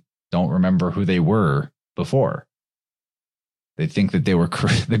 they don't remember who they were before. They think that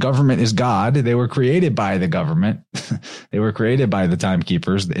the government is God. They were created by the government. They were created by the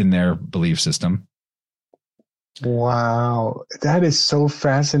timekeepers in their belief system. Wow. That is so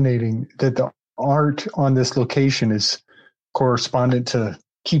fascinating that the art on this location is correspondent to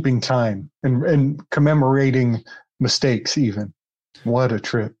keeping time and commemorating mistakes even. What a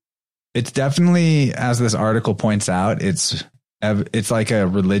trip. It's definitely, as this article points out, it's like a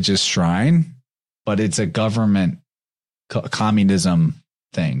religious shrine, but it's a government communism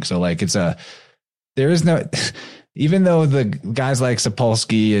thing. So like there is no, even though the guys like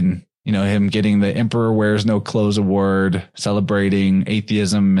Sapolsky and him getting the Emperor Wears No Clothes award, celebrating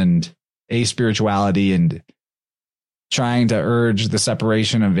atheism and aspirituality and trying to urge the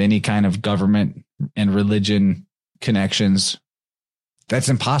separation of any kind of government and religion connections, that's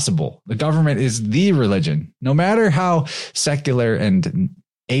impossible. The government is the religion. No matter how secular and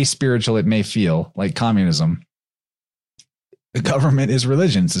aspiritual it may feel, like communism, the government is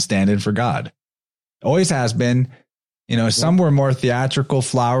religion. It's a stand-in for God. Always has been. Some were more theatrical,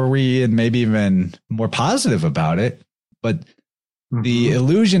 flowery, and maybe even more positive about it. But the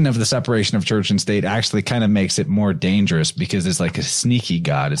illusion of the separation of church and state actually kind of makes it more dangerous because it's like a sneaky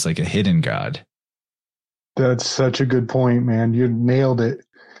God. It's like a hidden God. That's such a good point, man. You nailed it.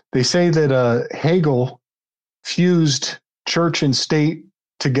 They say that Hegel fused church and state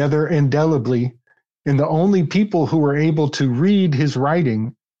together indelibly, and the only people who were able to read his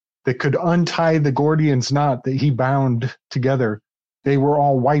writing that could untie the Gordian's knot that he bound together, they were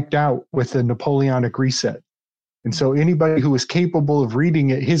all wiped out with the Napoleonic reset. And so anybody who was capable of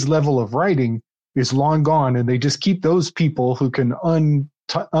reading at his level of writing is long gone, and they just keep those people who can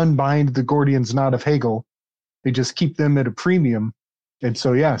unbind the Gordian's knot of Hegel. They just keep them at a premium. And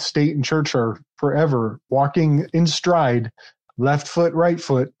so, yeah, state and church are forever walking in stride, left foot, right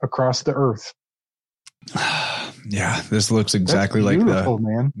foot across the earth. Yeah, this looks exactly like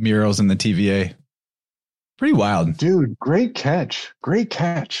the murals in the TVA. Pretty wild. Dude, great catch. Great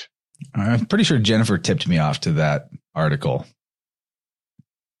catch. I'm pretty sure Jennifer tipped me off to that article.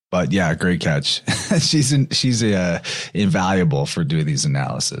 But yeah, great catch. She's invaluable for doing these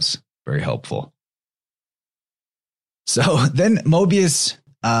analysis. Very helpful. So then Mobius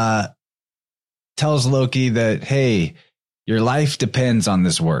tells Loki that, hey, your life depends on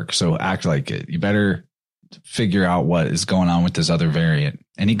this work, so act like it. You better figure out what is going on with this other variant.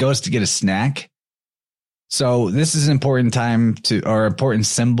 And he goes to get a snack. So this is an important important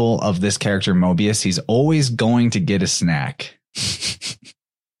symbol of this character, Mobius. He's always going to get a snack.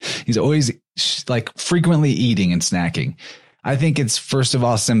 He's always frequently eating and snacking. I think it's first of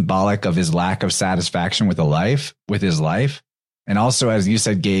all symbolic of his lack of satisfaction with his life. And also, as you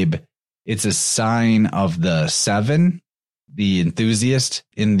said, Gabe, it's a sign of the 7, the enthusiast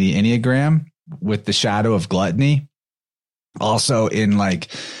in the Enneagram, with the shadow of gluttony. Also in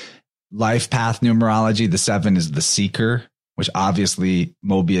life path numerology, the 7 is the seeker, which obviously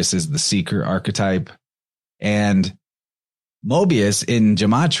Mobius is the seeker archetype. And Mobius in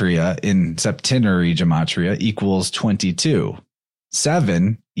gematria, in septenary gematria, equals 22.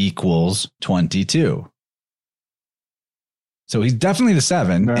 7 equals 22. So he's definitely the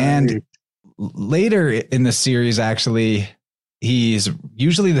 7. Right. And later in the series, actually, he's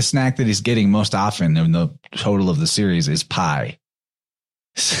usually the snack that he's getting most often in the total of the series is pie.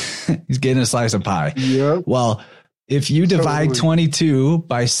 He's getting a slice of pie. Yep. Well, if you divide 22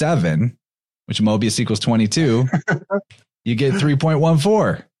 by 7, which Mobius equals 22, you get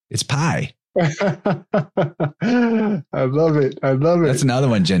 3.14. It's pie. I love it. That's another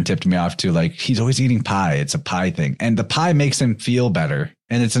one Jen tipped me off to. He's always eating pie. It's a pie thing. And the pie makes him feel better.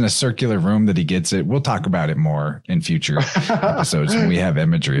 And it's in a circular room that he gets it. We'll talk about it more in future episodes when we have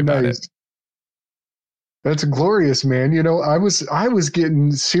imagery about it. That's glorious, man. I was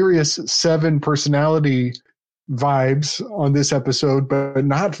getting serious 7 personality vibes on this episode, but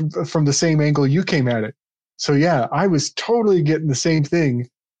not from the same angle you came at it. So yeah, I was totally getting the same thing,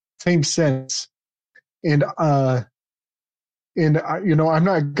 same sense. And you know, I'm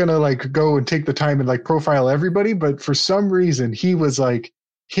not gonna like go and take the time and like profile everybody, but for some reason he was like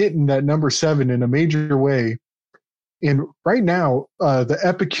hitting that number 7 in a major way. And right now, the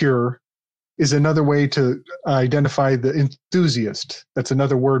epicure is another way to identify the enthusiast. That's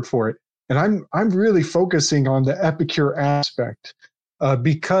another word for it. And I'm really focusing on the epicure aspect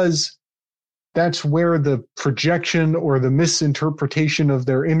because that's where the projection or the misinterpretation of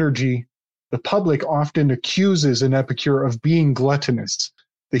their energy, the public often accuses an epicure of being gluttonous.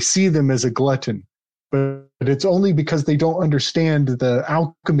 They see them as a glutton, but it's only because they don't understand the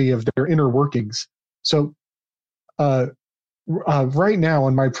alchemy of their inner workings. So right now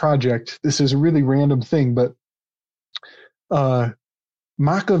on my project, this is a really random thing, but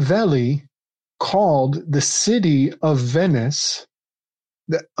Machiavelli called the city of Venice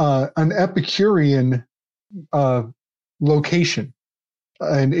an Epicurean location.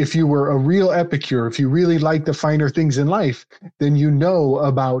 And if you were a real epicure, if you really like the finer things in life, then you know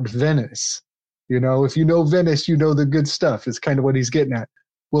about Venice. You know, if you know Venice, you know the good stuff is kind of what he's getting at.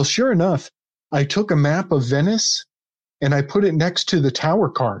 Well, sure enough, I took a map of Venice and I put it next to the tower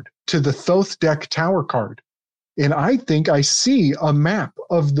card, to the Thoth deck tower card. And I think I see a map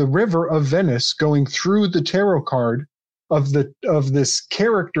of the river of Venice going through the tarot card of this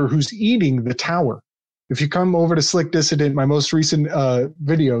character who's eating the tower. If you come over to Slick Dissident, my most recent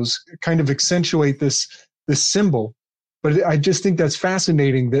videos kind of accentuate this symbol. But I just think that's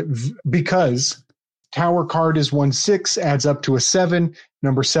fascinating that because tower card is 1/6, adds up to a 7.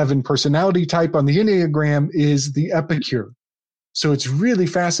 Number 7 personality type on the Enneagram is the epicure. So it's really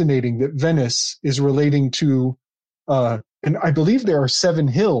fascinating that Venice is relating to, and I believe there are 7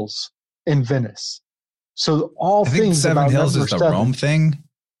 hills in Venice. So all I think things 7 about hills is the 7. Rome thing.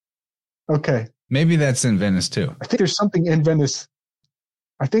 Okay. Maybe that's in Venice too. I think there's something in Venice.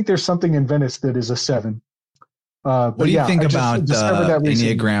 I think there's something in Venice that is a 7. What do you think about the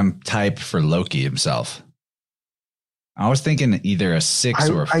recently. Enneagram type for Loki himself? I was thinking either a 6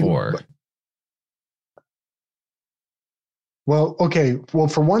 or a 4. Well, okay. Well,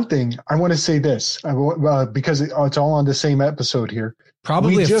 for one thing, I want to say this because it's all on the same episode here.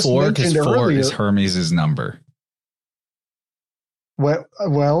 Probably a 4 because 4 is Hermes' number. Well,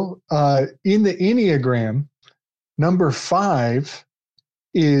 in the Enneagram, number 5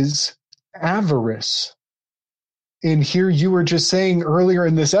 is avarice. And here you were just saying earlier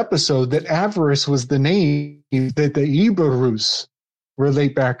in this episode that avarice was the name that the Iberus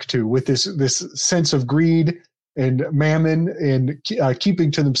relate back to, with this sense of greed and mammon and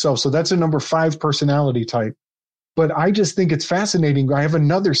keeping to themselves. So that's a number 5 personality type. But I just think it's fascinating. I have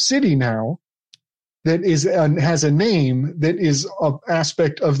another city now that has a name that is an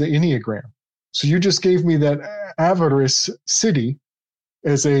aspect of the Enneagram. So you just gave me that avarice city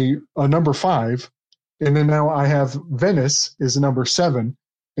as a number 5. And then now I have Venice is number 7.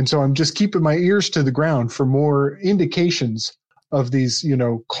 And so I'm just keeping my ears to the ground for more indications of these, you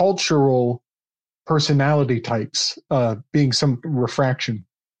know, cultural personality types being some refraction.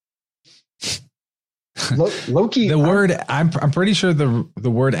 Loki. The word I'm pretty sure the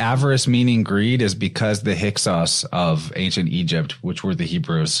word avarice meaning greed is because the Hyksos of ancient Egypt, which were the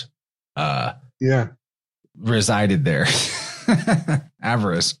Hebrews, resided there.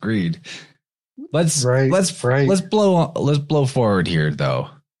 Avarice, greed. Let's blow forward here though,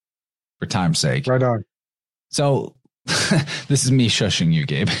 for time's sake. Right on. So this is me shushing you,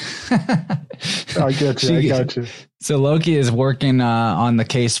 Gabe. I get you. I got you. So Loki is working on the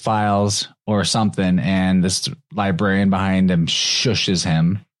case files or something, and this librarian behind him shushes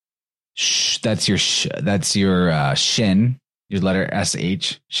him. Shh, that's your shin, your letter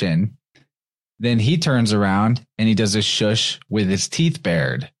SH, shin. Then he turns around and he does a shush with his teeth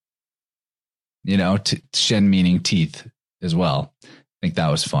bared. You know, shin meaning teeth as well. I think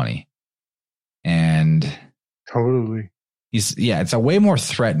that was funny. And totally. It's a way more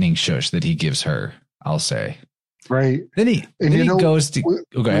threatening shush that he gives her, I'll say. Right. Then he goes to go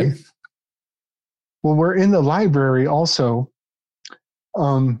ahead. Well, we're in the library also,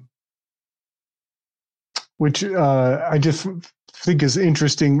 which I just think is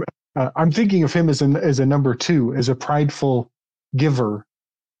interesting. I'm thinking of him as a number 2, as a prideful giver,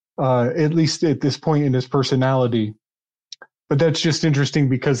 at least at this point in his personality. But that's just interesting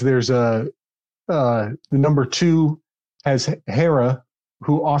because there's the number 2 has Hera,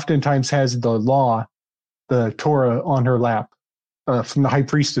 who oftentimes has the law, the Torah on her lap from the High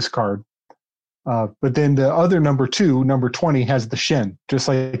Priestess card. But then the other number 2, number 20, has the Shen, just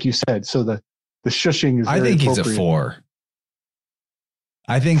like you said. So the The shushing is very I think he's appropriate. a 4.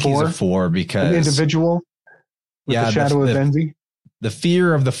 I think he's a 4 because an individual with the shadow of envy. The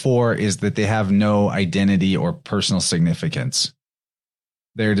fear of the 4 is that they have no identity or personal significance.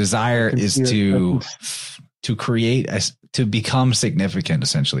 Their desire is to create to become significant,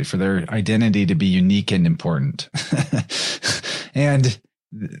 essentially, for their identity to be unique and important. And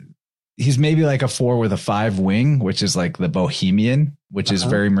he's maybe like a 4 with a 5 wing, which is like the bohemian, which is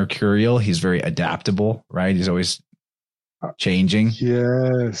very mercurial. He's very adaptable, right? He's always changing.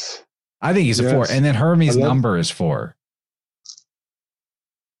 Yes. I think he's a 4. And then Hermes' number is 4.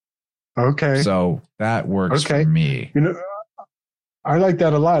 Okay. So that works for me. You know, I like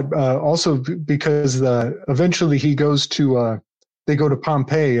that a lot. Also because eventually he goes to they go to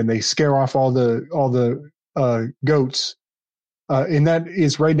Pompeii and they scare off all the goats. And that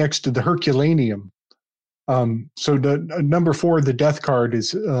is right next to the Herculaneum. So the number 4, the death card,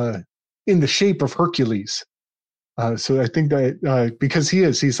 is in the shape of Hercules. So I think that because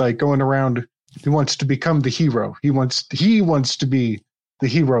he's like going around, he wants to become the hero. He wants to be the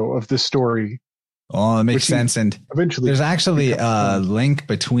hero of this story. Oh, it makes sense. And eventually there's actually a link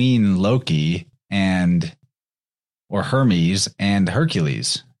between Loki or Hermes and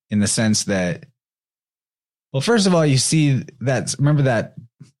Hercules, in the sense that, well, first of all, you see remember that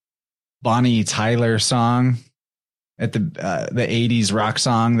Bonnie Tyler song at the 80s rock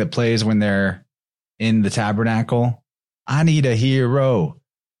song that plays when they're in the tabernacle? I need a hero.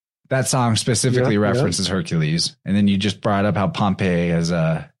 That song specifically references Hercules. And then you just brought up how Pompeii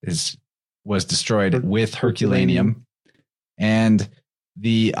was destroyed with Herculaneum. And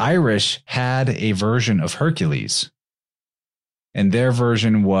the Irish had a version of Hercules. And their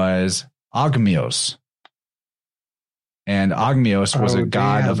version was Ogmios. And Ogmios was a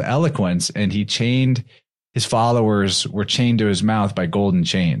god of eloquence, and his followers were chained to his mouth by golden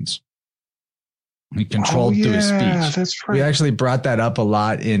chains. He controlled through his speech. That's right. We actually brought that up a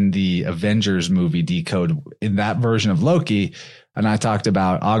lot in the Avengers movie Decode, in that version of Loki. And I talked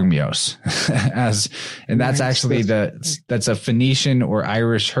about Ogmios that's actually that's a Phoenician or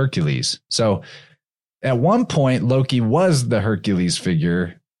Irish Hercules. So at one point, Loki was the Hercules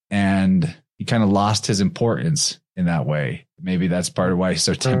figure, and he kind of lost his importance in that way. Maybe that's part of why he's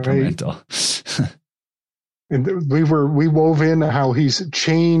so temperamental. Right. And we wove in how he's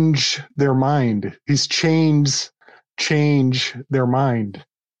changed their mind. He's change their mind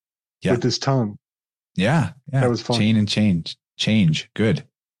with his tongue. Yeah. That was fun. Chain and change. Good.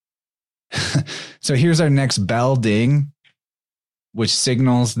 So here's our next bell ding, which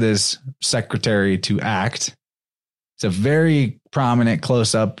signals this secretary to act. It's a very prominent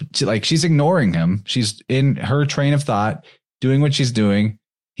close up. Like, she's ignoring him. She's in her train of thought, doing what she's doing.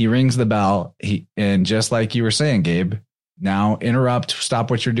 He rings the bell. And just like you were saying, Gabe, now interrupt,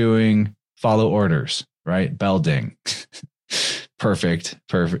 stop what you're doing, follow orders, right? Bell ding. Perfect.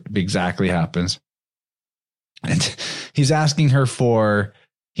 Exactly happens. And he's asking her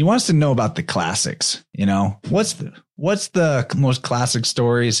he wants to know about the classics. You know, what's the most classic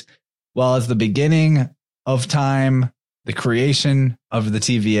stories? Well, it's the beginning of time, the creation of the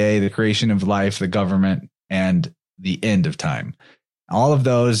TVA, the creation of life, the government, and the end of time. All of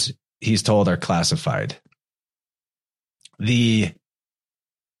those, he's told, are classified. I'm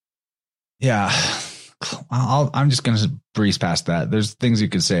just going to breeze past that. There's things you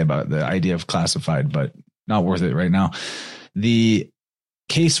could say about the idea of classified, but not worth it right now. The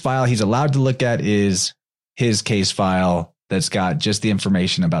case file he's allowed to look at is his case file that's got just the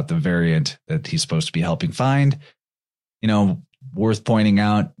information about the variant that he's supposed to be helping find. You know, worth pointing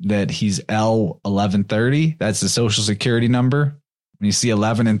out that he's L1130. That's the social security number. When you see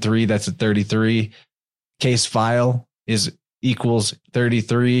 11 and 3, that's a 33. Case file equals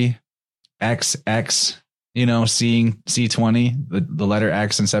 33. XX, seeing C20, the letter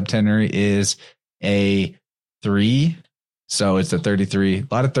X in septenary is a 3. So it's a 33. A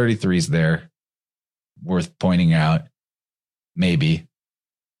lot of 33s there. Worth pointing out, maybe.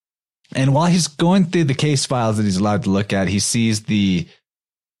 And while he's going through the case files that he's allowed to look at, he sees the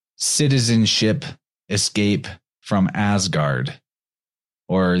citizenship escape from Asgard,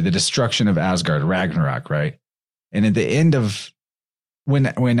 or the destruction of Asgard, Ragnarok, right? And at the end of when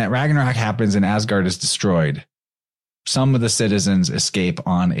that Ragnarok happens and Asgard is destroyed, some of the citizens escape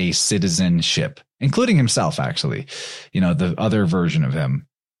on a citizen ship, including himself, actually, the other version of him.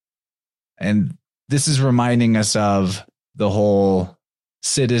 And this is reminding us of the whole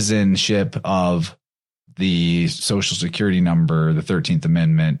citizenship of the Social Security number, the 13th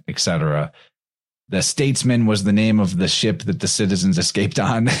Amendment, etc. The Statesman was the name of the ship that the citizens escaped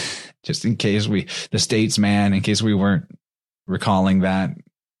on, just in case in case we weren't recalling that.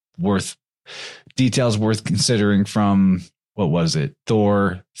 Worth details worth considering from, what was it?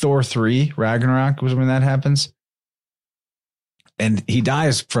 Thor 3 Ragnarok was when that happens. And he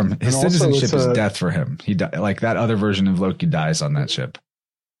dies from his citizenship is death for him. He like that other version of Loki dies on that ship.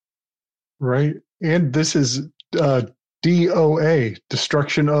 Right. And this is DOA,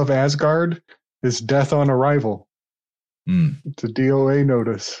 Destruction of Asgard, is death on arrival. It's a DOA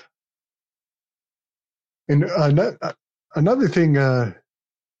notice. And another thing, the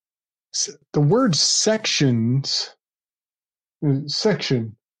word section. No,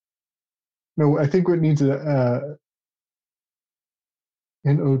 I think what needs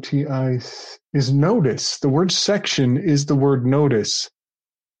NOTI is notice. The word section is the word notice.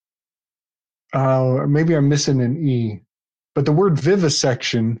 Maybe I'm missing an E. But the word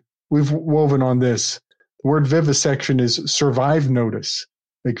vivisection, we've woven on this. The word vivisection is survive notice.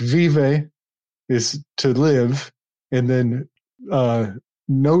 Like vive is to live, and then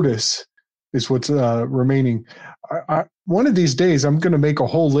notice is what's remaining. One of these days, I'm going to make a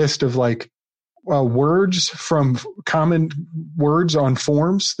whole list of like words from common words on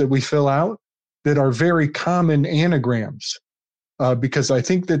forms that we fill out that are very common anagrams, because I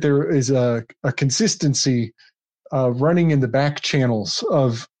think that there is a consistency running in the back channels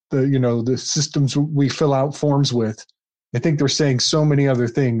of the systems we fill out forms with. I think they're saying so many other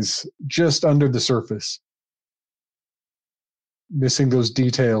things just under the surface, missing those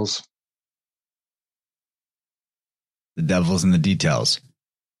details. The devil's in the details.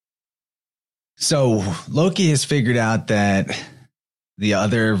 So Loki has figured out that the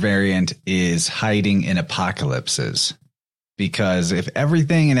other variant is hiding in apocalypses, because if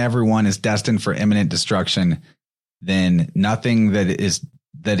everything and everyone is destined for imminent destruction, then nothing that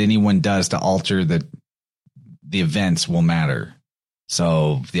anyone does to alter the events will matter.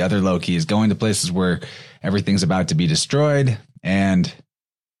 So the other Loki is going to places where everything's about to be destroyed, and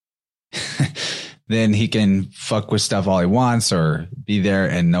then he can fuck with stuff all he wants or be there,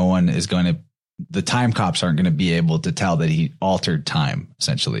 and no one is going to, the time cops aren't going to be able to tell that he altered time,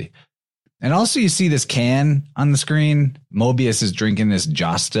 essentially. And also you see this can on the screen. Mobius is drinking this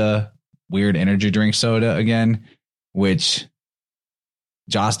Josta weird energy drink soda again, which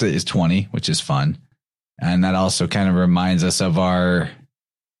Josta is 20, which is fun. And that also kind of reminds us of our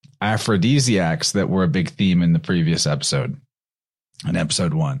aphrodisiacs that were a big theme in the previous episode, in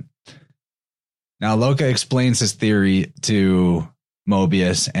episode 1. Now, Loki explains his theory to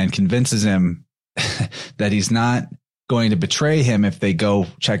Mobius and convinces him that he's not going to betray him if they go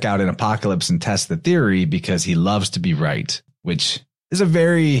check out an apocalypse and test the theory, because he loves to be right, which is a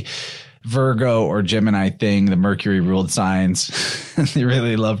very Virgo or Gemini thing. The Mercury ruled signs, they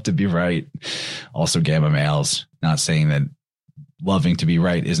really love to be right. Also gamma males, not saying that loving to be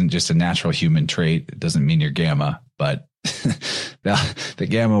right isn't just a natural human trait. It doesn't mean you're gamma, but the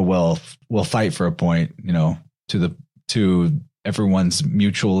gamma will fight for a point, to everyone's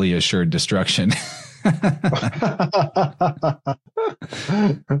mutually assured destruction.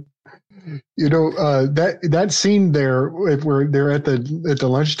 That scene there where they're at the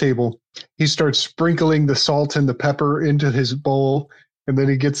lunch table, he starts sprinkling the salt and the pepper into his bowl, and then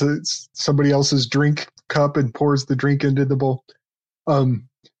he gets somebody else's drink cup and pours the drink into the bowl.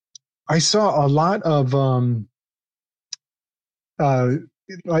 I saw a lot of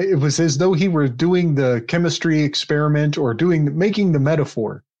it was as though he were doing the chemistry experiment or making the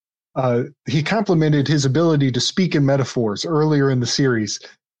metaphor. He complimented his ability to speak in metaphors earlier in the series.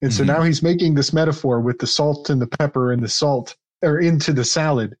 And so now he's making this metaphor with the salt and the pepper and the salt or into the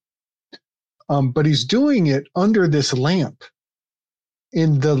salad. But he's doing it under this lamp.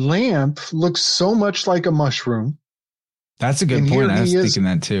 And the lamp looks so much like a mushroom. That's a good point. I was thinking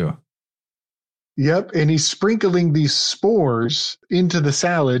that too. Yep. And he's sprinkling these spores into the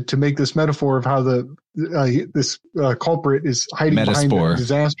salad to make this metaphor of how this culprit is hiding behind the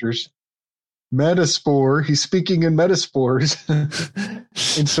disasters. Metaspore. He's speaking in metaspores.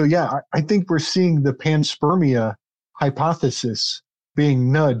 And so, I think we're seeing the panspermia hypothesis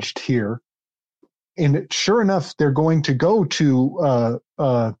being nudged here. And sure enough, they're going to go to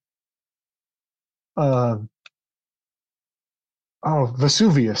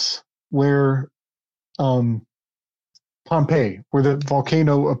Vesuvius, where Pompeii, where the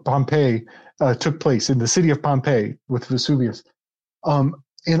volcano of Pompeii took place, in the city of Pompeii with Vesuvius.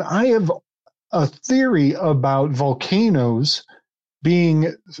 And I have a theory about volcanoes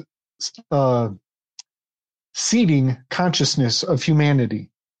being seeding consciousness of humanity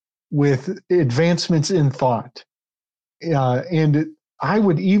with advancements in thought. And I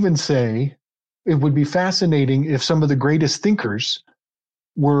would even say it would be fascinating if some of the greatest thinkers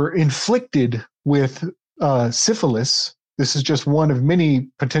were inflicted with syphilis, This is just one of many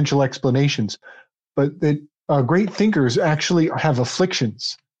potential explanations, but that great thinkers actually have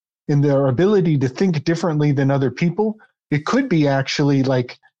afflictions in their ability to think differently than other people. It could be actually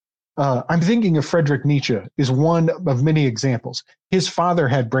like, I'm thinking of Friedrich Nietzsche is one of many examples. His father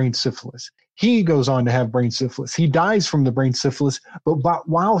had brain syphilis. He goes on to have brain syphilis. He dies from the brain syphilis, but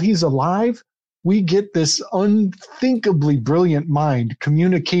while he's alive, we get this unthinkably brilliant mind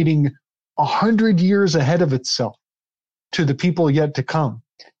communicating 100 years ahead of itself to the people yet to come.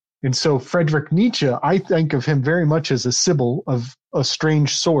 And so Friedrich Nietzsche, I think of him very much as a Sibyl of a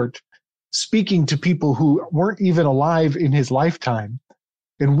strange sort, speaking to people who weren't even alive in his lifetime.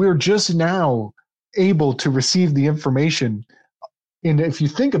 And we're just now able to receive the information. And if you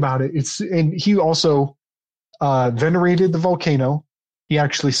think about it, and he also venerated the volcano. He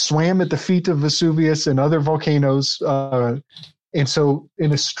actually swam at the feet of Vesuvius and other volcanoes. And so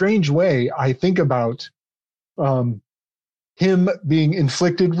in a strange way, I think about him being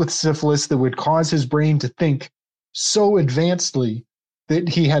inflicted with syphilis that would cause his brain to think so advancedly that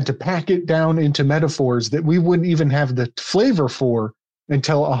he had to pack it down into metaphors that we wouldn't even have the flavor for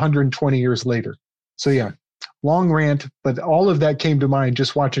until 120 years later. So yeah, long rant, but all of that came to mind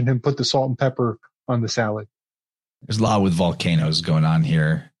just watching him put the salt and pepper on the salad. There's a lot with volcanoes going on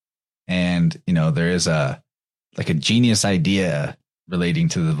here. And, there is a genius idea relating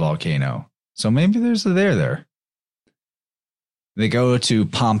to the volcano. So maybe there's a there. They go to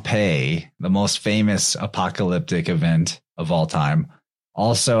Pompeii, the most famous apocalyptic event of all time.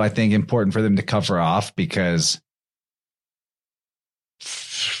 Also, I think important for them to cover off because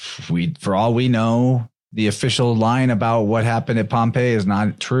for all we know, the official line about what happened at Pompeii is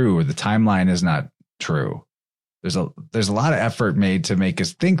not true, or the timeline is not true. There's a lot of effort made to make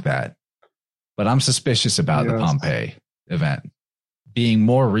us think that, but I'm suspicious about the Pompeii event being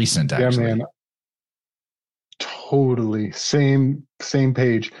more recent. Actually, yeah, man, totally same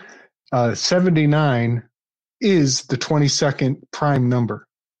page. 79 is the 22nd prime number,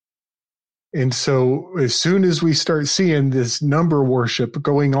 and so as soon as we start seeing this number worship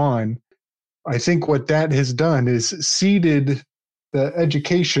going on, I think what that has done is seeded the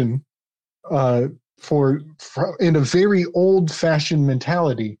education for in a very old-fashioned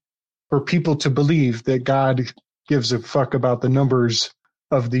mentality for people to believe that God gives a fuck about the numbers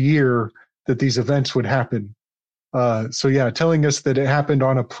of the year that these events would happen. So yeah, telling us that it happened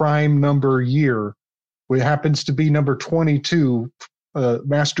on a prime number year, it happens to be number 22,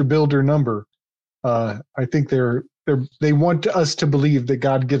 master builder number. I think they want us to believe that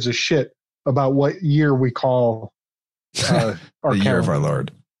God gives a shit about what year we call the year of our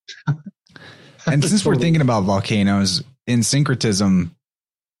Lord. And since we're thinking about volcanoes, in syncretism,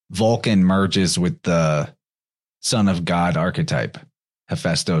 Vulcan merges with the son of God archetype,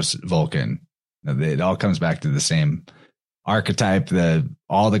 Hephaestus Vulcan. It all comes back to the same archetype.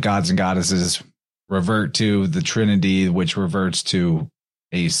 All the gods and goddesses revert to the Trinity, which reverts to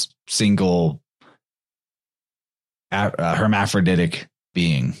a single hermaphroditic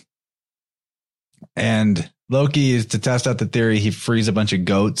being. And Loki is to test out the theory. He frees a bunch of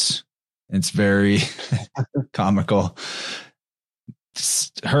goats. It's very comical.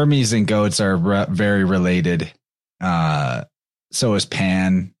 Hermes and goats are very related. So is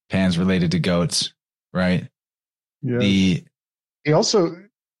Pan. Pan's related to goats, right? Yeah. He also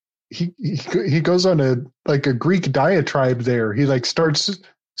he goes on a Greek diatribe there. He starts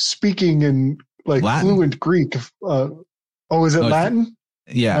speaking in Latin. Fluent Greek. Is it Latin?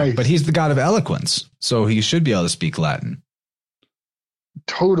 Yeah, nice. But he's the god of eloquence, so he should be able to speak Latin.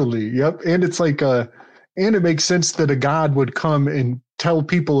 Totally. Yep. And it's and it makes sense that a god would come and tell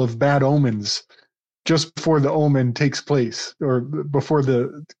people of bad omens just before the omen takes place or before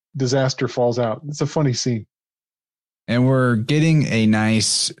the disaster falls out. It's a funny scene. And we're getting a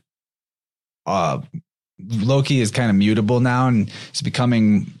nice Loki is kind of mutable now, and he's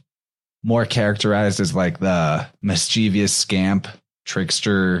becoming more characterized as the mischievous scamp,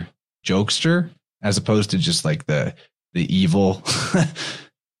 trickster, jokester, as opposed to just the evil,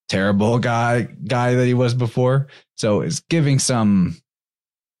 terrible guy that he was before. So it's giving some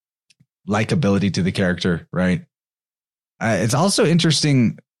likability to the character, right? It's also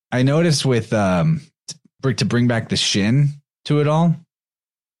interesting. I noticed with to bring back the Shin to it all.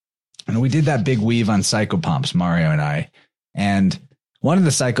 And we did that big weave on psychopomps, Mario and I. And one of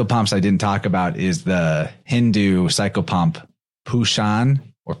the psychopomps I didn't talk about is the Hindu psychopomp Pushan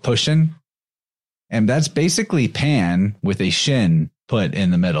or Pushan. And that's basically Pan with a shin put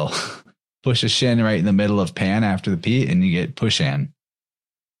in the middle. Push a shin right in the middle of Pan after the P, and you get Pushan.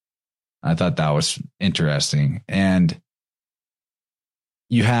 I thought that was interesting. And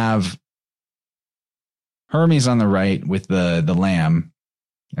you have Hermes on the right with the lamb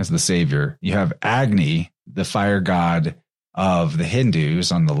as the savior. You have Agni, the fire god of the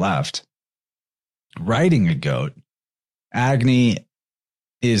Hindus, on the left, riding a goat. Agni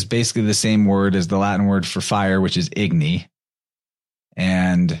is basically the same word as the Latin word for fire, which is igni.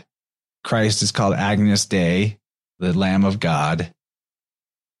 And Christ is called Agnus Dei, the Lamb of God.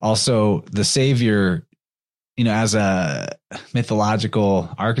 Also, the Savior, as a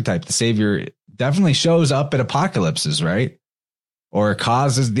mythological archetype, the Savior definitely shows up at apocalypses, right? Or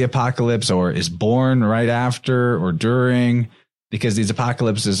causes the apocalypse, or is born right after or during, because these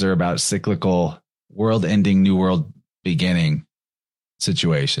apocalypses are about cyclical, world-ending, new world beginning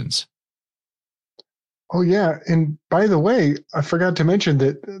situations. Oh yeah, and by the way, I forgot to mention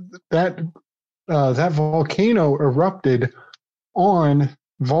that volcano erupted on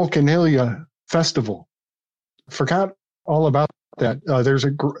Vulcanalia Festival. Forgot all about that. There's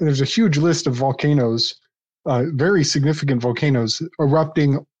a huge list of volcanoes, very significant volcanoes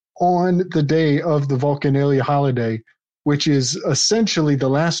erupting on the day of the Vulcanalia holiday, which is essentially the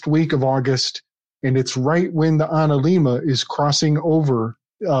last week of August, and it's right when the Analima is crossing over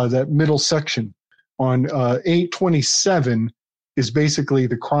that middle section. On 8/27 is basically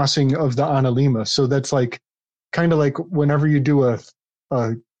the crossing of the Analima. So that's kind of like whenever you do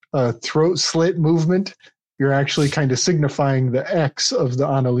a throat slit movement, you're actually kind of signifying the X of the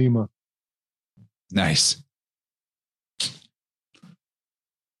Analima. Nice.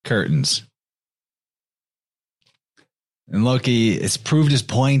 Curtains. And Loki has proved his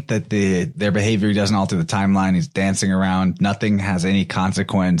point that their behavior doesn't alter the timeline. He's dancing around. Nothing has any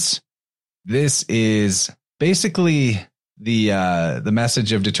consequence. This is basically the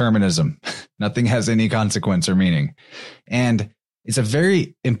message of determinism. Nothing has any consequence or meaning. And it's a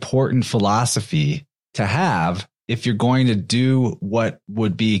very important philosophy to have if you're going to do what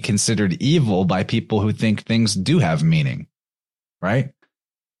would be considered evil by people who think things do have meaning, right?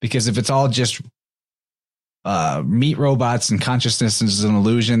 Because if it's all just meat robots and consciousness is an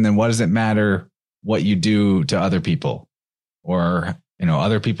illusion, then what does it matter what you do to other people or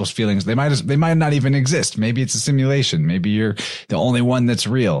other people's feelings? They might not even exist. Maybe it's a simulation. Maybe you're the only one that's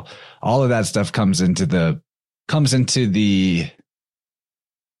real. All of that stuff comes into the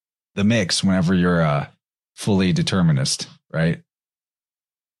mix whenever you're a fully determinist, right?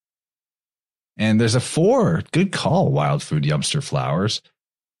 And there's a 4. Good call, Wild Food Yumpster Flowers.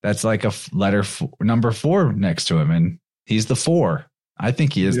 That's like a letter number 4 next to him, and he's the 4. I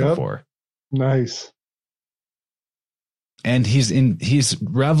think he is the 4. Nice. And he's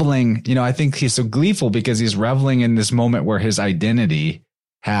reveling, I think he's so gleeful because he's reveling in this moment where his identity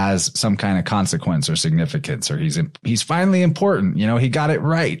has some kind of consequence or significance, or he's finally important. He got it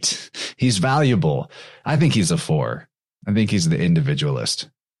right. He's valuable. I think he's a 4. I think he's the individualist.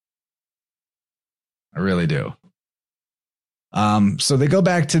 I really do. So they go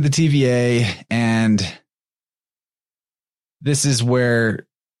back to the TVA, and this is where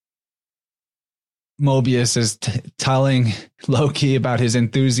Mobius is telling Loki about his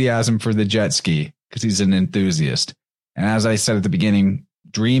enthusiasm for the jet ski, because he's an enthusiast. And as I said at the beginning,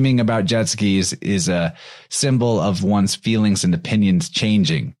 dreaming about jet skis is a symbol of one's feelings and opinions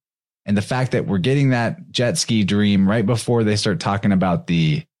changing. And the fact that we're getting that jet ski dream right before they start talking about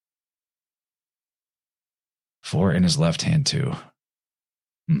the 4 in his left hand too.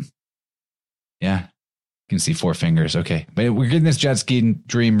 Yeah. You can see 4 fingers. Okay. But we're getting this jet ski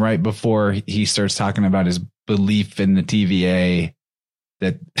dream right before he starts talking about his belief in the TVA.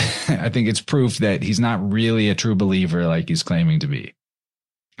 That I think it's proof that he's not really a true believer like he's claiming to be.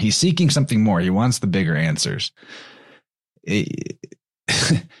 He's seeking something more. He wants the bigger answers. He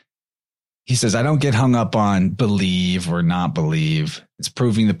says, I don't get hung up on believe or not believe. It's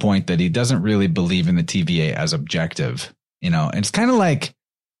proving the point that he doesn't really believe in the TVA as objective. And it's kind of like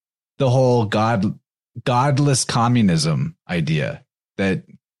the whole godless communism idea that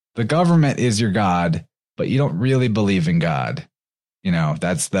the government is your God, but you don't really believe in God. I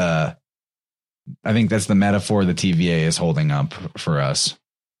think that's the metaphor the TVA is holding up for us.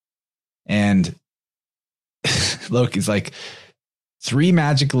 And Loki's like, 3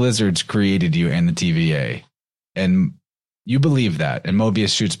 magic lizards created you and the TVA. And you believe that. And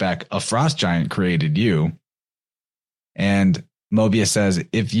Mobius shoots back, a frost giant created you. And Mobius says,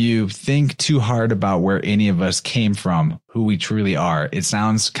 if you think too hard about where any of us came from, who we truly are, it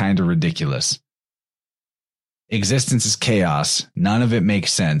sounds kind of ridiculous. Existence is chaos. None of it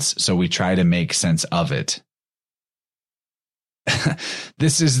makes sense. So we try to make sense of it.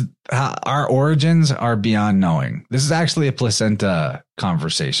 This is how our origins are beyond knowing. This is actually a placenta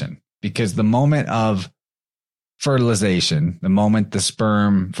conversation, because the moment of fertilization, the moment the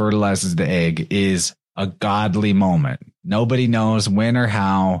sperm fertilizes the egg, is a godly moment. Nobody knows when or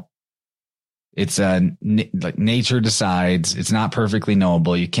how. It's like nature decides. It's not perfectly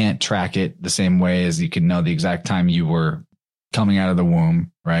knowable. You can't track it the same way as you can know the exact time you were coming out of the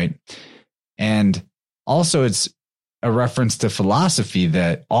womb, right? And also it's a reference to philosophy,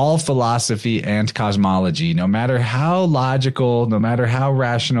 that all philosophy and cosmology, no matter how logical, no matter how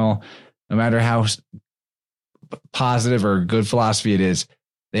rational, no matter how positive or good philosophy it is,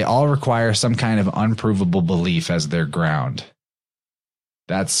 they all require some kind of unprovable belief as their ground.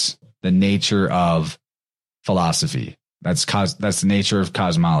 That's the nature of philosophy. That's the nature of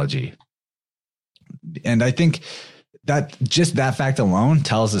cosmology. And I think that just that fact alone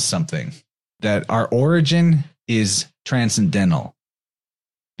tells us something, that our origin is transcendental,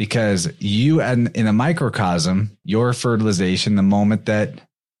 because you and in a microcosm, your fertilization, the moment that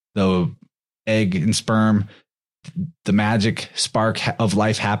the egg and sperm, the magic spark of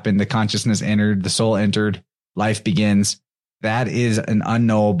life happened, the consciousness entered, the soul entered, life begins. That is an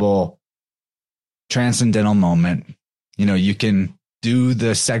unknowable, transcendental moment. You know, you can do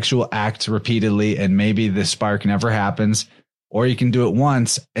the sexual act repeatedly and maybe the spark never happens, or you can do it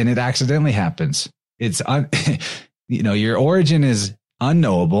once and it accidentally happens. It's, your origin is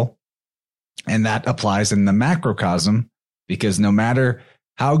unknowable, and that applies in the macrocosm, because no matter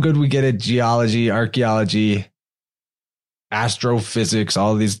how good we get at geology, archaeology, astrophysics,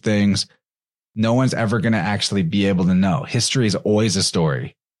 all these things, no one's ever going to actually be able to know. History is always a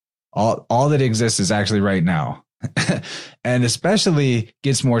story. All that exists is actually right now. And especially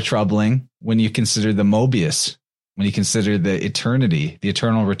gets more troubling when you consider the Mobius, when you consider the eternity, the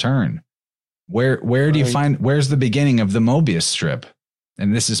eternal return. Where do you find, where's the beginning of the Mobius strip?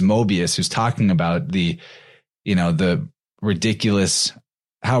 And this is Mobius who's talking about the ridiculous,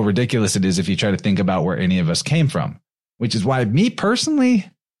 how ridiculous it is if you try to think about where any of us came from, which is why me personally,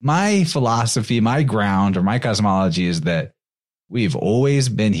 my philosophy, my ground, or my cosmology is that we've always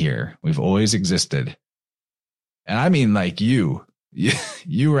been here. We've always existed. And I mean, like you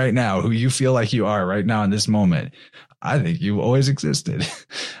right now, who you feel like you are right now in this moment. I think you've always existed.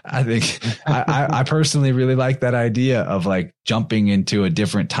 I think I personally really like that idea of like jumping into a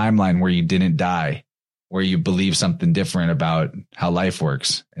different timeline where you didn't die, where you believe something different about how life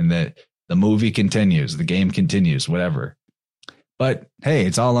works, and that the movie continues, the game continues, whatever. But hey,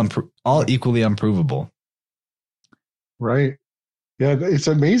 it's all equally unprovable. Right. Yeah, it's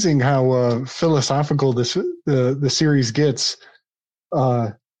amazing how philosophical the series gets.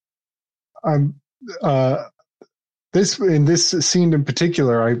 This scene in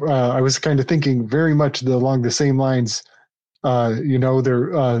particular, I was kind of thinking very much along the same lines.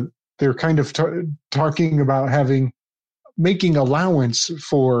 They're kind of talking about making allowance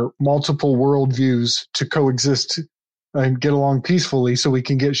for multiple worldviews to coexist and get along peacefully, so we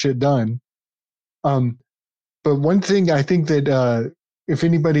can get shit done. But one thing I think that if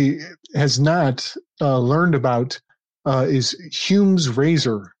anybody has not learned about is Hume's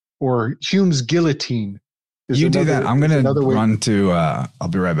razor, or Hume's guillotine. You do that. I'm going to run to, I'll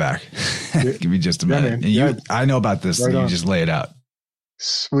be right back. Give me just a minute. And I know about this, right, so you just lay it out.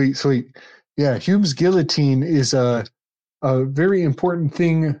 Sweet. Yeah, Hume's guillotine is a very important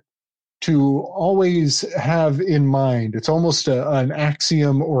thing to always have in mind. It's almost an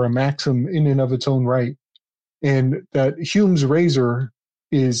axiom or a maxim in and of its own right. And that Hume's razor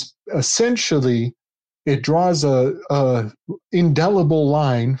is essentially, it draws a indelible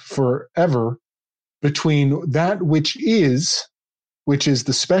line forever between that which is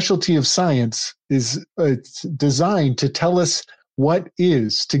the specialty of science, it's designed to tell us what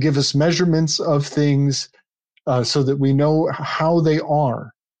is, to give us measurements of things so that we know how they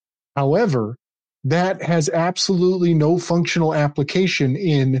are. However, that has absolutely no functional application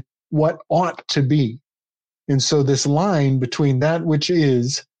in what ought to be. And so this line between that which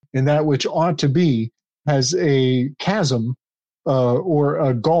is and that which ought to be has a chasm or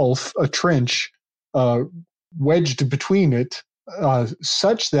a gulf, a trench wedged between it,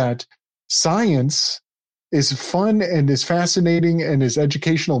 such that science is fun and is fascinating and is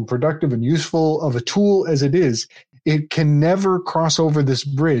educational and productive and useful of a tool as it is. It can never cross over this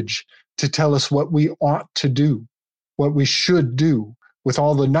bridge to tell us what we ought to do, what we should do. With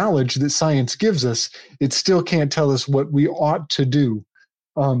all the knowledge that science gives us, it still can't tell us what we ought to do.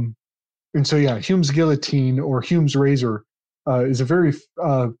 And so, yeah, Hume's guillotine or Hume's razor is a very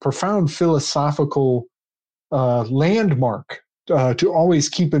profound philosophical landmark to always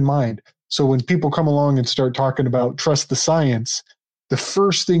keep in mind. So when people come along and start talking about trust the science, the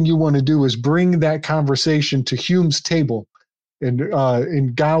first thing you want to do is bring that conversation to Hume's table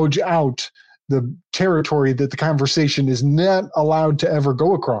and gouge out the territory that the conversation is not allowed to ever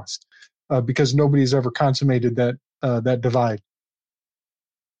go across. because nobody's ever consummated that divide.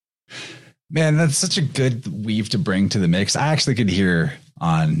 Man, that's such a good weave to bring to the mix. I actually could hear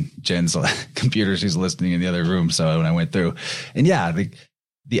on Jen's computer, she's listening in the other room. So when I went through, and yeah,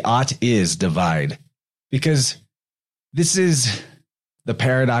 the ought is divide, because this is the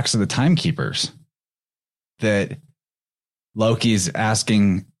paradox of the timekeepers that Loki's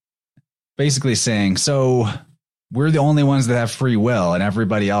asking, basically saying, so we're the only ones that have free will, and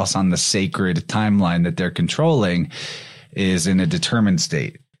everybody else on the sacred timeline that they're controlling is in a determined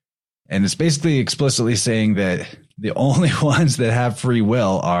state. And it's basically explicitly saying that the only ones that have free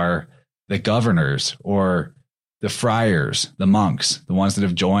will are the governors or the friars, the monks, the ones that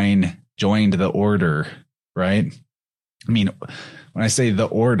have joined the order, right? I mean, when I say the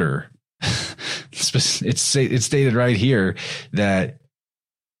order, it's stated right here that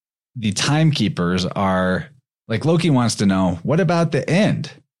the timekeepers are, like, Loki wants to know, what about the end?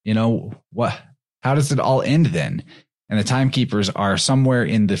 How does it all end then? And the timekeepers are somewhere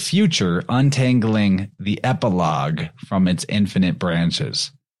in the future, untangling the epilogue from its infinite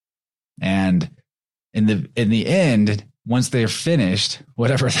branches. And in the end, once they're finished,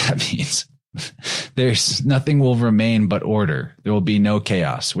 whatever that means, there's nothing will remain but order. There will be no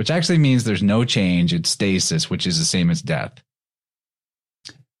chaos, which actually means there's no change. It's stasis, which is the same as death.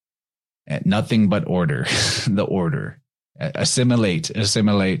 And nothing but order, the order. Assimilate. It's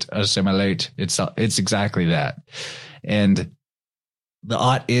exactly that. And the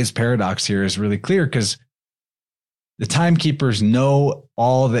ought is paradox here is really clear, because the timekeepers know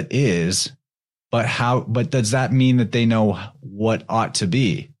all that is, but does that mean that they know what ought to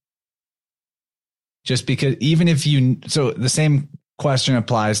be? Just because, so the same question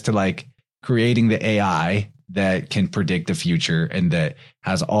applies to, like, creating the AI that can predict the future and that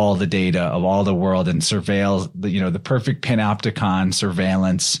has all the data of all the world and surveils the perfect panopticon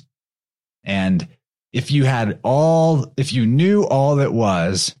surveillance. And if you knew all that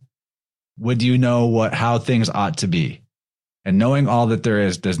was, would you know how things ought to be? And knowing all that there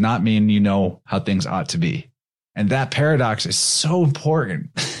is does not mean you know how things ought to be. And that paradox is so important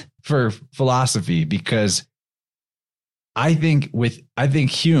for philosophy, because I think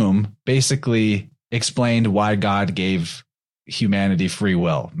Hume basically explained why God gave humanity free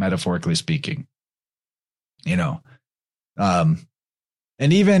will, metaphorically speaking. And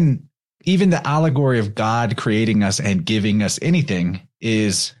even the allegory of God creating us and giving us anything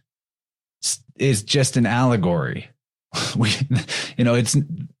is just an allegory. It's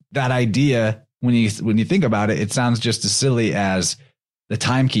that idea. When you think about it, it sounds just as silly as the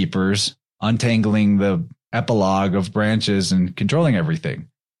timekeepers untangling the epilogue of branches and controlling everything.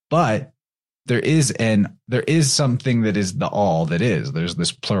 But there is something that is the all that is. There's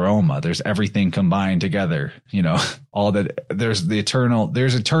this pleroma. There's everything combined together. All that. There's the eternal.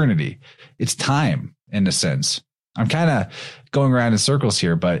 There's eternity. It's time, in a sense. I'm kind of going around in circles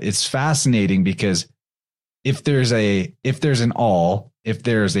here, but it's fascinating, because if there's an all, if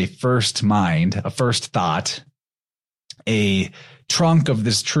there's a first mind, a first thought, a trunk of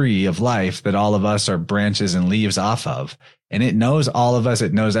this tree of life that all of us are branches and leaves off of, and it knows all of us,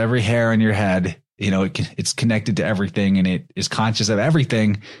 it knows every hair on your head, it's connected to everything, and it is conscious of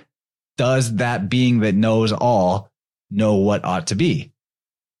everything. Does that being that knows all know what ought to be?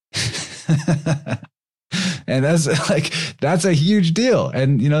 And that's a huge deal.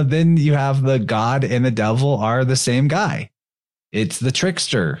 And, then you have the God and the devil are the same guy. It's the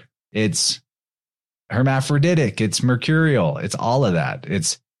trickster. It's hermaphroditic. It's mercurial. It's all of that.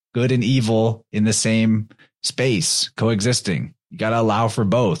 It's good and evil in the same space coexisting. You got to allow for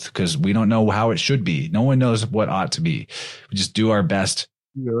both, because we don't know how it should be. No one knows what ought to be. We just do our best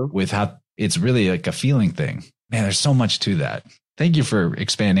with how it's really like a feeling thing. Man, there's so much to that. Thank you for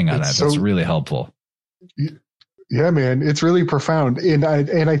expanding on that. That's really helpful. Yeah, man, it's really profound. And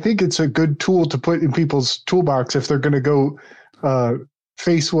I think it's a good tool to put in people's toolbox if they're going to go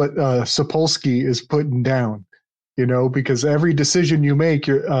face what Sapolsky is putting down, because every decision you make,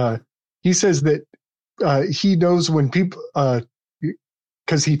 he says that he knows when people,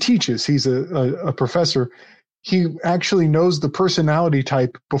 because he teaches, he's a professor, he actually knows the personality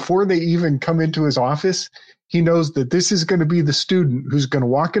type before they even come into his office. He knows that this is going to be the student who's going to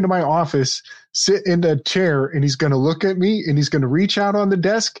walk into my office, sit in a chair, and he's going to look at me, and he's going to reach out on the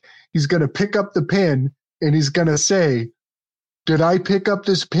desk. He's going to pick up the pen, and he's going to say, did I pick up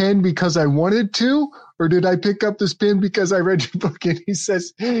this pen because I wanted to, or did I pick up this pen because I read your book? And he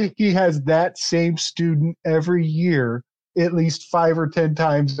says he has that same student every year, at least 5 or 10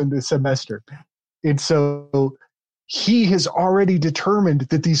 times in the semester. And so he has already determined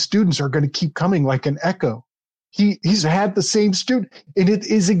that these students are going to keep coming like an echo. he's had the same student, and it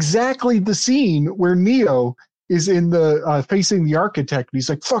is exactly the scene where Neo is in the facing the architect. And he's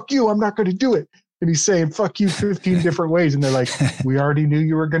like, "Fuck you, I'm not going to do it." And he's saying, "Fuck you," 15 different ways, and they're like, "We already knew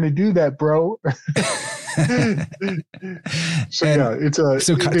you were going to do that, bro." To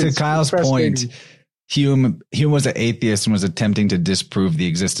Kyle's point, Hume was an atheist and was attempting to disprove the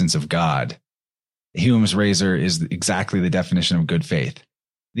existence of God. Hume's razor is exactly the definition of good faith.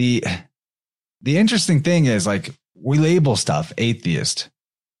 The interesting thing is, like, we label stuff atheist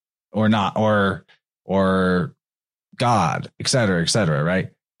or not, or God, et cetera,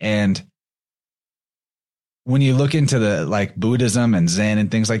 right? And when you look into the like Buddhism and Zen and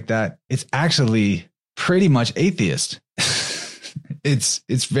things like that, it's actually pretty much atheist.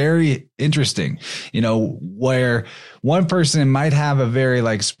 It's very interesting, where one person might have a very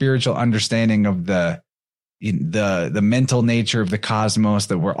like spiritual understanding of the mental nature of the cosmos,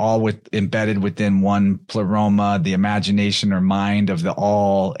 that we're all embedded within one pleroma, the imagination or mind of the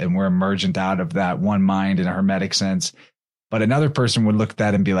all, and we're emergent out of that one mind in a hermetic sense. But another person would look at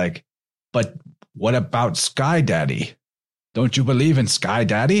that and be like, but what about Sky Daddy? Don't you believe in Sky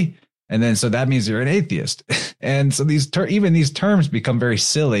Daddy? And then, so that means you're an atheist. And so even these terms become very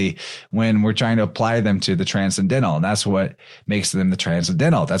silly when we're trying to apply them to the transcendental. And that's what makes them the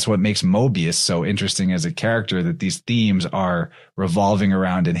transcendental. That's what makes Mobius so interesting as a character, that these themes are revolving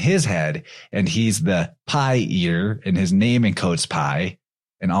around in his head. And he's the pie eater, and his name encodes pie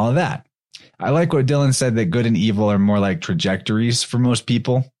and all of that. I like what Dylan said, that good and evil are more like trajectories for most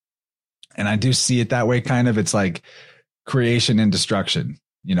people. And I do see it that way, kind of. It's like creation and destruction,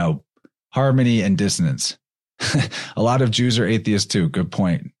 harmony and dissonance. A lot of Jews are atheists too. Good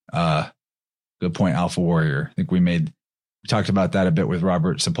point. Good point, Alpha Warrior. I think we talked about that a bit with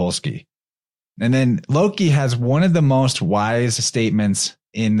Robert Sapolsky. And then Loki has one of the most wise statements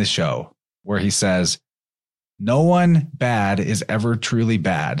in the show, where he says, "No one bad is ever truly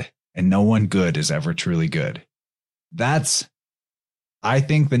bad, and no one good is ever truly good." That's, I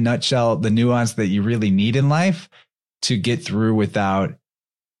think, the nutshell, the nuance that you really need in life to get through without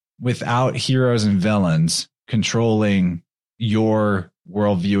heroes and villains controlling your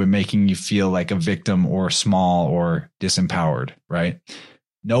worldview and making you feel like a victim or small or disempowered, right?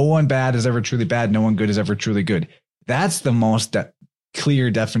 No one bad is ever truly bad. No one good is ever truly good. That's the most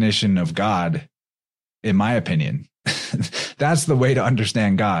clear definition of God, in my opinion. That's the way to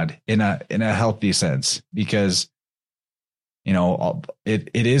understand God in a healthy sense, because it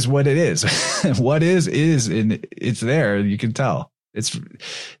is what it is. What is, and it's there. You can tell.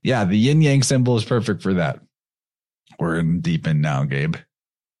 The yin yang symbol is perfect for that. We're in deep in now, Gabe.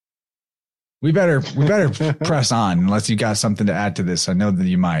 We better press on, unless you got something to add to this. I know that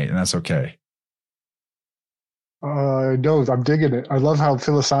you might, and that's okay. No, I'm digging it. I love how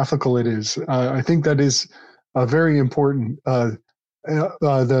philosophical it is. I think that is very important. The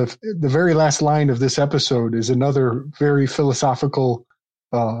very last line of this episode is another very philosophical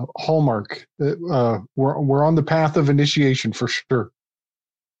hallmark. We're on the path of initiation for sure.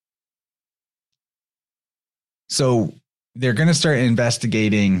 So they're going to start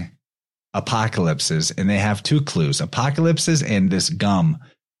investigating apocalypses, and they have two clues: apocalypses and this gum,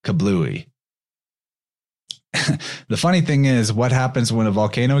 kablooey. The funny thing is, what happens when a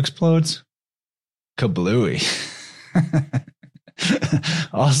volcano explodes? Kablooey.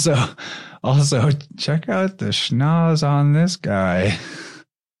 Also, check out the schnoz on this guy.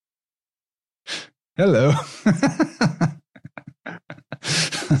 Hello.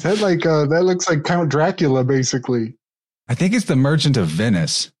 Is that like that looks like Count Dracula, basically? I think it's the Merchant of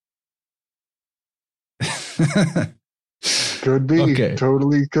Venice. Could be. Okay.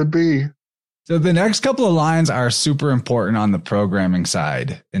 Totally could be. So the next couple of lines are super important on the programming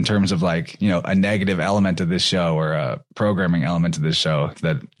side, in terms of like, a negative element of this show, or a programming element of this show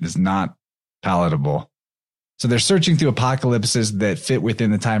that is not palatable. So they're searching through apocalypses that fit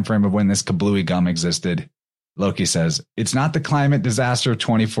within the time frame of when this kablooey gum existed. Loki says, it's not the climate disaster of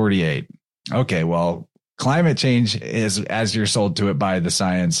 2048. Okay, well, climate change is as you're sold to it by the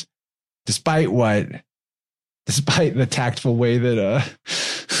science, despite the tactful way that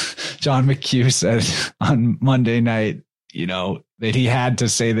John McHugh said on Monday night, that he had to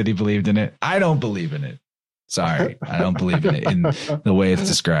say that he believed in it. I don't believe in it. Sorry, I don't believe in it in the way it's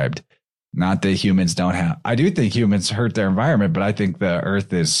described. Not that humans don't have. I do think humans hurt their environment, but I think the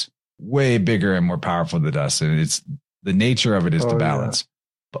Earth is way bigger and more powerful than us, and it's the nature of it is to balance. Yeah.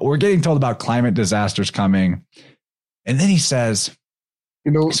 But we're getting told about climate disasters coming, and then he says,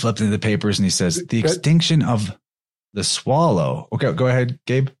 he's flipped into the papers and he says the extinction of the swallow. Okay, go ahead,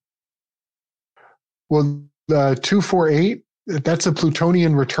 Gabe. Well, 248, that's a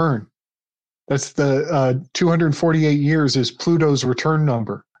Plutonian return. That's the 248 years is Pluto's return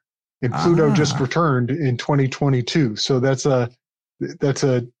number, and Pluto just returned in 2022. So that's a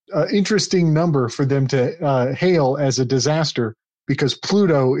interesting number for them to hail as a disaster, because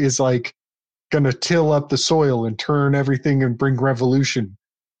Pluto is like going to till up the soil and turn everything and bring revolution.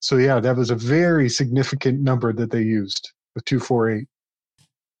 So yeah, that was a very significant number that they used, the 248.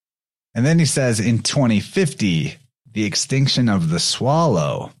 And then he says in 2050, the extinction of the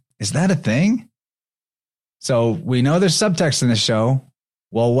swallow. Is that a thing? So we know there's subtext in the show.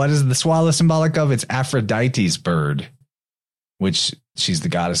 Well, what is the swallow symbolic of? It's Aphrodite's bird, which she's the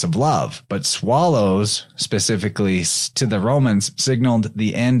goddess of love. But swallows, specifically to the Romans, signaled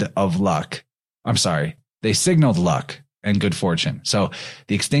the end of luck. I'm sorry. They signaled luck and good fortune. So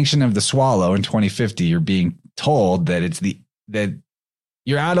the extinction of the swallow in 2050, you're being told that that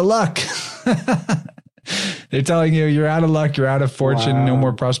you're out of luck. They're telling you you're out of luck, you're out of fortune, wow. No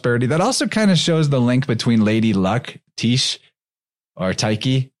more prosperity. That also kind of shows the link between Lady Luck, Tish, or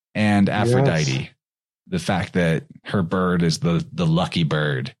Tyche, and Aphrodite. Yes. The fact that her bird is the lucky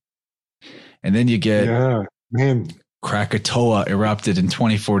bird. And then you get Krakatoa erupted in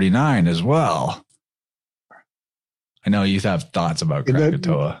 2049 as well. I know you have thoughts about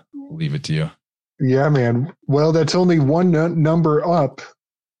Krakatoa. I'll leave it to you. Yeah, man. Well, that's only one number up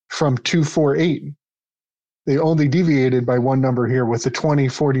from 248. They only deviated by one number here with the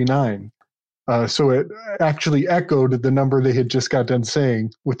 2049. So it actually echoed the number they had just got done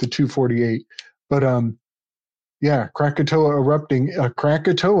saying with the 248. But Krakatoa erupting.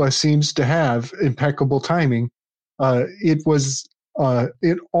 Krakatoa seems to have impeccable timing. It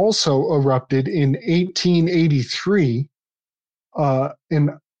also erupted in 1883. And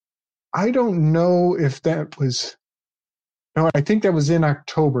I don't know if that was, no, I think that was in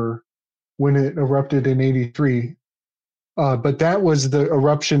October when it erupted in 83. But that was the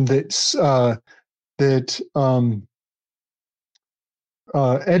eruption that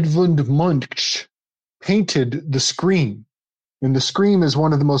Edmund Munch painted the Scream. And the Scream is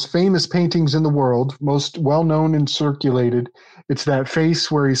one of the most famous paintings in the world, most well-known and circulated. It's that face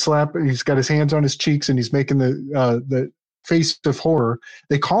where he's got his hands on his cheeks and he's making the face of horror.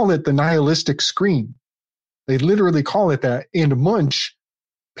 They call it the nihilistic scream. They literally call it that. And Munch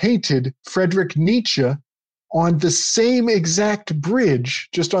painted Friedrich Nietzsche on the same exact bridge,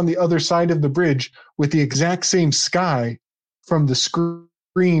 just on the other side of the bridge, with the exact same sky from the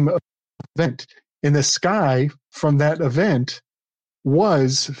Scream event. And the sky from that event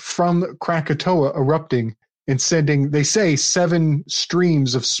was from Krakatoa erupting and sending, they say, 7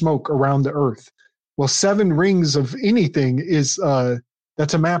 streams of smoke around the earth. Well, 7 rings of anything is,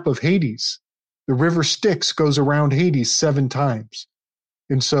 that's a map of Hades. The river Styx goes around Hades 7 times.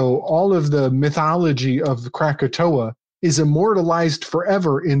 And so all of the mythology of Krakatoa is immortalized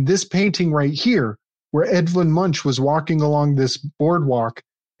forever in this painting right here, where Edwin Munch was walking along this boardwalk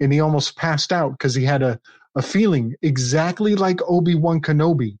and he almost passed out because he had a feeling exactly like Obi-Wan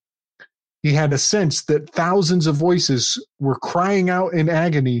Kenobi. He had a sense that thousands of voices were crying out in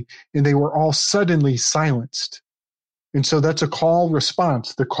agony and they were all suddenly silenced. And so that's a call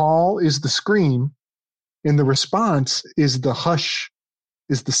response. The call is the scream and the response is the hush,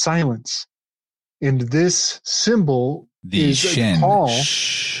 is the silence. And this symbol is shin. A call.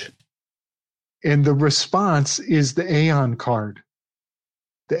 Shh. And the response is the Aeon card.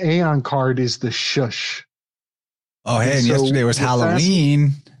 The Aeon card is the shush. Oh, hey, and yesterday was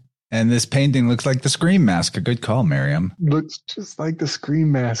Halloween, and this painting looks like the Scream mask. A good call, Miriam. Looks just like the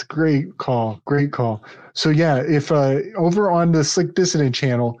Scream mask. Great call. Great call. So, yeah, if over on the Slick Dissident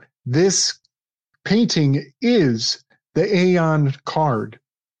channel, this painting is the Aeon card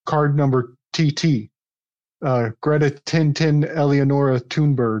number TT. Greta Tintin Eleonora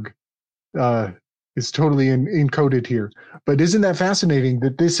Thunberg is totally encoded here. But isn't that fascinating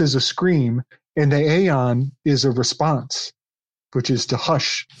that this is a scream and the Aeon is a response, which is to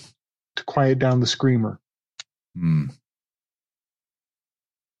hush, to quiet down the screamer.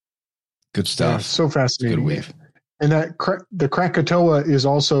 Good stuff. Yeah, so fascinating. Good weave. And that the Krakatoa is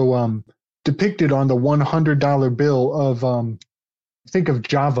also depicted on the $100 bill of think of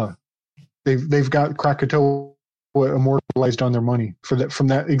Java. They've got Krakatoa immortalized on their money from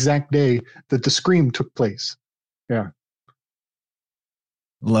that exact day that the scream took place. Yeah.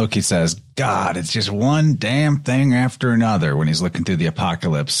 Loki says, God, it's just one damn thing after another when he's looking through the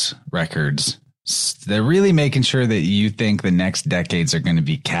apocalypse records. They're really making sure that you think the next decades are going to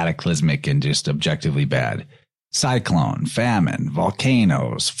be cataclysmic and just objectively bad. Cyclone, famine,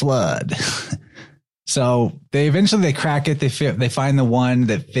 volcanoes, flood. So they crack it. They find the one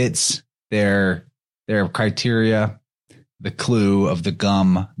that fits their criteria. the clue of the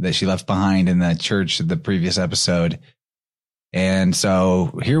gum that she left behind in the church of the previous episode. And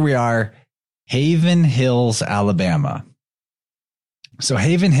so here we are, Haven Hills, Alabama. So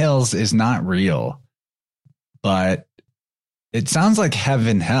Haven Hills is not real, but it sounds like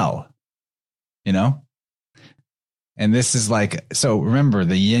heaven, hell, you know? And this is like, so remember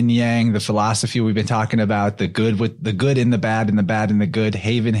the yin yang, the philosophy we've been talking about, the good with the good in the bad and the bad in the good,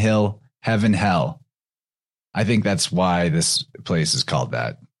 Haven Hill, heaven, hell. I think that's why this place is called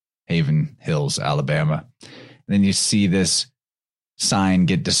that, Haven Hills, Alabama. And then you see this sign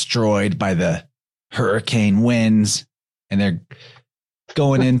get destroyed by the hurricane winds, and they're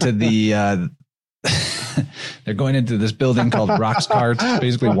going into the they're going into this building called Roxcart,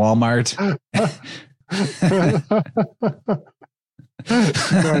 basically Walmart.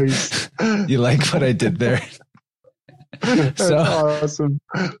 Nice. You like what I did there? That's awesome.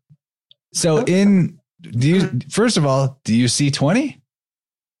 So first of all, do you see 20? Do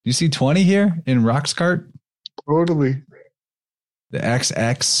you see 20 here in Roxcart? Totally. The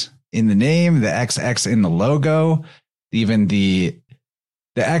XX in the name, the XX in the logo, even the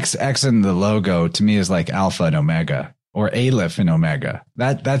XX in the logo to me is like Alpha and Omega, or Aleph and Omega.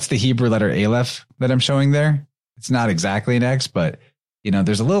 That's the Hebrew letter Aleph that I'm showing there. It's not exactly an X, but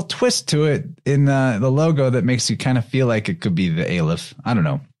there's a little twist to it in the logo that makes you kind of feel like it could be the Aleph. I don't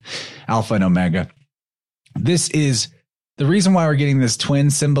know. Alpha and Omega. This is the reason why we're getting this twin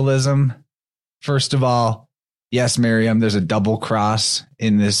symbolism. First of all, yes, Miriam, there's a double cross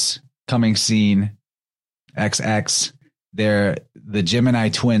in this coming scene. XX. The Gemini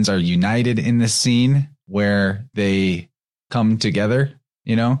twins are united in this scene where they come together.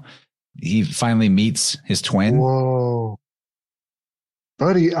 He finally meets his twin. Whoa.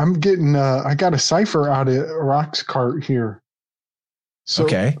 Buddy, I'm getting, I got a cipher out of Roxcart here. So,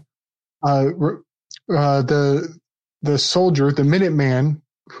 okay. The soldier, the Minuteman,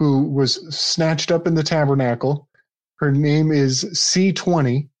 who was snatched up in the tabernacle, her name is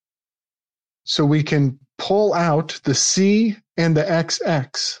C20. So we can pull out the C and the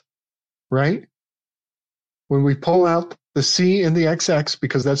XX, right? When we pull out the C and the XX,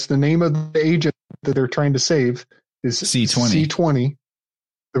 because that's the name of the agent that they're trying to save, is C20. C20.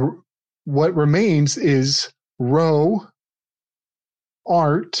 What remains is row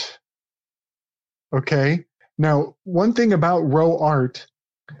art. Okay. Now, one thing about row art,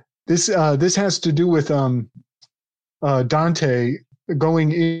 this has to do with Dante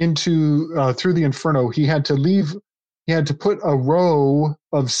going into through the Inferno. He had to put a row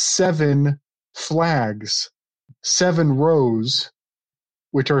of 7 flags, 7 rows,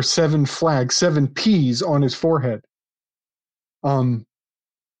 which are 7 flags, 7 P's on his forehead.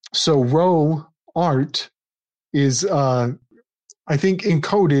 So row art is, I think,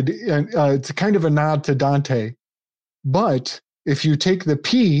 encoded, and it's kind of a nod to Dante. But if you take the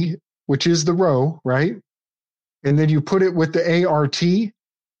P, which is the row, right, and then you put it with the ART, you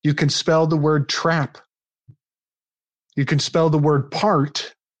can spell the word trap. You can spell the word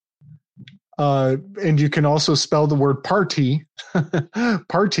part, and you can also spell the word party,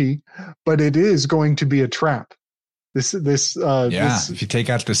 but it is going to be a trap. This if you take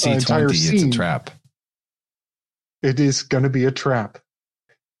out the C20, it's a trap. It is going to be a trap.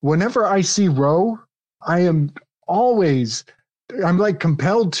 Whenever I see row, I'm like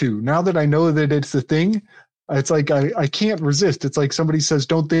compelled to, now that I know that it's the thing, it's like I can't resist. It's like somebody says,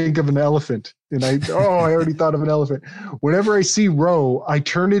 don't think of an elephant. And I already thought of an elephant. Whenever I see row, I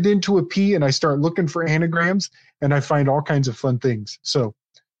turn it into a P and I start looking for anagrams, and I find all kinds of fun things. So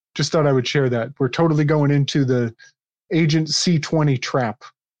just thought I would share that. We're totally going into the Agent C20 trap.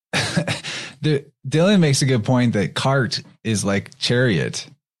 Dylan makes a good point that cart is like chariot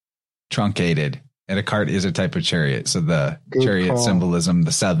truncated, and a cart is a type of chariot. So the good chariot call. Symbolism,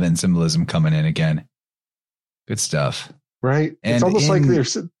 the 7 symbolism coming in again. Good stuff. Right. And it's almost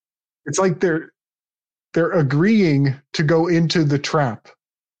like they're agreeing to go into the trap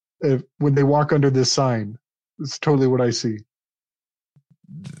when they walk under this sign. It's totally what I see.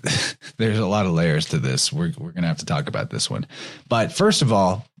 There's a lot of layers to this. We're going to have to talk about this one. But first of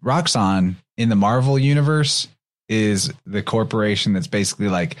all, Roxxon in the Marvel universe is the corporation that's basically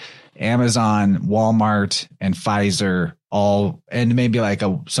like Amazon, Walmart, and Pfizer, all, and maybe like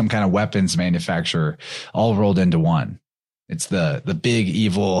some kind of weapons manufacturer, all rolled into one. It's the big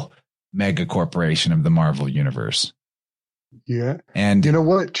evil mega corporation of the Marvel universe. Yeah. And you know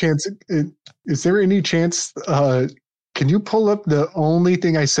what, Chance, is there any chance, can you pull up the only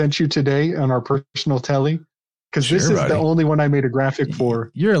thing I sent you today on our personal telly? Because this is the only one I made a graphic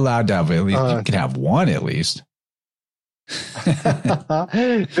for. You're allowed to have at least, you can have one at least.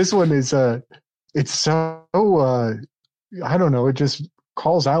 This one is, it's so I don't know, it just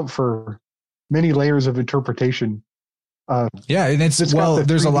calls out for many layers of interpretation. Yeah, and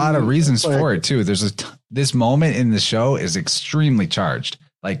there's a lot of reasons for it too. There's this moment in the show is extremely charged.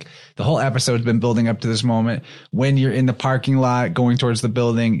 Like the whole episode's been building up to this moment. When you're in the parking lot going towards the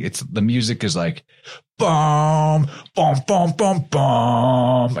building, the music is like boom, boom, boom, boom,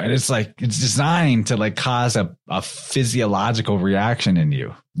 boom, and it's designed to like cause a physiological reaction in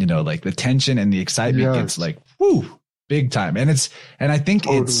you. You know, like the tension and the excitement gets like whoo, big time. And I think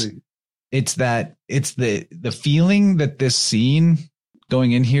totally. It's the feeling that this scene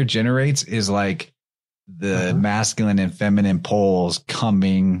going in here generates is like the masculine and feminine poles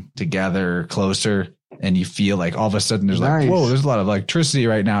coming together closer, and you feel like all of a sudden there's like, whoa, there's a lot of electricity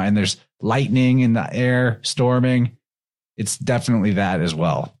right now, and there's lightning in the air, storming. It's definitely that as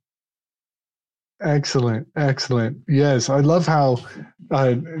well. Excellent. Yes, I love how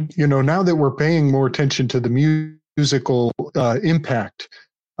now that we're paying more attention to the musical impact,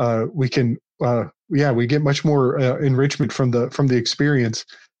 we can we get much more enrichment from the experience.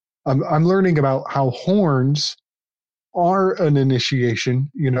 I'm learning about how horns are an initiation.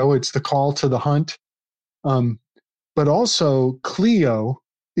 You know, it's the call to the hunt. But also Cleo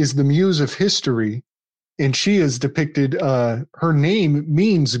is the muse of history, and she is depicted. Her name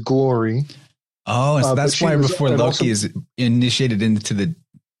means glory. Oh, so that's why before Loki is initiated into the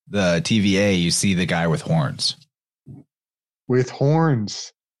TVA, you see the guy with horns. With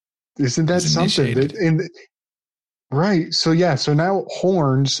horns. Isn't that something? Right. So now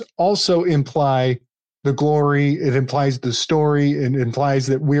horns also imply the glory. It implies the story. It implies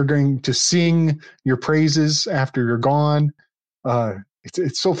that we're going to sing your praises after you're gone.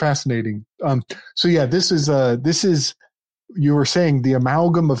 It's so fascinating. This is you were saying the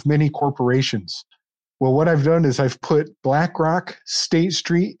amalgam of many corporations. Well, what I've done is I've put BlackRock, State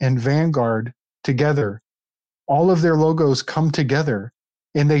Street, and Vanguard together. All of their logos come together,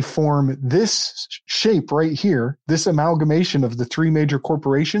 and they form this shape right here, this amalgamation of the three major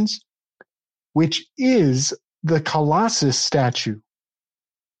corporations, which is the Colossus statue.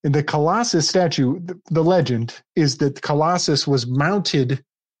 And the Colossus statue, the legend is that Colossus was mounted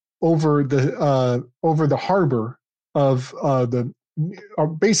over the harbor of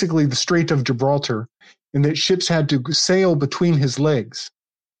basically the Strait of Gibraltar, and that ships had to sail between his legs.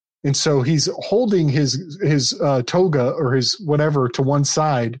 And so he's holding his toga or his whatever to one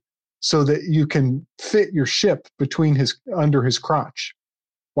side so that you can fit your ship under his crotch,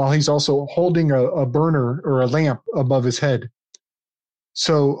 while he's also holding a burner or a lamp above his head.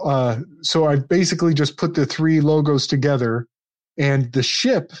 So I've basically just put the three logos together, and the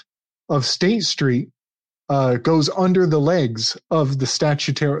ship of State Street goes under the legs of the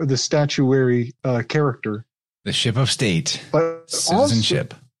statuary character. The ship of state, but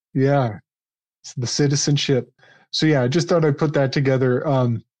citizenship. Yeah, it's the citizenship. So I just thought I'd put that together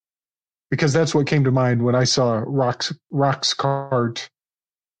because that's what came to mind when I saw Rock's cart.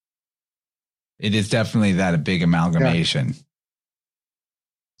 It is definitely that a big amalgamation. Yeah.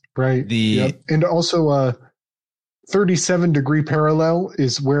 Right. And also 37-degree parallel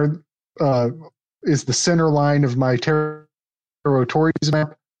is where is the center line of my territories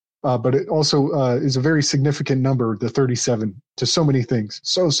map. But it also is a very significant number, the 37, to so many things,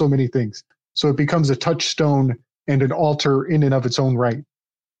 so many things. So it becomes a touchstone and an altar in and of its own right.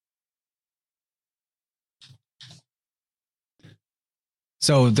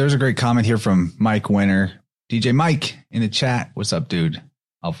 So there's a great comment here from Mike Winter. DJ Mike in the chat. What's up, dude?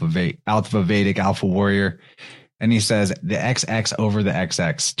 Alpha Vedic, Alpha Warrior. And he says, the XX over the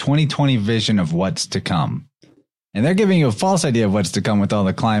XX, 2020 vision of what's to come. And they're giving you a false idea of what's to come with all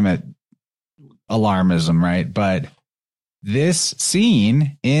the climate alarmism, right? But this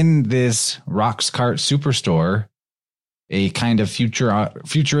scene in this Rock's Cart Superstore, a kind of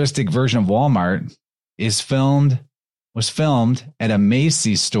futuristic version of Walmart, was filmed at a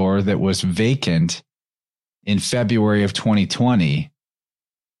Macy's store that was vacant in February of 2020.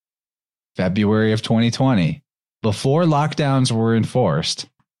 Before lockdowns were enforced,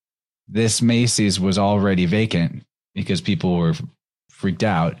 this Macy's was already vacant because people were freaked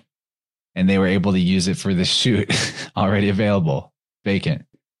out, and they were able to use it for the shoot already available, vacant.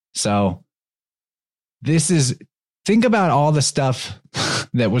 So think about all the stuff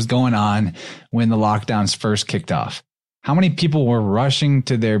that was going on when the lockdowns first kicked off. How many people were rushing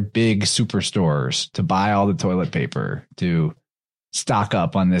to their big superstores to buy all the toilet paper, to stock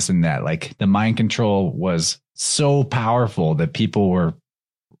up on this and that? Like, the mind control was so powerful that people were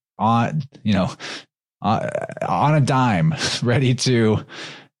on a dime, ready to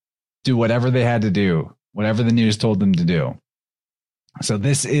do whatever they had to do, whatever the news told them to do. So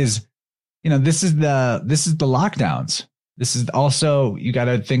this is the lockdowns. This is also, you got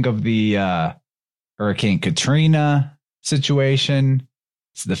to think of the Hurricane Katrina situation.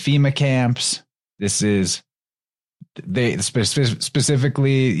 It's the FEMA camps. This is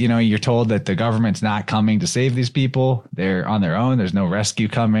specifically, you're told that the government's not coming to save these people. They're on their own. There's no rescue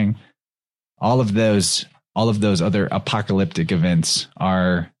coming. All of those other apocalyptic events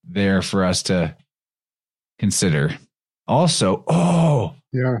are there for us to consider. Also,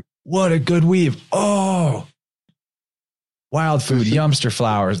 what a good weave. Wild food, Yumster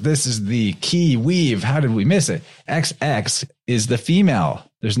flowers. This is the key weave. How did we miss it? XX is the female.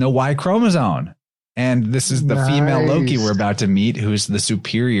 There's no Y chromosome. And this is the female Loki we're about to meet, who's the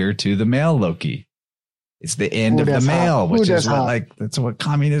superior to the male Loki. It's the end of the male, which is that's what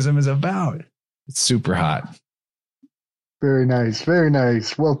communism is about. It's super hot. Very nice. Very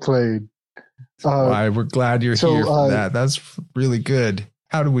nice. Well played. We're glad you're here for that. That's really good.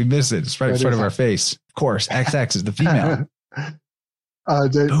 How did we miss it? It's right in front of our face. Of course, XX is the female.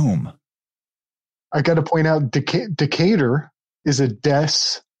 Boom. I got to point out, Decatur is a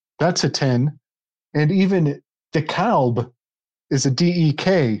des. That's a 10. And even DeKalb is a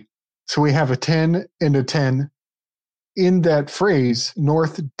DEK. So we have a 10 and a 10 in that phrase,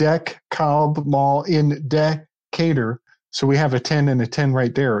 North Deck Kalb Mall in Decatur. So we have a 10 and a 10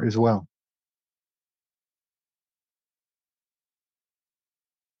 right there as well.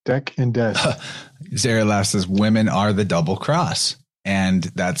 Deck and Des. Zarelaf says women are the double cross. And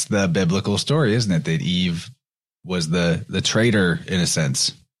that's the biblical story, isn't it? That Eve was the traitor, in a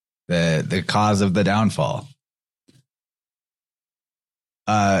sense, the cause of the downfall.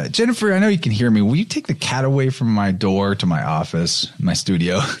 Jennifer, I know you can hear me. Will you take the cat away from my door to my office, my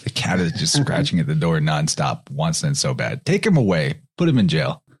studio? The cat is just scratching at the door nonstop, wants it so bad. Take him away. Put him in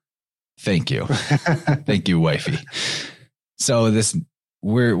jail. Thank you. Thank you, wifey. So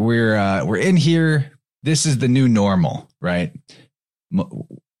we're in here. This is the new normal, right?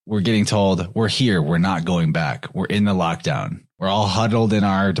 We're getting told we're here. We're not going back. We're in the lockdown. We're all huddled in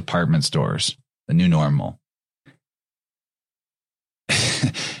our department stores. The new normal.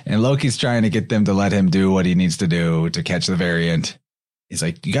 And Loki's trying to get them to let him do what he needs to do to catch the variant. He's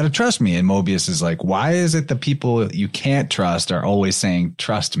like, you got to trust me. And Mobius is like, why is it the people you can't trust are always saying,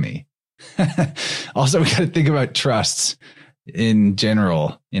 trust me? Also, we got to think about trusts in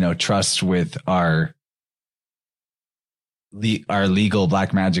general, trust with our legal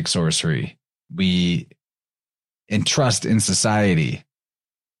black magic sorcery. We entrust in society.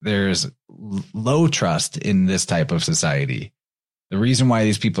 There's low trust in this type of society. The reason why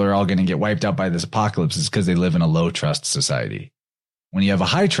these people are all going to get wiped out by this apocalypse is because they live in a low trust society. When you have a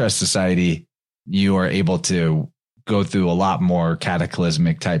high trust society, you are able to go through a lot more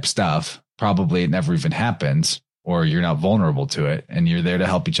cataclysmic type stuff. Probably it never even happens, or you're not vulnerable to it, and you're there to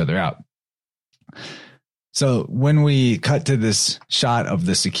help each other out. So when we cut to this shot of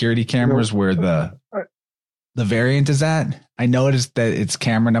the security cameras where the variant is at, I noticed that it's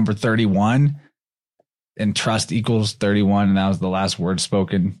camera number 31 and trust equals 31. And that was the last word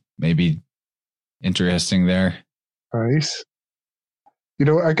spoken. Maybe interesting there. Nice.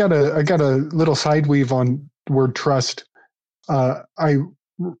 I got a little side weave on the word trust. I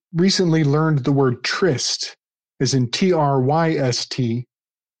recently learned the word tryst as in TRYST,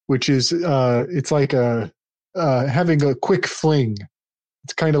 which is it's like having a quick fling.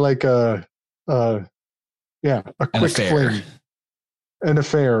 It's kind of like a quick fling, an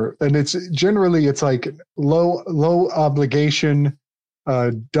affair, and it's like low obligation,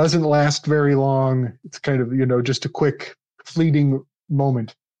 doesn't last very long. It's kind of just a quick fleeting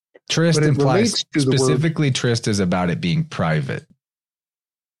moment. Tryst implies specifically tryst is about it being private.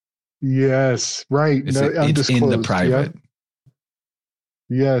 Yes, right. It's in the private. Yep.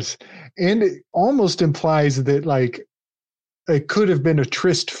 Yes. And it almost implies that like it could have been a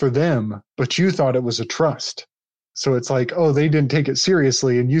tryst for them, but you thought it was a trust. So it's like, oh, they didn't take it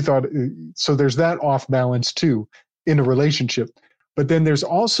seriously. And you thought, so there's that off balance too in a relationship. But then there's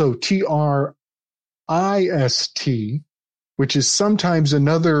also TRIST, which is sometimes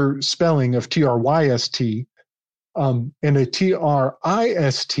another spelling of TRYST. And a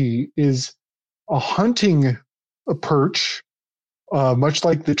TRIST is a hunting perch, much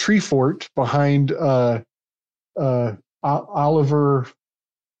like the tree fort behind Oliver.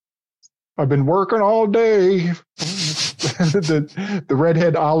 I've been working all day. the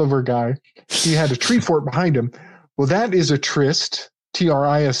redhead Oliver guy, he had a tree fort behind him. Well, that is a tryst,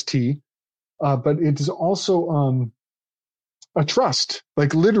 TRIST, but it is also a trust,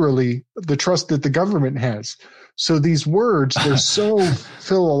 like literally the trust that the government has. So these words, they're so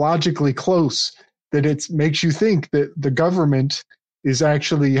philologically close that it makes you think that the government is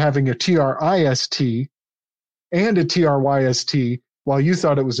actually having a TRIST and a TRYST, while you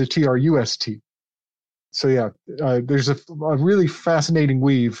thought it was a TRUST. So yeah, there's a really fascinating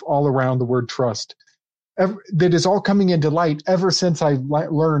weave all around the word trust that is all coming into light ever since I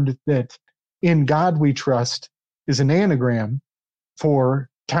learned that in God we trust is an anagram for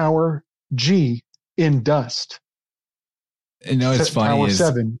Tower G in dust. You know, it's funny. Tower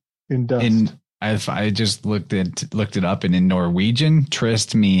 7 in dust. I just looked it up, and in Norwegian,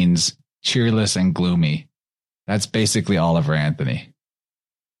 tryst means cheerless and gloomy. That's basically Oliver Anthony.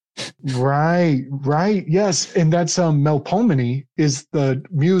 Right. Yes. And that's Melpomene is the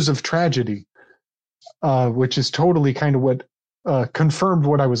muse of tragedy, which is totally kind of what confirmed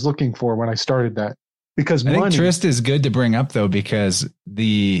what I was looking for when I started that. Because I think tryst is good to bring up, though, because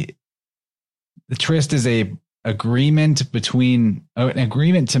the tryst is an agreement to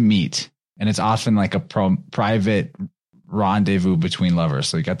meet, and it's often like a private rendezvous between lovers.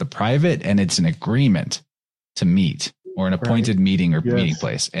 So you got the private, and it's an agreement to meet, or an appointed meeting or meeting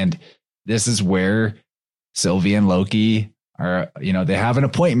place. And this is where Sylvie and Loki are, they have an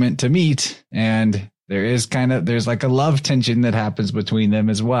appointment to meet, and there's like a love tension that happens between them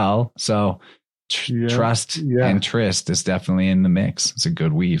as well. So trust and tryst is definitely in the mix. It's a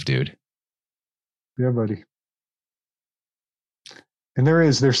good weave, dude. Yeah, buddy. And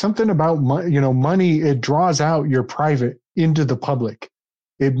there's something about money. It draws out your private into the public.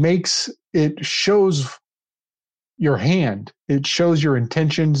 It shows your hand. It shows your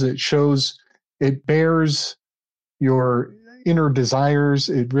intentions. It bears your inner desires.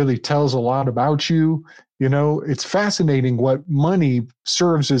 It really tells a lot about you. It's fascinating what money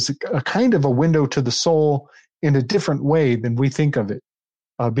serves as a kind of a window to the soul in a different way than we think of it,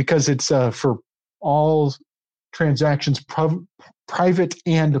 because it's for all transactions, private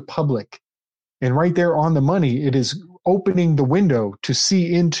and public. And right there on the money, it is opening the window to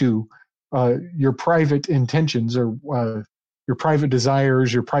see into your private intentions, or your private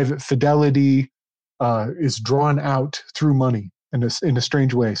desires, your private fidelity is drawn out through money in a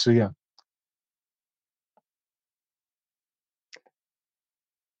strange way. So yeah.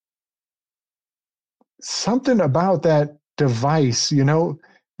 Something about that device,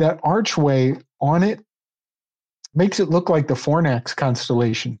 that archway on it makes it look like the Fornax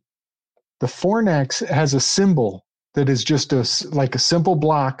constellation. The Fornax has a symbol that is just like a simple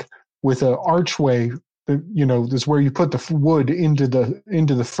block with an archway. This is where you put the wood into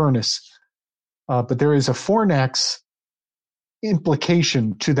the furnace. But there is a Fornax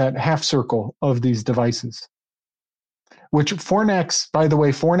implication to that half circle of these devices. Which Fornax, by the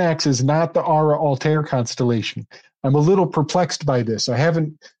way, Fornax is not the Ara Altair constellation. I'm a little perplexed by this. I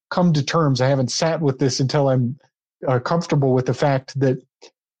haven't come to terms. I haven't sat with this until I'm comfortable with the fact that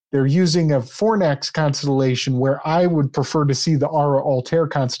they're using a Fornax constellation where I would prefer to see the Ara Altair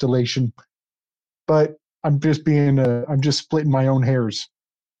constellation. But I'm just splitting my own hairs.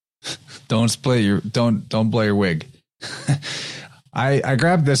 Don't blow your wig. I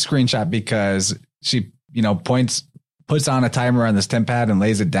grabbed this screenshot because she, puts on a timer on this temp pad and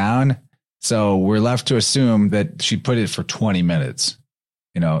lays it down. So we're left to assume that she put it for 20 minutes.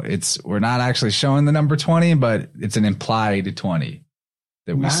 We're not actually showing the number 20, but it's an implied 20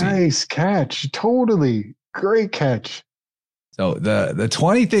 that we see. Nice catch. Totally. Great catch. So the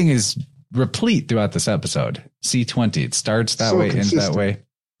 20 thing is replete throughout this episode. C20. It starts that way, ends that way.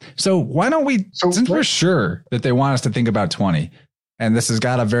 So why don't we, since we're sure that they want us to think about 20, and this has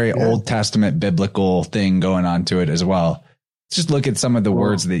got a very Old Testament biblical thing going on to it as well, let's just look at some of the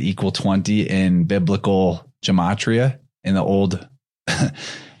words that equal 20 in biblical gematria in the old,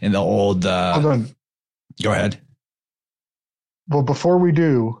 hold on. Go ahead. Well, before we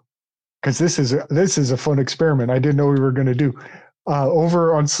do, because this is a fun experiment I didn't know we were going to do,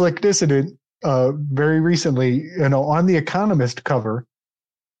 over on Slick Dissident, very recently, on the Economist cover,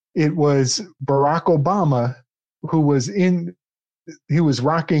 it was Barack Obama who was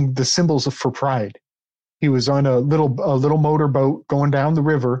rocking the symbols for pride. He was on a little motorboat going down the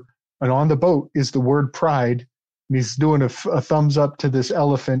river, and on the boat is the word pride. And he's doing a thumbs up to this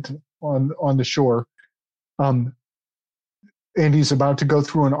elephant on the shore. And he's about to go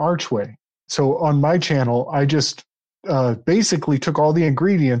through an archway. So on my channel, I just basically took all the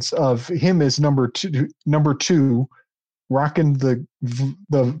ingredients of him as number two, rocking the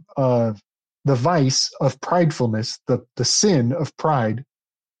vice of pridefulness, the sin of pride.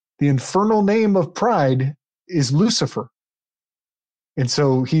 The infernal name of pride is Lucifer. And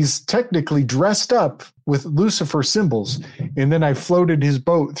so he's technically dressed up with Lucifer symbols. And then I floated his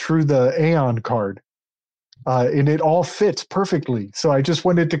boat through the Aeon card. And it all fits perfectly. So I just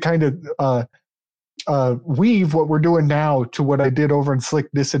wanted to kind of weave what we're doing now to what I did over in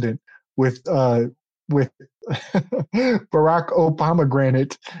Slick Dissident with Barack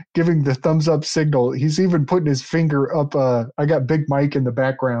Obama giving the thumbs up signal. He's even putting his finger up. I got Big Mike in the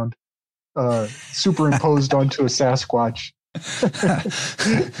background, superimposed onto a Sasquatch.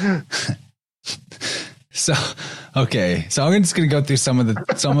 So, okay. So I'm just going to go through some of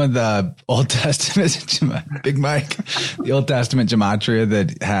the Old Testament, Big Mike, the Old Testament gematria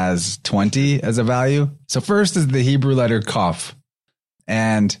that has 20 as a value. So first is the Hebrew letter Kaf,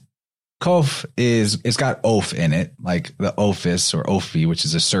 and Kof it's got Oph in it, like the Ophis or Ophi, which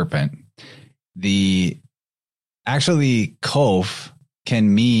is a serpent. Actually Kof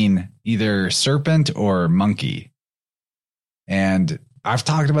can mean either serpent or monkey. And I've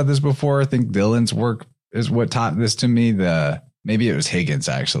talked about this before. I think Dylan's work is what taught this to me. Maybe it was Higgins,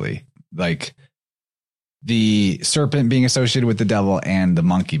 actually, like the serpent being associated with the devil and the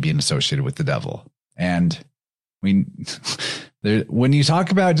monkey being associated with the devil. And when you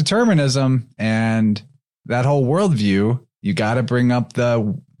talk about determinism and that whole worldview, you got to bring up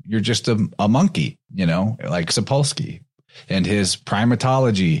you're just a monkey, like Sapolsky and his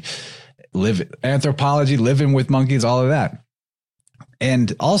primatology, anthropology, living with monkeys, all of that.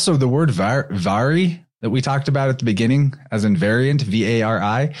 And also the word vari that we talked about at the beginning, as in variant,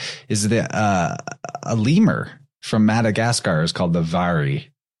 VARI, is a lemur from Madagascar is called the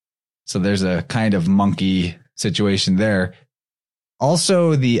vari. So there's a kind of monkey situation there.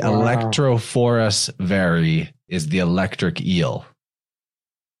 Also, the Electrophorus vari is the electric eel,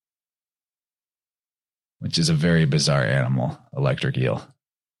 which is a very bizarre animal, electric eel.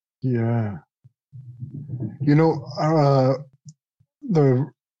 Yeah.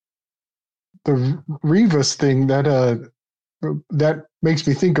 The Rivas thing that makes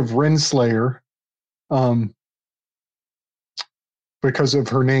me think of Renslayer, because of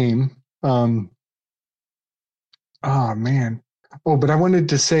her name. Oh man. Oh, but I wanted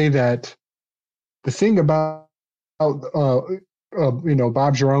to say that the thing about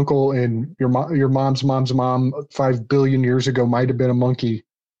Bob's your uncle and your mom's mom 5 billion years ago might have been a monkey.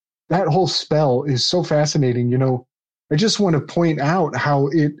 That whole spell is so fascinating. I just want to point out how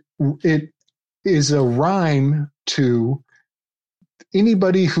it is a rhyme to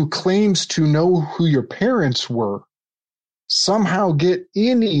anybody who claims to know who your parents were somehow get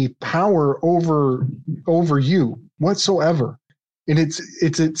any power over you whatsoever. And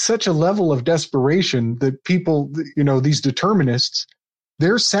it's at such a level of desperation that people, these determinists,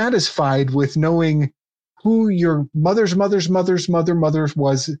 they're satisfied with knowing who your mother's mother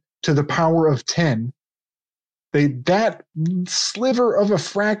was to the power of 10. That sliver of a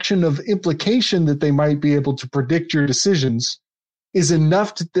fraction of implication that they might be able to predict your decisions is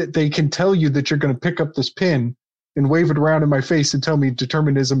enough that they can tell you that you're going to pick up this pin and wave it around in my face and tell me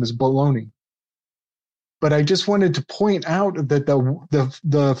determinism is baloney. But I just wanted to point out that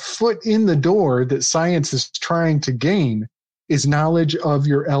the foot in the door that science is trying to gain is knowledge of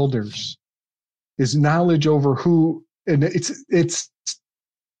your elders, is knowledge over who, and it's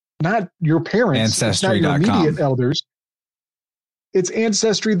not your parents, Ancestry.com. It's not your immediate elders. It's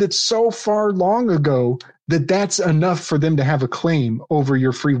ancestry that's so far long ago that that's enough for them to have a claim over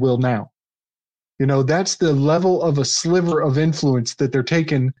your free will now. That's the level of a sliver of influence that they're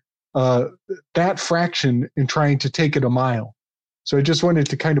taking that fraction and trying to take it a mile. So I just wanted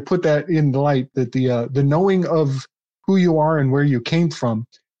to kind of put that in the light that the knowing of who you are and where you came from,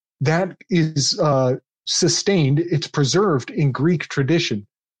 that is sustained, it's preserved in Greek tradition.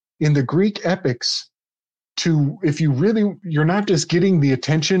 In the Greek epics, you're not just getting the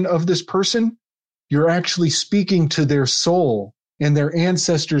attention of this person, you're actually speaking to their soul and their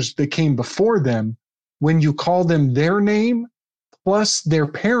ancestors that came before them when you call them their name plus their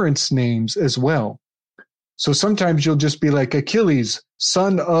parents' names as well. So sometimes you'll just be like Achilles,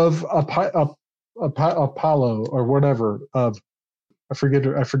 son of Apollo or whatever. I forget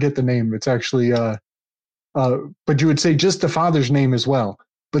the name. It's actually, but you would say just the father's name as well.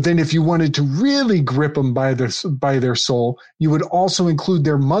 But then if you wanted to really grip them by their soul, you would also include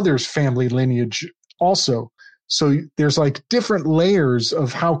their mother's family lineage also. So there's like different layers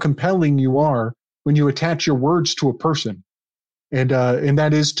of how compelling you are when you attach your words to a person. And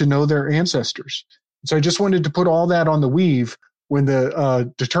that is to know their ancestors. So I just wanted to put all that on the weave when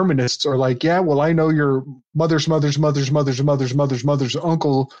the determinists are like, yeah, well, I know your mother's uncle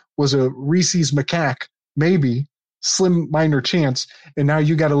was a Reese's macaque, maybe, slim minor chance, and now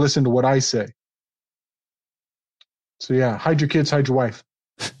you got to listen to what I say. So yeah, hide your kids, hide your wife.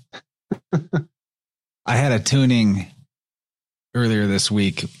 I had a tuning earlier this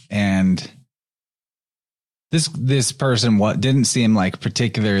week, and this person didn't seem like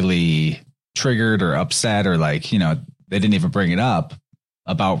particularly triggered or upset, or like, they didn't even bring it up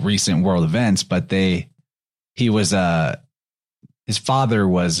about recent world events, but they he was his father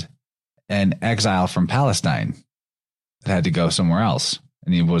was an exile from Palestine that had to go somewhere else,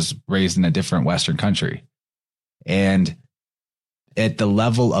 and he was raised in a different Western country. And at the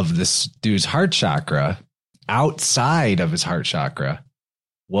level of this dude's heart chakra, outside of his heart chakra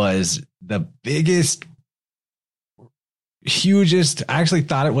was the biggest, hugest. I actually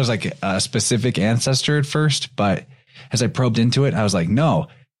thought it was like a specific ancestor at first, but as I probed into it, I was like, no,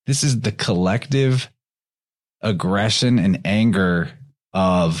 this is the collective aggression and anger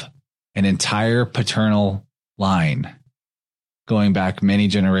of an entire paternal line going back many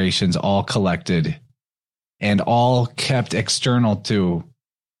generations, all collected and all kept external to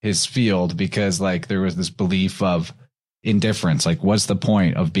his field, because like there was this belief of indifference. Like, what's the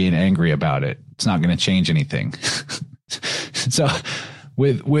point of being angry about it? It's not going to change anything. So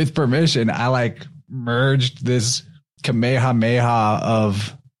with permission, I like merged this Kamehameha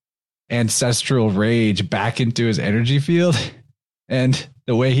of ancestral rage back into his energy field. And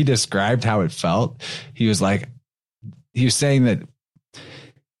the way he described how it felt, he was saying that,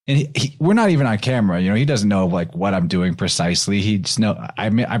 and we're not even on camera, he doesn't know like what I'm doing precisely. He just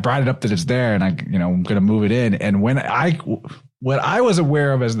I brought it up that it's there, and I'm going to move it in. And what I was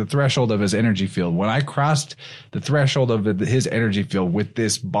aware of as the threshold of his energy field, when I crossed the threshold of his energy field with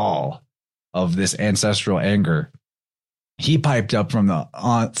this ball of this ancestral anger, he piped up from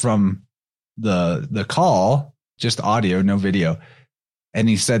the call, just audio, no video. And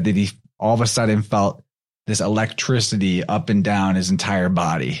he said that he all of a sudden felt this electricity up and down his entire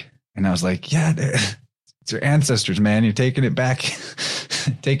body. And I was like, yeah, it's your ancestors, man. You're taking it back,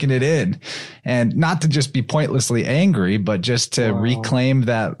 taking it in. And not to just be pointlessly angry, but just to reclaim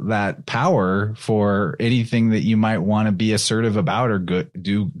that power for anything that you might want to be assertive about or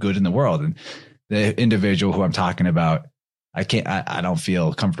do good in the world. And the individual who I'm talking about, I don't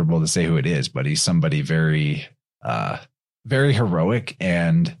feel comfortable to say who it is, but he's somebody very, very heroic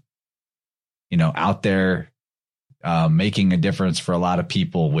and, out there, making a difference for a lot of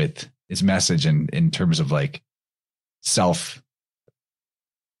people with his message and in terms of like self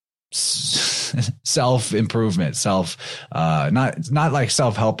improvement, not like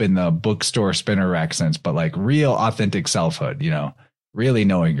self-help in the bookstore spinner rack sense, but like real authentic selfhood, really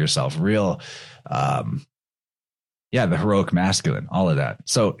knowing yourself, real, the heroic masculine, all of that.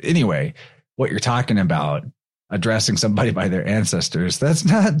 So anyway, what you're talking about, addressing somebody by their ancestors, that's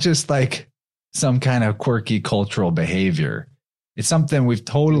not just like some kind of quirky cultural behavior. It's something we've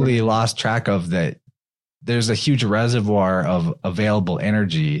totally lost track of, that there's a huge reservoir of available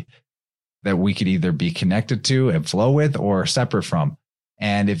energy that we could either be connected to and flow with or separate from.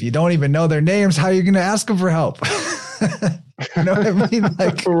 And if you don't even know their names, how are you going to ask them for help? You know what I mean?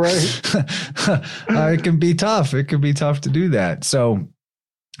 Like, it can be tough. It can be tough to do that. So,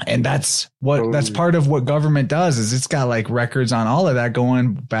 and that's part of what government does, is it's got like records on all of that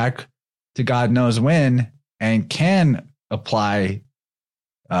going back to God knows when, and can apply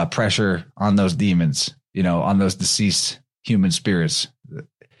pressure on those demons, on those deceased human spirits.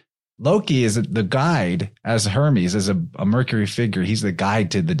 Loki is the guide, as Hermes, as a Mercury figure. He's the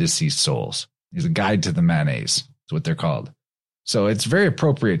guide to the deceased souls. He's a guide to the Manes. That's what they're called. So it's very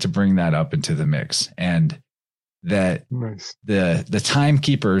appropriate to bring that up into the mix, and that the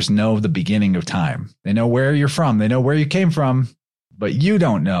timekeepers know the beginning of time. They know where you're from. They know where you came from, but you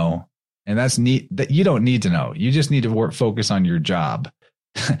don't know. And that's neat. That you don't need to know. You just need to focus on your job.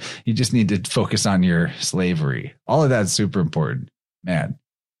 You just need to focus on your slavery. All of that's super important, man.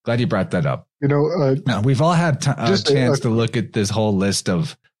 Glad you brought that up. Now, we've all had a chance to look at this whole list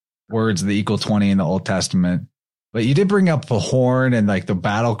of words that equal 20 in the Old Testament. But you did bring up the horn and like the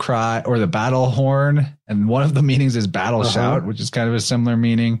battle cry or the battle horn. And one of the meanings is battle shout, which is kind of a similar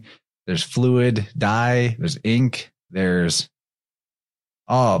meaning. There's fluid, dye, there's ink, there's,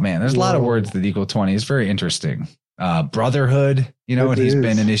 oh man, there's a lot of words that equal 20. It's very interesting. Brotherhood, and he's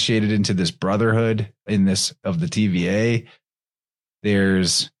been initiated into this brotherhood of the TVA.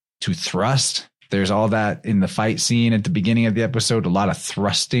 There's to thrust. There's all that in the fight scene at the beginning of the episode, a lot of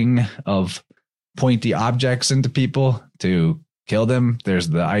thrusting of pointy objects into people to kill them. There's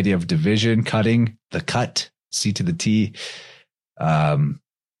the idea of division, cutting, the cut, C to the T.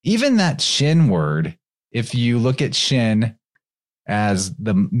 Even that shin word, if you look at shin as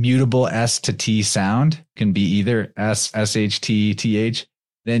the mutable S to T sound, can be either S, SH, T, TH,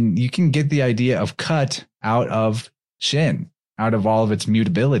 then you can get the idea of cut out of shin, out of all of its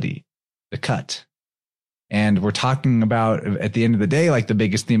mutability, the cut. And we're talking about, at the end of the day, like the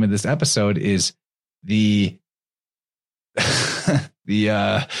biggest theme of this episode is the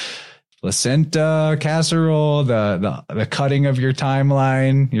placenta casserole, the cutting of your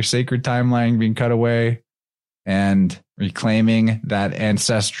timeline, your sacred timeline being cut away. and reclaiming that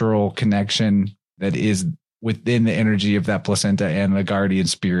ancestral connection that is within the energy of that placenta and the guardian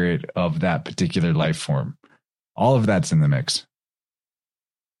spirit of that particular life form. All of that's in the mix.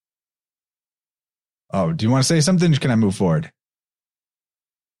 Oh, do you want to say something? Or can I move forward?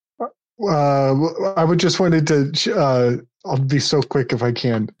 I would just wanted to. I'll be so quick if I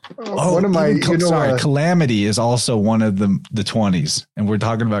can. One of my, Calamity is also one of the 20s, and we're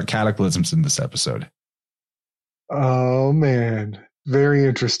talking about cataclysms in this episode. Oh man, very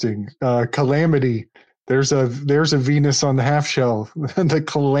interesting. Calamity. There's a Venus on the half shell. The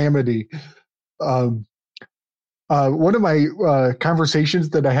Calamity. One of my conversations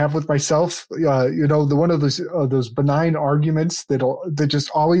that I have with myself, one of those benign arguments that just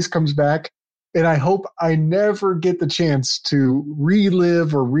always comes back, and I hope I never get the chance to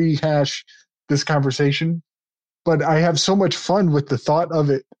relive or rehash this conversation, but I have so much fun with the thought of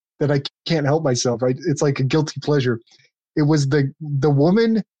it that I can't help myself. It's like a guilty pleasure. It was the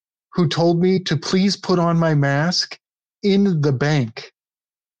woman who told me to please put on my mask in the bank.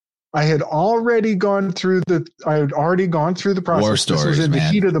 I had already gone through the process. War stories, this was in man. the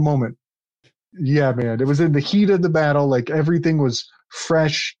heat of the moment. Yeah, man. It was in the heat of the battle. Like everything was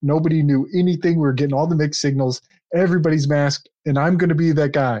fresh. Nobody knew anything. We were getting all the mixed signals. Everybody's masked. And I'm going to be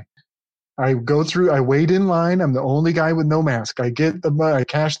that guy. I wait in line. I'm the only guy with no mask. I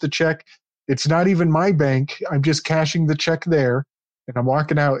cash the check. It's not even my bank. I'm just cashing the check there. And I'm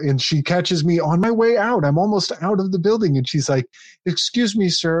walking out and she catches me on my way out. I'm almost out of the building. And she's like, "Excuse me,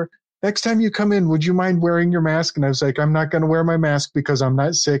 sir. Next time you come in, would you mind wearing your mask?" And I was like, "I'm not going to wear my mask because I'm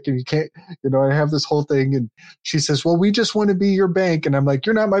not sick. And you can't, I have this whole thing." And she says, "Well, we just want to be your bank." And I'm like,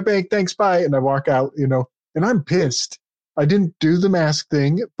 "You're not my bank. Thanks. Bye." And I walk out, and I'm pissed. I didn't do the mask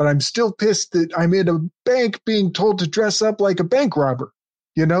thing, but I'm still pissed that I'm in a bank being told to dress up like a bank robber.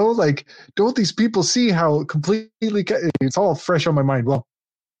 Like, don't these people see how completely it's all fresh on my mind? Well,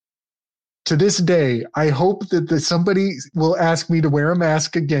 to this day, I hope that somebody will ask me to wear a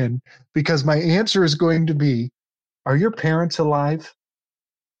mask again, because my answer is going to be, "Are your parents alive?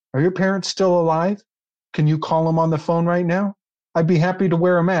 Are your parents still alive? Can you call them on the phone right now? I'd be happy to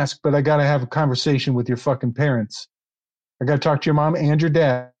wear a mask, but I got to have a conversation with your fucking parents. I got to talk to your mom and your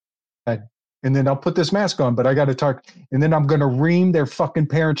dad. And then I'll put this mask on, but I got to talk. And then I'm going to ream their fucking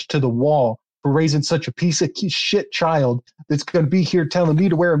parents to the wall for raising such a piece of shit child that's going to be here telling me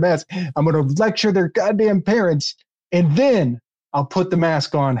to wear a mask. I'm going to lecture their goddamn parents. And then I'll put the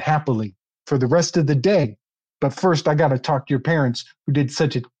mask on happily for the rest of the day. But first, I got to talk to your parents who did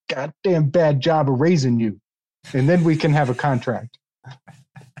such a goddamn bad job of raising you. And then we can have a contract."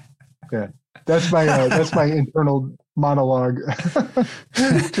 Yeah. That's my internal monologue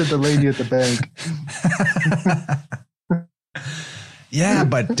to the lady at the bank. Yeah,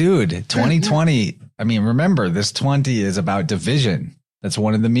 but dude, 2020, I mean, remember, this 20 is about division. That's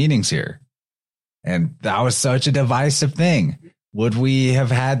one of the meanings here. And that was such a divisive thing. Would we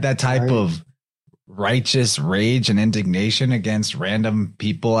have had that type of righteous rage and indignation against random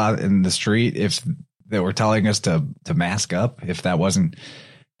people out in the street if they were telling us to mask up? If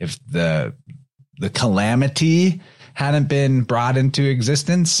the calamity hadn't been brought into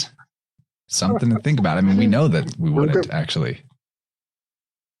existence? Something to think about. I mean, we know that we wouldn't actually.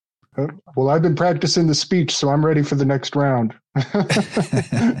 Well, I've been practicing the speech, so I'm ready for the next round.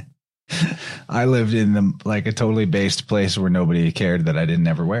 I lived in a totally based place where nobody cared that I didn't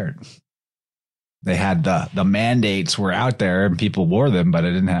ever wear it. They had the mandates were out there and people wore them, but I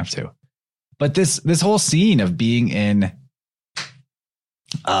didn't have to. But this whole scene of being in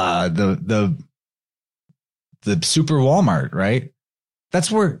the super Walmart, right?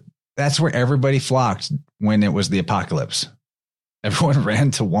 That's where everybody flocked when it was the apocalypse. Everyone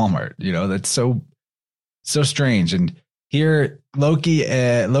ran to Walmart. That's so strange. And here Loki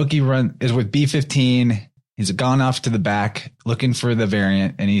is with B-15. He's gone off to the back looking for the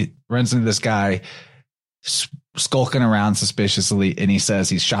variant, and he runs into this guy skulking around suspiciously, and he says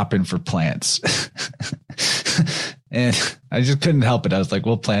he's shopping for plants. And I just couldn't help it. I was like,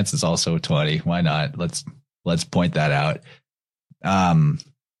 well, plants is also 20. Why not? Let's point that out.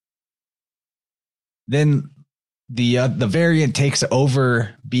 Then the variant takes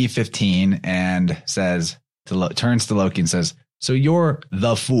over B-15 and turns to Loki and says, "So you're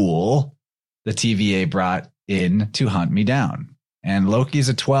the fool the TVA brought in to hunt me down." And Loki's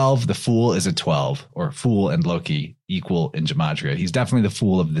a 12. The fool is a 12, or fool and Loki equal in gematria. He's definitely the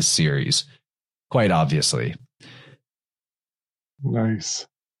fool of this series, quite obviously. Nice.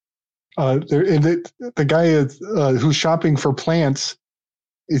 The guy who's shopping for plants,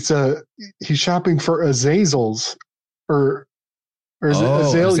 he's shopping for azazels, or Or is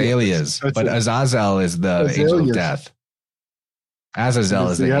it Azaleas. But Azazel is the angel of death. Azazel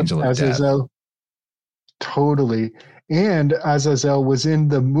is the angel of death. Totally. And Azazel was in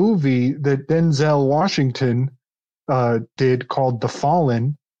the movie that Denzel Washington did called The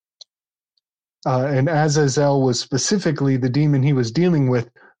Fallen. And Azazel was specifically the demon he was dealing with,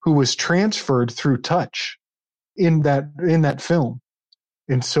 who was transferred through touch in that film.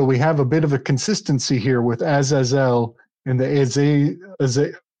 And so we have a bit of a consistency here with Azazel and the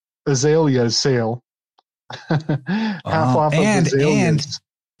Azalea's sale. Half off and, of Azaleas.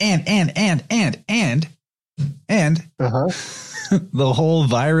 And the whole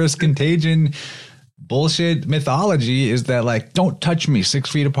virus contagion bullshit mythology is that, like, don't touch me 6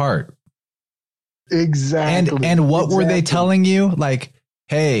 feet apart. Exactly. And what were they telling you? Like,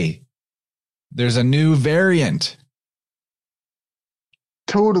 hey, there's a new variant.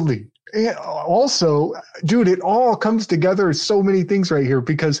 Totally. And also, dude, it all comes together as so many things right here,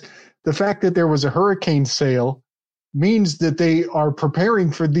 because the fact that there was a hurricane sale means that they are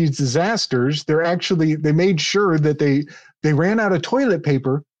preparing for these disasters. They made sure that they ran out of toilet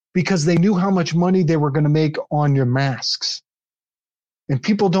paper because they knew how much money they were going to make on your masks. And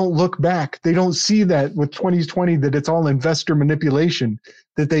people don't look back. They don't see that with 2020, that it's all investor manipulation,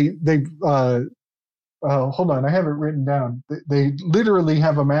 that they hold on, I have it written down. They literally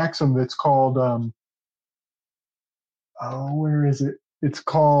have a maxim that's called, where is it? It's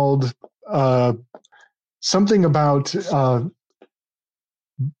called something about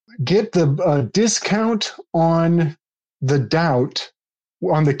get the discount on the doubt,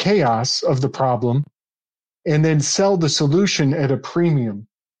 on the chaos of the problem, and then sell the solution at a premium.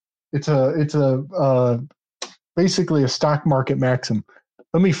 It's basically a stock market maxim.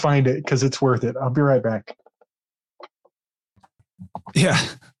 Let me find it because it's worth it. I'll be right back. Yeah,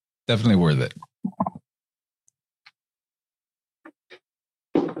 definitely worth it.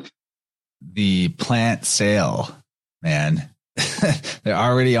 The plant sale, man. They're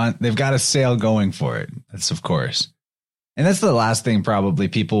already on. They've got a sale going for it. That's of course. And that's the last thing probably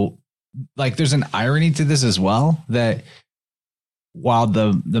people like. There's an irony to this as well, that while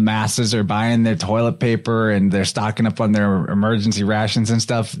the masses are buying their toilet paper and they're stocking up on their emergency rations and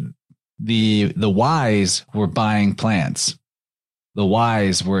stuff, the wise were buying plants. The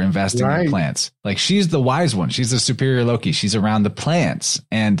wise were investing in plants. Like, she's the wise one. She's the superior Loki. She's around the plants.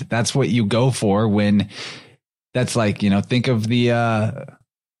 And that's what you go for when that's like, think of the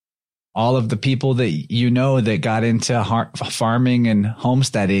all of the people that that got into farming and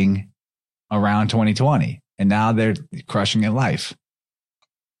homesteading around 2020. And now they're crushing it life.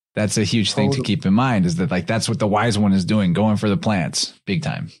 That's a huge thing to keep in mind, is that, like, that's what the wise one is doing, going for the plants big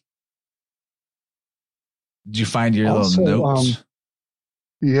time. Did you find your little notes?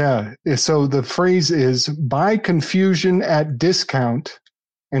 Yeah. So the phrase is buy confusion at discount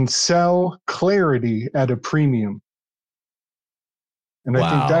and sell clarity at a premium. And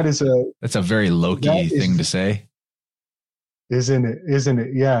I think that's a very Loki thing to say. Isn't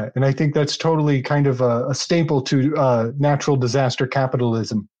it? Yeah. And I think that's totally kind of a staple to natural disaster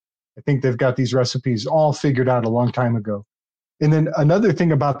capitalism. I think they've got these recipes all figured out a long time ago. And then another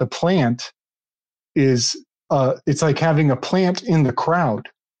thing about the plant is it's like having a plant in the crowd.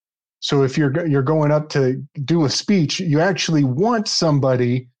 So if you're going up to do a speech, you actually want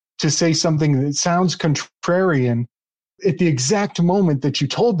somebody to say something that sounds contrarian at the exact moment that you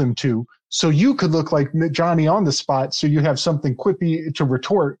told them to, so you could look like Johnny on the spot, so you have something quippy to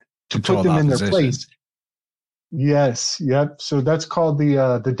retort to put them in their place. Yes, yep. So that's called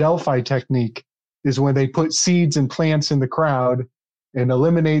the Delphi technique, is when they put seeds and plants in the crowd and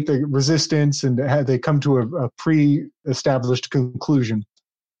eliminate the resistance, and they come to a pre-established conclusion.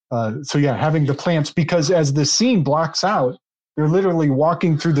 So yeah, having the plants, because as the scene blocks out, they're literally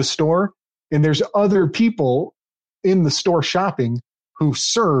walking through the store, and there's other people in the store shopping who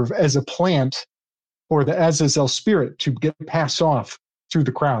serve as a plant for the Azazel spirit to pass off through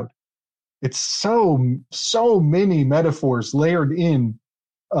the crowd. It's so many metaphors layered in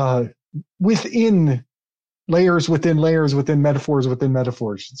within layers within layers within metaphors within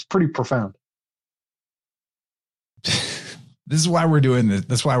metaphors. It's pretty profound. This is why we're doing this.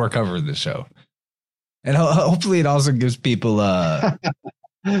 That's why we're covering this show. And hopefully it also gives people,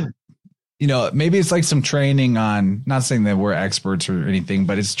 maybe it's like some training on, not saying that we're experts or anything,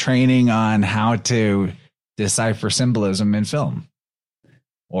 but it's training on how to decipher symbolism in film,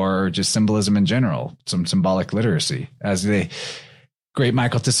 or just symbolism in general, some symbolic literacy. As the great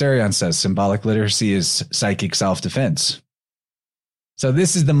Michael Tessarion says, symbolic literacy is psychic self-defense. So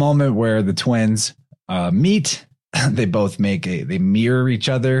this is the moment where the twins meet. They both they mirror each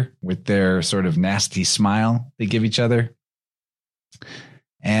other with their sort of nasty smile they give each other.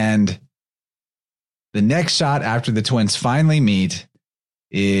 And the next shot after the twins finally meet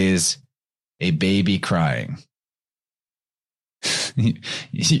is a baby crying.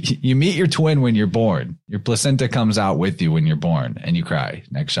 You meet your twin when you're born. Your placenta comes out with you when you're born and you cry.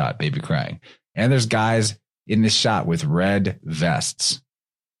 Next shot, baby crying. And there's guys in this shot with red vests.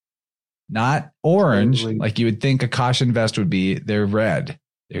 Not orange, like you would think a caution vest would be. They're red.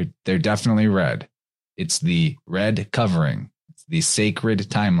 They're definitely red. It's the red covering. It's the sacred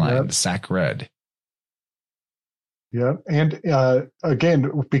timeline, the sac red. Yeah. And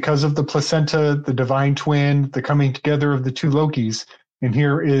again, because of the placenta, the divine twin, the coming together of the two Lokis, and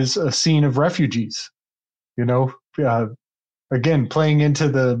here is a scene of refugees, again, playing into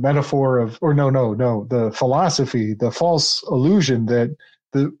the metaphor of, the philosophy, the false illusion that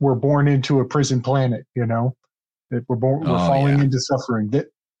we're born into a prison planet, that we're falling into suffering, that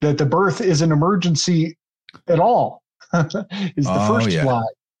the birth is an emergency at all is the first lie.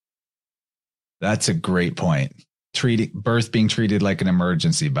 That's a great point. Birth being treated like an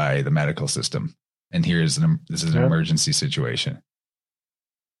emergency by the medical system. And this is an emergency situation.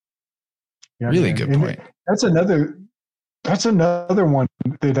 Yeah, really good point. That's another one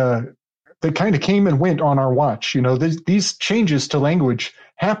that kind of came and went on our watch. These changes to language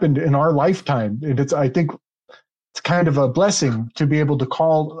happened in our lifetime. And I think it's kind of a blessing to be able to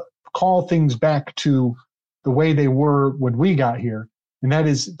call things back to the way they were when we got here. And that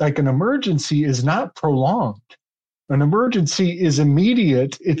is, like, an emergency is not prolonged. An emergency is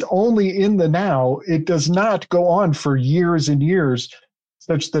immediate. It's only in the now. It does not go on for years and years,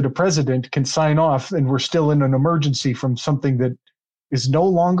 such that a president can sign off and we're still in an emergency from something that is no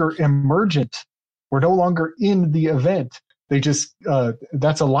longer emergent. We're no longer in the event.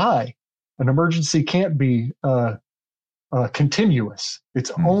 That's a lie. An emergency can't be continuous.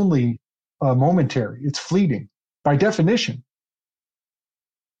 It's only momentary. It's fleeting by definition.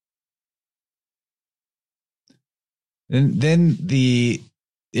 And then the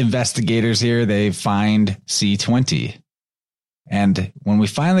investigators here, they find C-20. And when we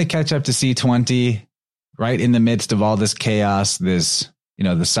finally catch up to C-20, right in the midst of all this chaos, the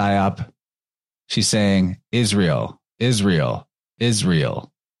psyop, she's saying, Israel, Israel,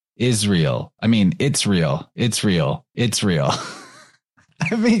 Israel, Israel. I mean, it's real. It's real. It's real.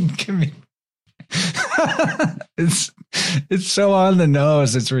 I mean, it's so on the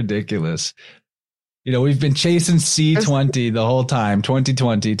nose. It's ridiculous. We've been chasing C-20 the whole time,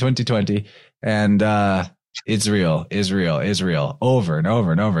 2020, and Israel, over and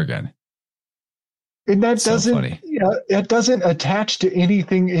over and over again. And that it doesn't attach to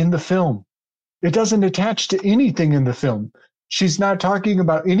anything in the film. It doesn't attach to anything in the film. She's not talking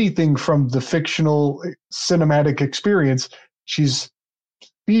about anything from the fictional cinematic experience. She's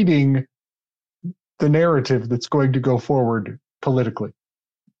feeding the narrative that's going to go forward politically.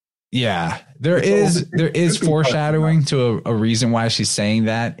 Yeah, there is foreshadowing to a reason why she's saying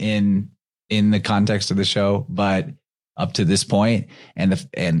that in the context of the show, but up to this point, and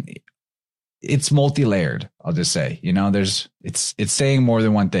it's multi-layered. I'll just say, it's saying more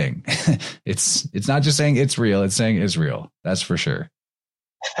than one thing. It's not just saying it's real; it's saying Israel. That's for sure.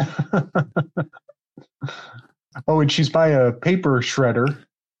 Oh, and she's by a paper shredder,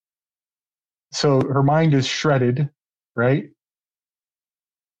 so her mind is shredded, right?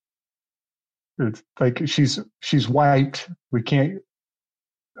 It's like she's wiped. We can't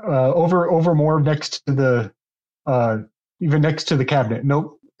over more next to the even next to the cabinet.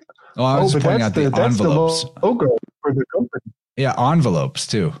 Nope. Oh, I was pointing out the envelopes. That's the logo for the company. Yeah, envelopes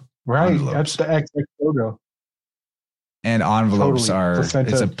too. Right, envelopes. That's the XX logo. And envelopes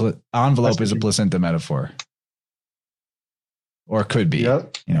totally. Envelope is a placenta metaphor, or could be.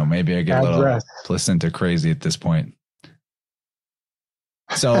 Yep. Maybe I get a little placenta crazy at this point.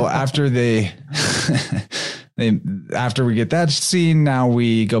 So after after we get that scene, now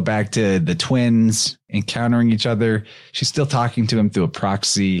we go back to the twins encountering each other. She's still talking to him through a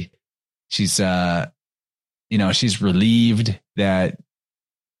proxy. She's, she's relieved that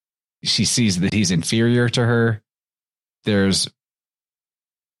she sees that he's inferior to her. There's,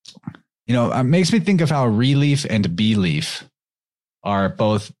 it makes me think of how relief and belief are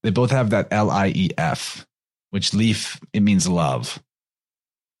they both have that LIEF, which leaf, it means love.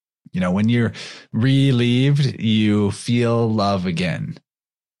 When you're relieved, you feel love again.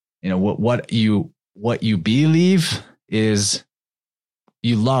 What you believe is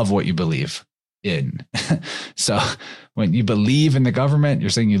you love what you believe in. So when you believe in the government, you're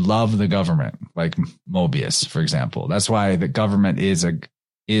saying you love the government, like Mobius, for example. That's why the government is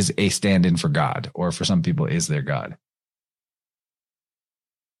a stand-in for God, or for some people is their God.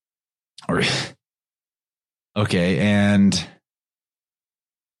 Okay, and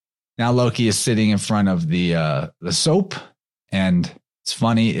now Loki is sitting in front of the soap, and it's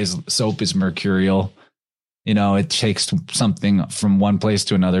funny is soap is mercurial. You know, it takes something from one place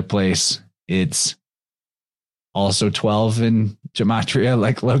to another place. It's also 12 in gematria,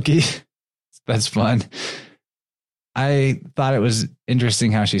 like Loki. That's fun. I thought it was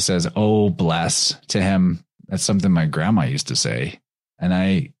interesting how she says, "Oh, bless" to him. That's something my grandma used to say. And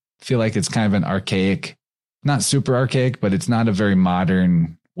I feel like it's kind of an archaic, not super archaic, but it's not a very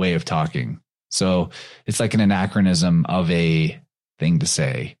modern way of talking. So it's like an anachronism of a thing to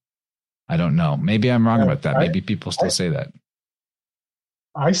say. I don't know. Maybe I'm wrong about that. Maybe people still say that.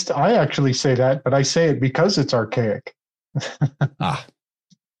 I actually say that, but I say it because it's archaic. Ah.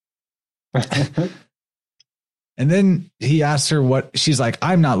 And then he asks her what she's like.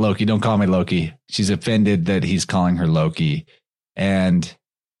 I'm not Loki. Don't call me Loki. She's offended that he's calling her Loki. And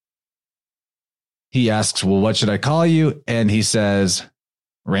he asks, well, what should I call you? And he says,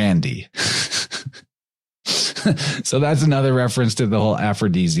 Randy. So that's another reference to the whole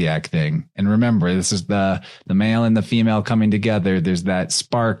aphrodisiac thing. And remember, this is the male and the female coming together. There's that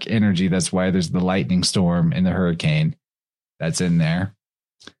spark energy. That's why there's the lightning storm in the hurricane that's in there.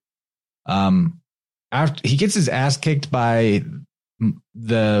 After he gets his ass kicked by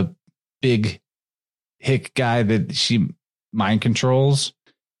the big hick guy that she mind controls.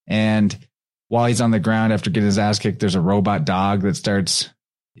 And while he's on the ground after getting his ass kicked, there's a robot dog that starts,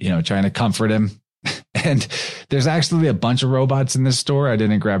 trying to comfort him. And there's actually a bunch of robots in this store. I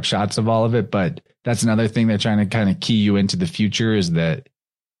didn't grab shots of all of it, but that's another thing they're trying to kind of key you into the future is that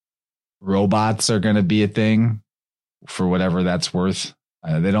robots are going to be a thing for whatever that's worth.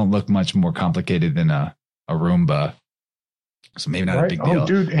 They don't look much more complicated than a Roomba. So maybe not a big deal. Oh,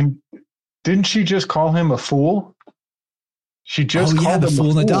 dude. And didn't she just call him a fool? She just called the him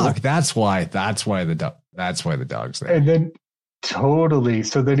fool a and the fool. dog. That's why the dog's there. And then totally.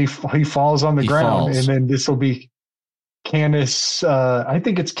 So then he falls on the ground, and then this will be Canis. I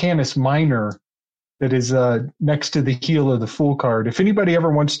think it's Canis Minor that is next to the heel of the Fool card. If anybody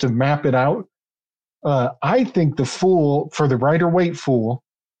ever wants to map it out, I think the Fool for the Rider-Waite Fool,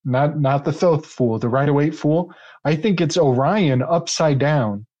 not the Thoth Fool, the Rider-Waite Fool. I think it's Orion upside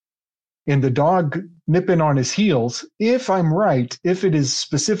down, and the dog nipping on his heels. If I'm right, if it is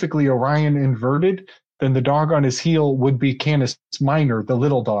specifically Orion inverted, then the dog on his heel would be Canis Minor, the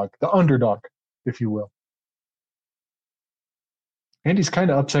little dog, the underdog, if you will. And he's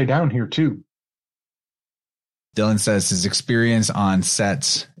kind of upside down here, too. Dylan says his experience on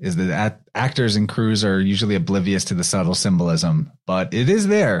sets is that actors and crews are usually oblivious to the subtle symbolism, but it is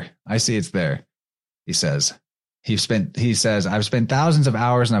there. I see it's there, he says. He says, I've spent thousands of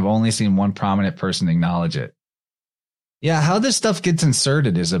hours and I've only seen one prominent person acknowledge it. Yeah, how this stuff gets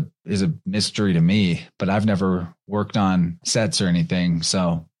inserted is a mystery to me, but I've never worked on sets or anything.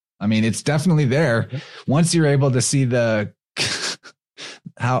 So, I mean, it's definitely there. Once you're able to see the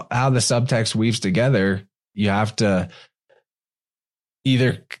how the subtext weaves together, you have to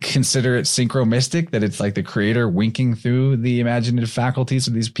either consider it synchromistic, that it's like the creator winking through the imaginative faculties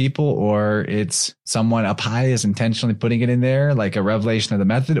of these people, or it's someone up high is intentionally putting it in there, like a revelation of the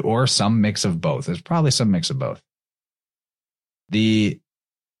method, or some mix of both. There's probably some mix of both. She's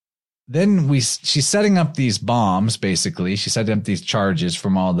setting up these bombs, basically. She's setting up these charges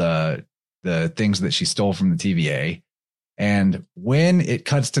from all the things that she stole from the TVA. And when it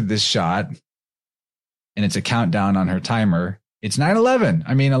cuts to this shot, and it's a countdown on her timer, it's 9/11.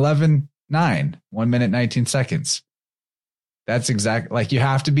 I mean, 11:09, 1 minute, 19 seconds. That's exact. Like, you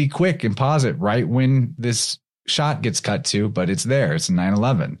have to be quick and pause it right when this shot gets cut to, but it's there. It's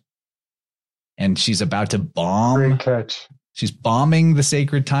 9/11. And she's about to bomb. Great catch. She's bombing the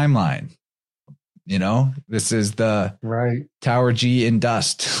sacred timeline. This is the right Tower G in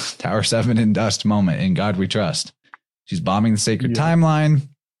dust, Tower 7 in dust moment. In God we trust. She's bombing the sacred timeline.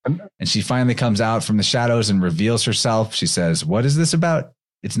 And she finally comes out from the shadows and reveals herself. She says, what is this about?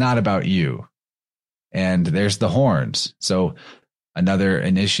 It's not about you. And there's the horns. So another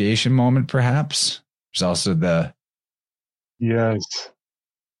initiation moment, perhaps. There's also the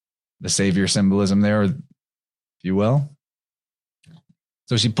savior symbolism there, if you will.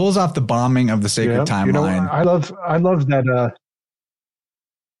 So she pulls off the bombing of the sacred timeline. I love that.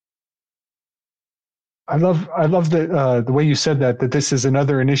 I love the way you said that this is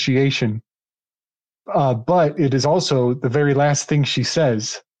another initiation, but it is also the very last thing she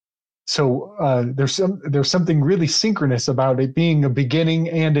says. So there's something really synchronous about it being a beginning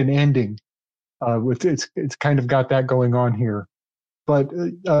and an ending. It's kind of got that going on here, but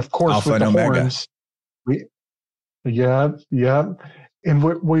of course Alpha with the and horns,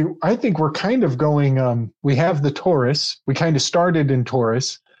 and I think we're kind of going. We have the Taurus. We kind of started in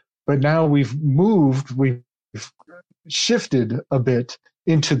Taurus. but now we've shifted a bit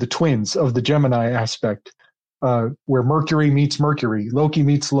into the twins of the Gemini aspect, where Mercury meets Mercury, Loki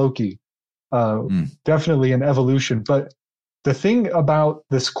meets Loki. Definitely an evolution. But the thing about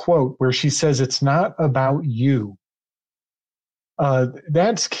this quote where she says it's not about you,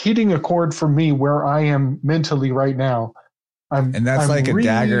 that's hitting a chord for me where I am mentally right now. And that's like a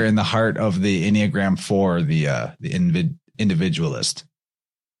dagger in the heart of the Enneagram 4, the individualist.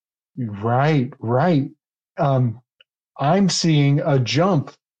 Right. I'm seeing a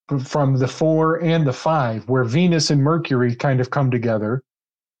jump from the 4 and the 5, where Venus and Mercury kind of come together.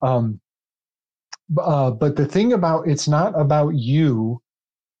 But the thing about it's not about you,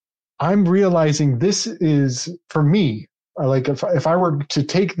 I'm realizing this is, for me, like if I were to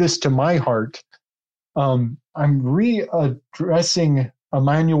take this to my heart, I'm readdressing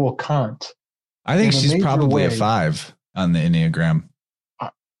Immanuel Kant. I think she's probably a 5 on the Enneagram.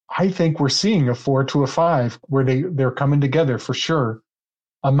 I think we're seeing a 4 to a 5 where they're coming together for sure.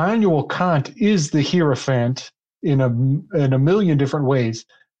 Immanuel Kant is the Hierophant in a million different ways.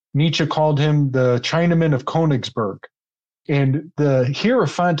 Nietzsche called him the Chinaman of Königsberg. And the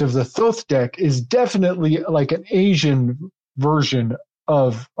Hierophant of the Thoth deck is definitely like an Asian version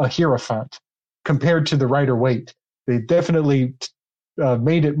of a Hierophant compared to the Rider-Waite. They definitely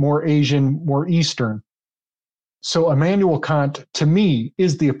made it more Asian, more Eastern. So Immanuel Kant, to me,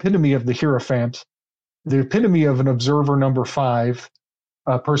 is the epitome of the Hierophant, the epitome of an observer number 5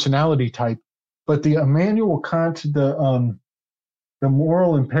 personality type. But the Immanuel Kant, the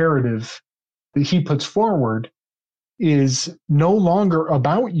moral imperative that he puts forward is no longer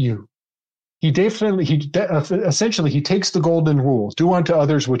about you. Essentially he takes the golden rule: do unto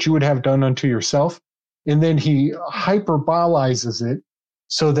others what you would have done unto yourself, and then he hyperbolizes it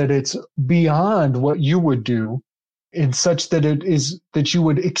so that it's beyond what you would do, in such that it is that you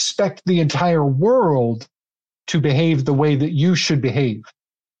would expect the entire world to behave the way that you should behave.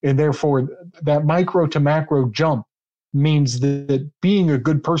 And therefore that micro to macro jump means that being a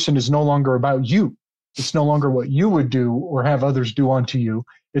good person is no longer about you. It's no longer what you would do or have others do unto you.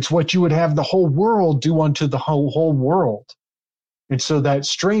 It's what you would have the whole world do unto the whole world. And so that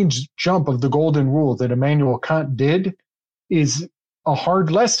strange jump of the golden rule that Immanuel Kant did is a hard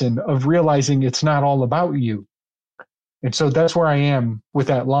lesson of realizing it's not all about you. And so that's where I am with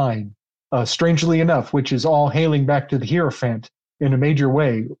that line, strangely enough, which is all hailing back to the Hierophant in a major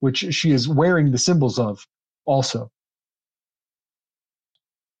way, which she is wearing the symbols of also.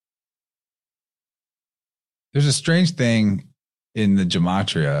 There's a strange thing in the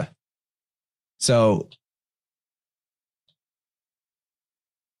gematria. So,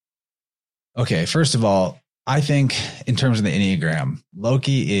 okay, first of all, I think in terms of the Enneagram,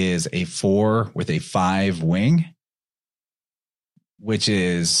 Loki is a 4 with a 5 wing, which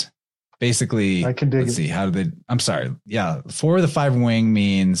is basically, I can dig let's it. see, how did they, I'm sorry. Yeah, 4 with a 5 wing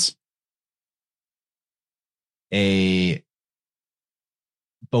means a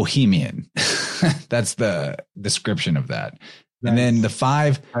bohemian. That's the description of that. Nice. And then the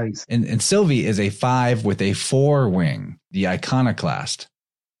 5, nice. And Sylvie is a 5 with a 4 wing, the iconoclast.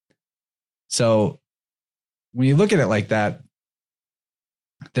 So when you look at it like that,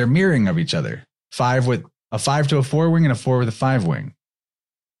 they're mirroring of each other. 5 with a 5 to a 4 wing and a 4 with a 5 wing.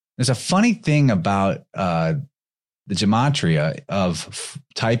 There's a funny thing about the gematria of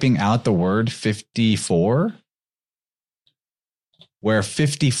typing out the word 54, where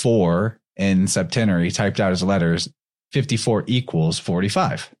 54 in septenary typed out as letters, 54 equals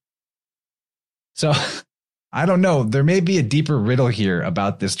 45. So I don't know. There may be a deeper riddle here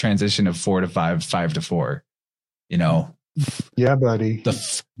about this transition of 4 to 5, 5 to 4. You know? Yeah, buddy.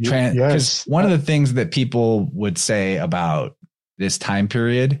 Because one of the things that people would say about this time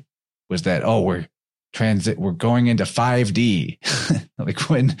period was that, oh, we're going into 5D. Like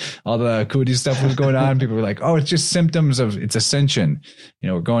when all the Cootie stuff was going on, people were like, oh, it's just symptoms of its ascension. You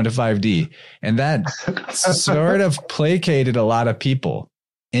know, we're going to 5D. And that sort of placated a lot of people.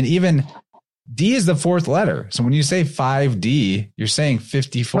 And even D is the 4th letter. So when you say 5D, you're saying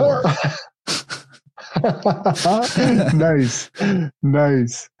 54. Nice. I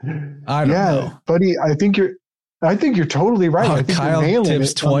don't know, buddy. I think you're totally right. I think Kyle you're nailing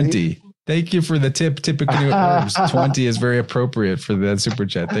tips it. 20. Thank you for the tip. Typically herbs. 20 is very appropriate for the super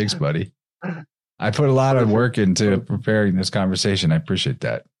chat. Thanks, buddy. I put a lot of work into preparing this conversation. I appreciate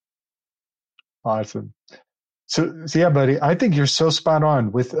that. Awesome. So yeah, buddy, I think you're so spot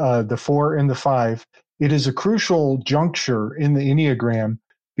on with the 4 and the 5. It is a crucial juncture in the Enneagram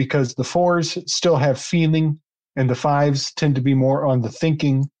because the 4s still have feeling and the 5s tend to be more on the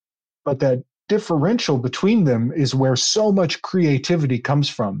thinking, but that differential between them is where so much creativity comes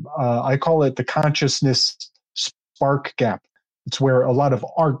from. I call it the consciousness spark gap. It's where a lot of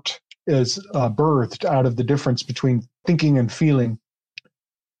art is birthed out of the difference between thinking and feeling.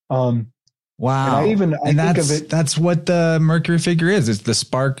 Wow. I think of it. That's what the Mercury figure is. It's the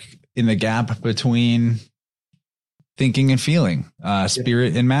spark in the gap between thinking and feeling,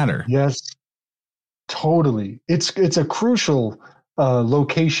 spirit and matter. Yes, totally. It's a crucial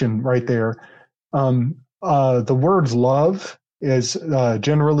location right there. The word love is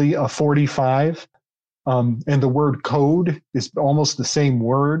generally a 45, and the word code is almost the same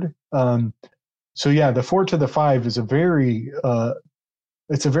word. So yeah, the 4 to the 5 is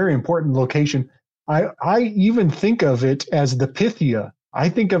it's a very important location. I even think of it as the Pythia. I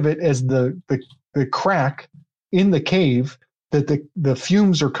think of it as the crack in the cave that the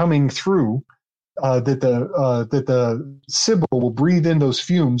fumes are coming through. That the Sibyl will breathe in those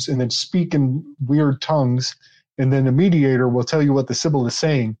fumes and then speak in weird tongues, and then the mediator will tell you what the Sibyl is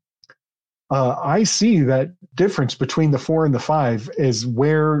saying. I see that difference between the 4 and the 5 is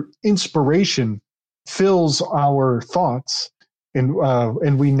where inspiration fills our thoughts,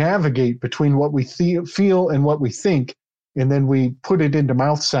 and we navigate between what we feel and what we think, and then we put it into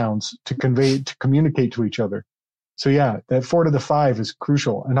mouth sounds to communicate to each other. So yeah, that 4 to the 5 is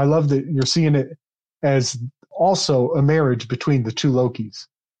crucial, and I love that you're seeing it as also a marriage between the two Lokis.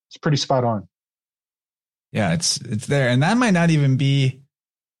 It's pretty spot on. Yeah, it's there, and that might not even be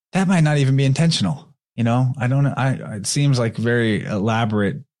intentional. You know, I don't know. It seems like a very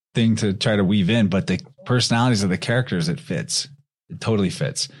elaborate thing to try to weave in, but the personalities of the characters, it fits. It totally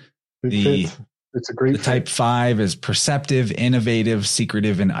fits. It's a great The type 5 is perceptive, innovative,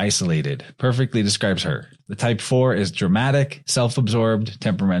 secretive, and isolated. Perfectly describes her. The type 4 is dramatic, self-absorbed,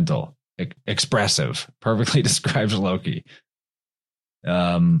 temperamental, expressive. Perfectly describes Loki.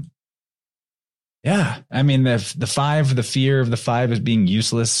 Yeah, I mean the 5, the fear of the 5 is being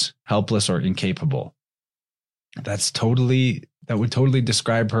useless, helpless, or incapable. That would totally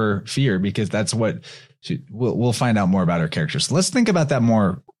describe her fear, because that's what we'll find out more about her character. So let's think about that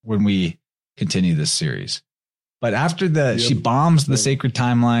more when we continue this series. But after she bombs the sacred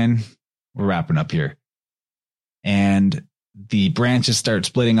timeline, we're wrapping up here, and the branches start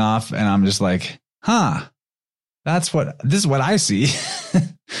splitting off, and I'm just like, this is what I see.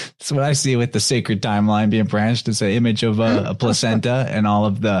 That's what I see with the sacred timeline being branched. It's an image of a placenta and all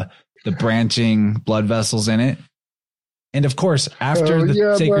of the branching blood vessels in it. And of course, after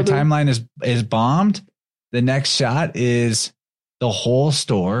the sacred timeline is bombed, the next shot is the whole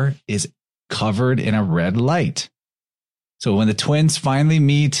store is covered in a red light. So when the twins finally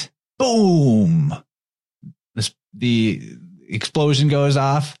meet, boom, the explosion goes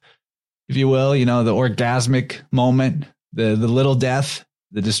off, if you will, the orgasmic moment, the little death,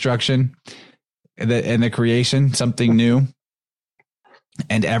 the destruction, and the creation, something new.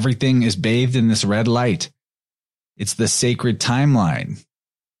 And everything is bathed in this red light. It's the sacred timeline.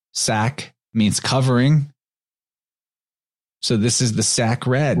 Sac means covering. So this is the sac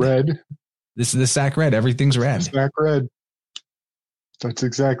red. This is the sac red. Everything's red. Sac red. That's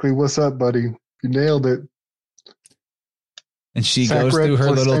exactly what's up, buddy. You nailed it. And she goes through her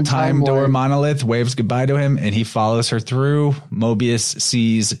little time door monolith, waves goodbye to him, and he follows her through. Mobius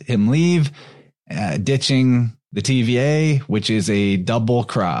sees him leave, ditching the TVA, which is a double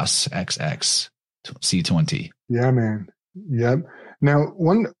cross XX C20. Yeah, man. Yep. Now,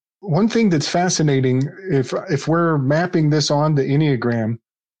 one thing that's fascinating, if we're mapping this on the Enneagram,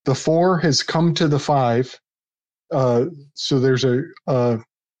 the 4 has come to the 5. So there's a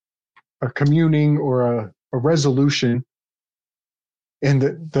communing or a resolution. And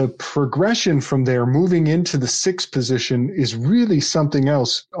the progression from there, moving into the 6th position, is really something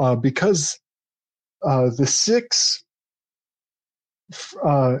else, because the 6,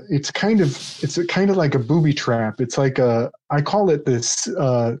 it's kind of like a booby trap. It's like I call it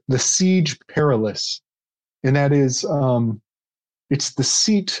the siege perilous, and that is it's the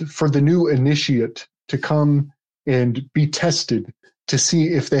seat for the new initiate to come and be tested to see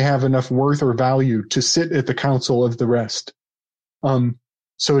if they have enough worth or value to sit at the council of the rest.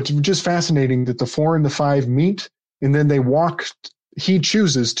 So it's just fascinating that the 4 and the 5 meet, and then he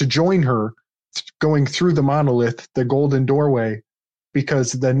chooses to join her going through the monolith, the golden doorway,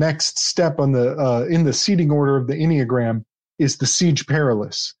 because the next step on in the seating order of the Enneagram is the siege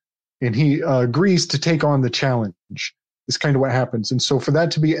perilous. And he agrees to take on the challenge. Is kind of what happens. And so for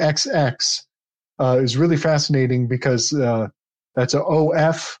that to be XX is really fascinating, because that's a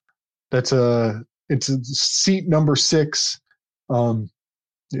OF. It's a seat number 6.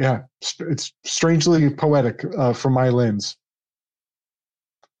 Yeah, it's strangely poetic from my lens.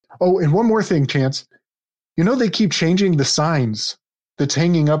 Oh, and one more thing, Chance. You know, they keep changing the signs that's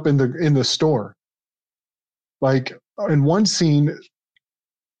hanging up in the store. Like in one scene,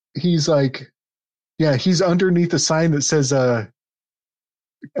 he's like, yeah, he's underneath a sign that says, I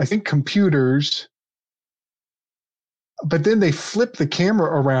think computers. But then they flip the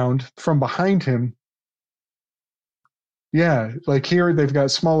camera around from behind him. Yeah, like here they've got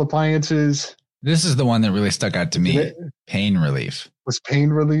small appliances. This is the one that really stuck out to me. Pain relief. Was pain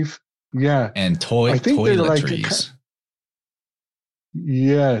relief. Yeah. And toiletries.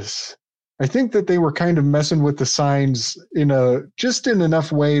 Yes. I think that they were kind of messing with the signs in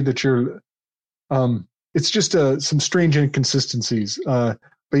enough way that you're, it's just some strange inconsistencies. But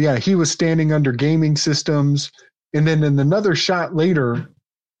yeah, he was standing under gaming systems. And then in another shot later,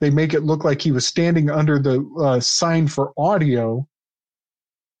 they make it look like he was standing under the sign for audio.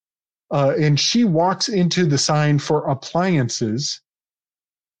 And she walks into the sign for appliances.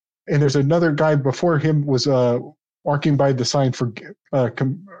 And there's another guy before him was walking by the sign for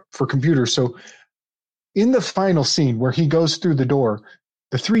computers. So in the final scene where he goes through the door,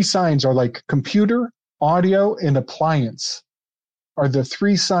 the three signs are like computer, audio, and appliance are the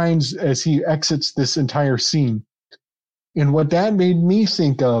three signs as he exits this entire scene. And what that made me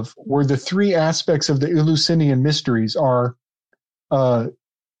think of were the three aspects of the Eleusinian mysteries are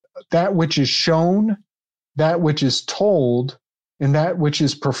that which is shown, that which is told, and that which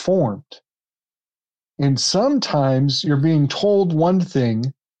is performed. And sometimes you're being told one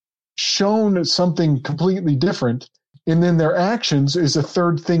thing, shown something completely different, and then their actions is a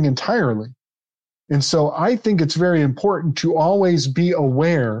third thing entirely. And so I think it's very important to always be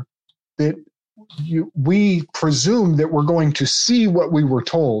aware that we presume that we're going to see what we were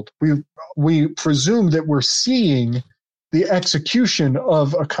told. We presume that we're seeing the execution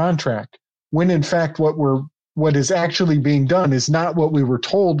of a contract, when in fact what is actually being done is not what we were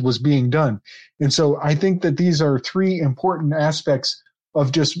told was being done. And so I think that these are three important aspects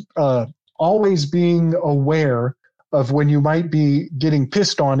of just always being aware of when you might be getting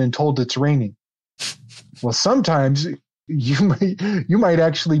pissed on and told it's raining. Well, sometimes you might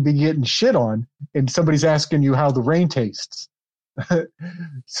actually be getting shit on and somebody's asking you how the rain tastes.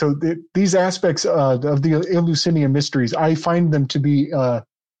 So these aspects of the Eleusinian mysteries, I find them to be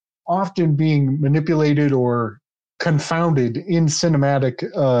often being manipulated or confounded in cinematic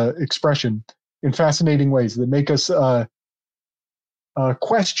expression in fascinating ways that make us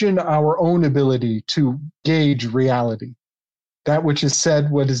question our own ability to gauge reality, that which is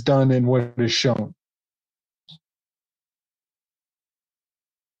said, what is done, and what is shown.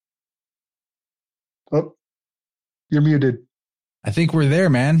 Oh, you're muted. I think we're there,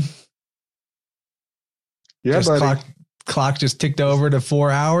 man. Yeah, buddy. Clock just ticked over to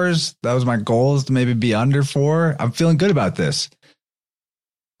 4 hours. That was my goal, is to maybe be under 4. I'm feeling good about this.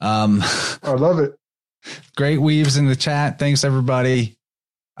 I love it. Great weaves in the chat. Thanks, everybody.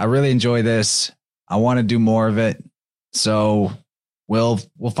 I really enjoy this. I want to do more of it. So we'll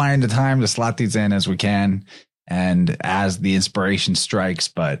find the time to slot these in as we can and as the inspiration strikes.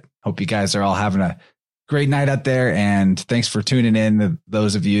 But hope you guys are all having a great night out there. And thanks for tuning in.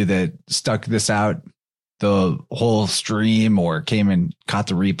 Those of you that stuck this out the whole stream or came and caught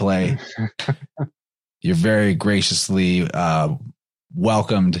the replay, you're very graciously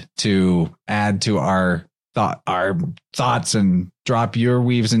welcomed to add to our thoughts and drop your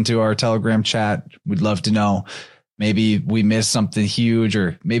weaves into our Telegram chat. We'd love to know. Maybe we missed something huge,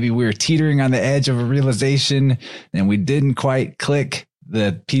 or maybe we were teetering on the edge of a realization and we didn't quite click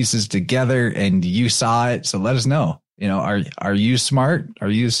the pieces together and you saw it. So let us know. You know, are you smart? Are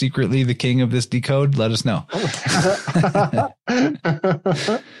you secretly the king of this decode? Let us know.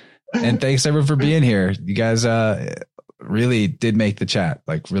 And thanks everyone for being here. You guys really did make the chat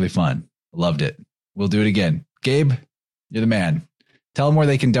like really fun. Loved it. We'll do it again. Gabe, you're the man. Tell them where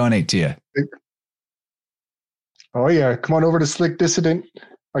they can donate to you. Oh yeah, come on over to Slick Dissident.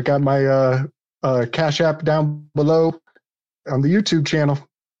 I got my Cash App down below on the YouTube channel.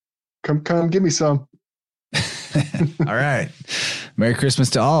 Come give me some. All right. Merry Christmas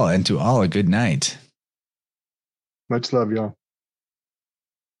to all, and to all a good night. Much love, y'all.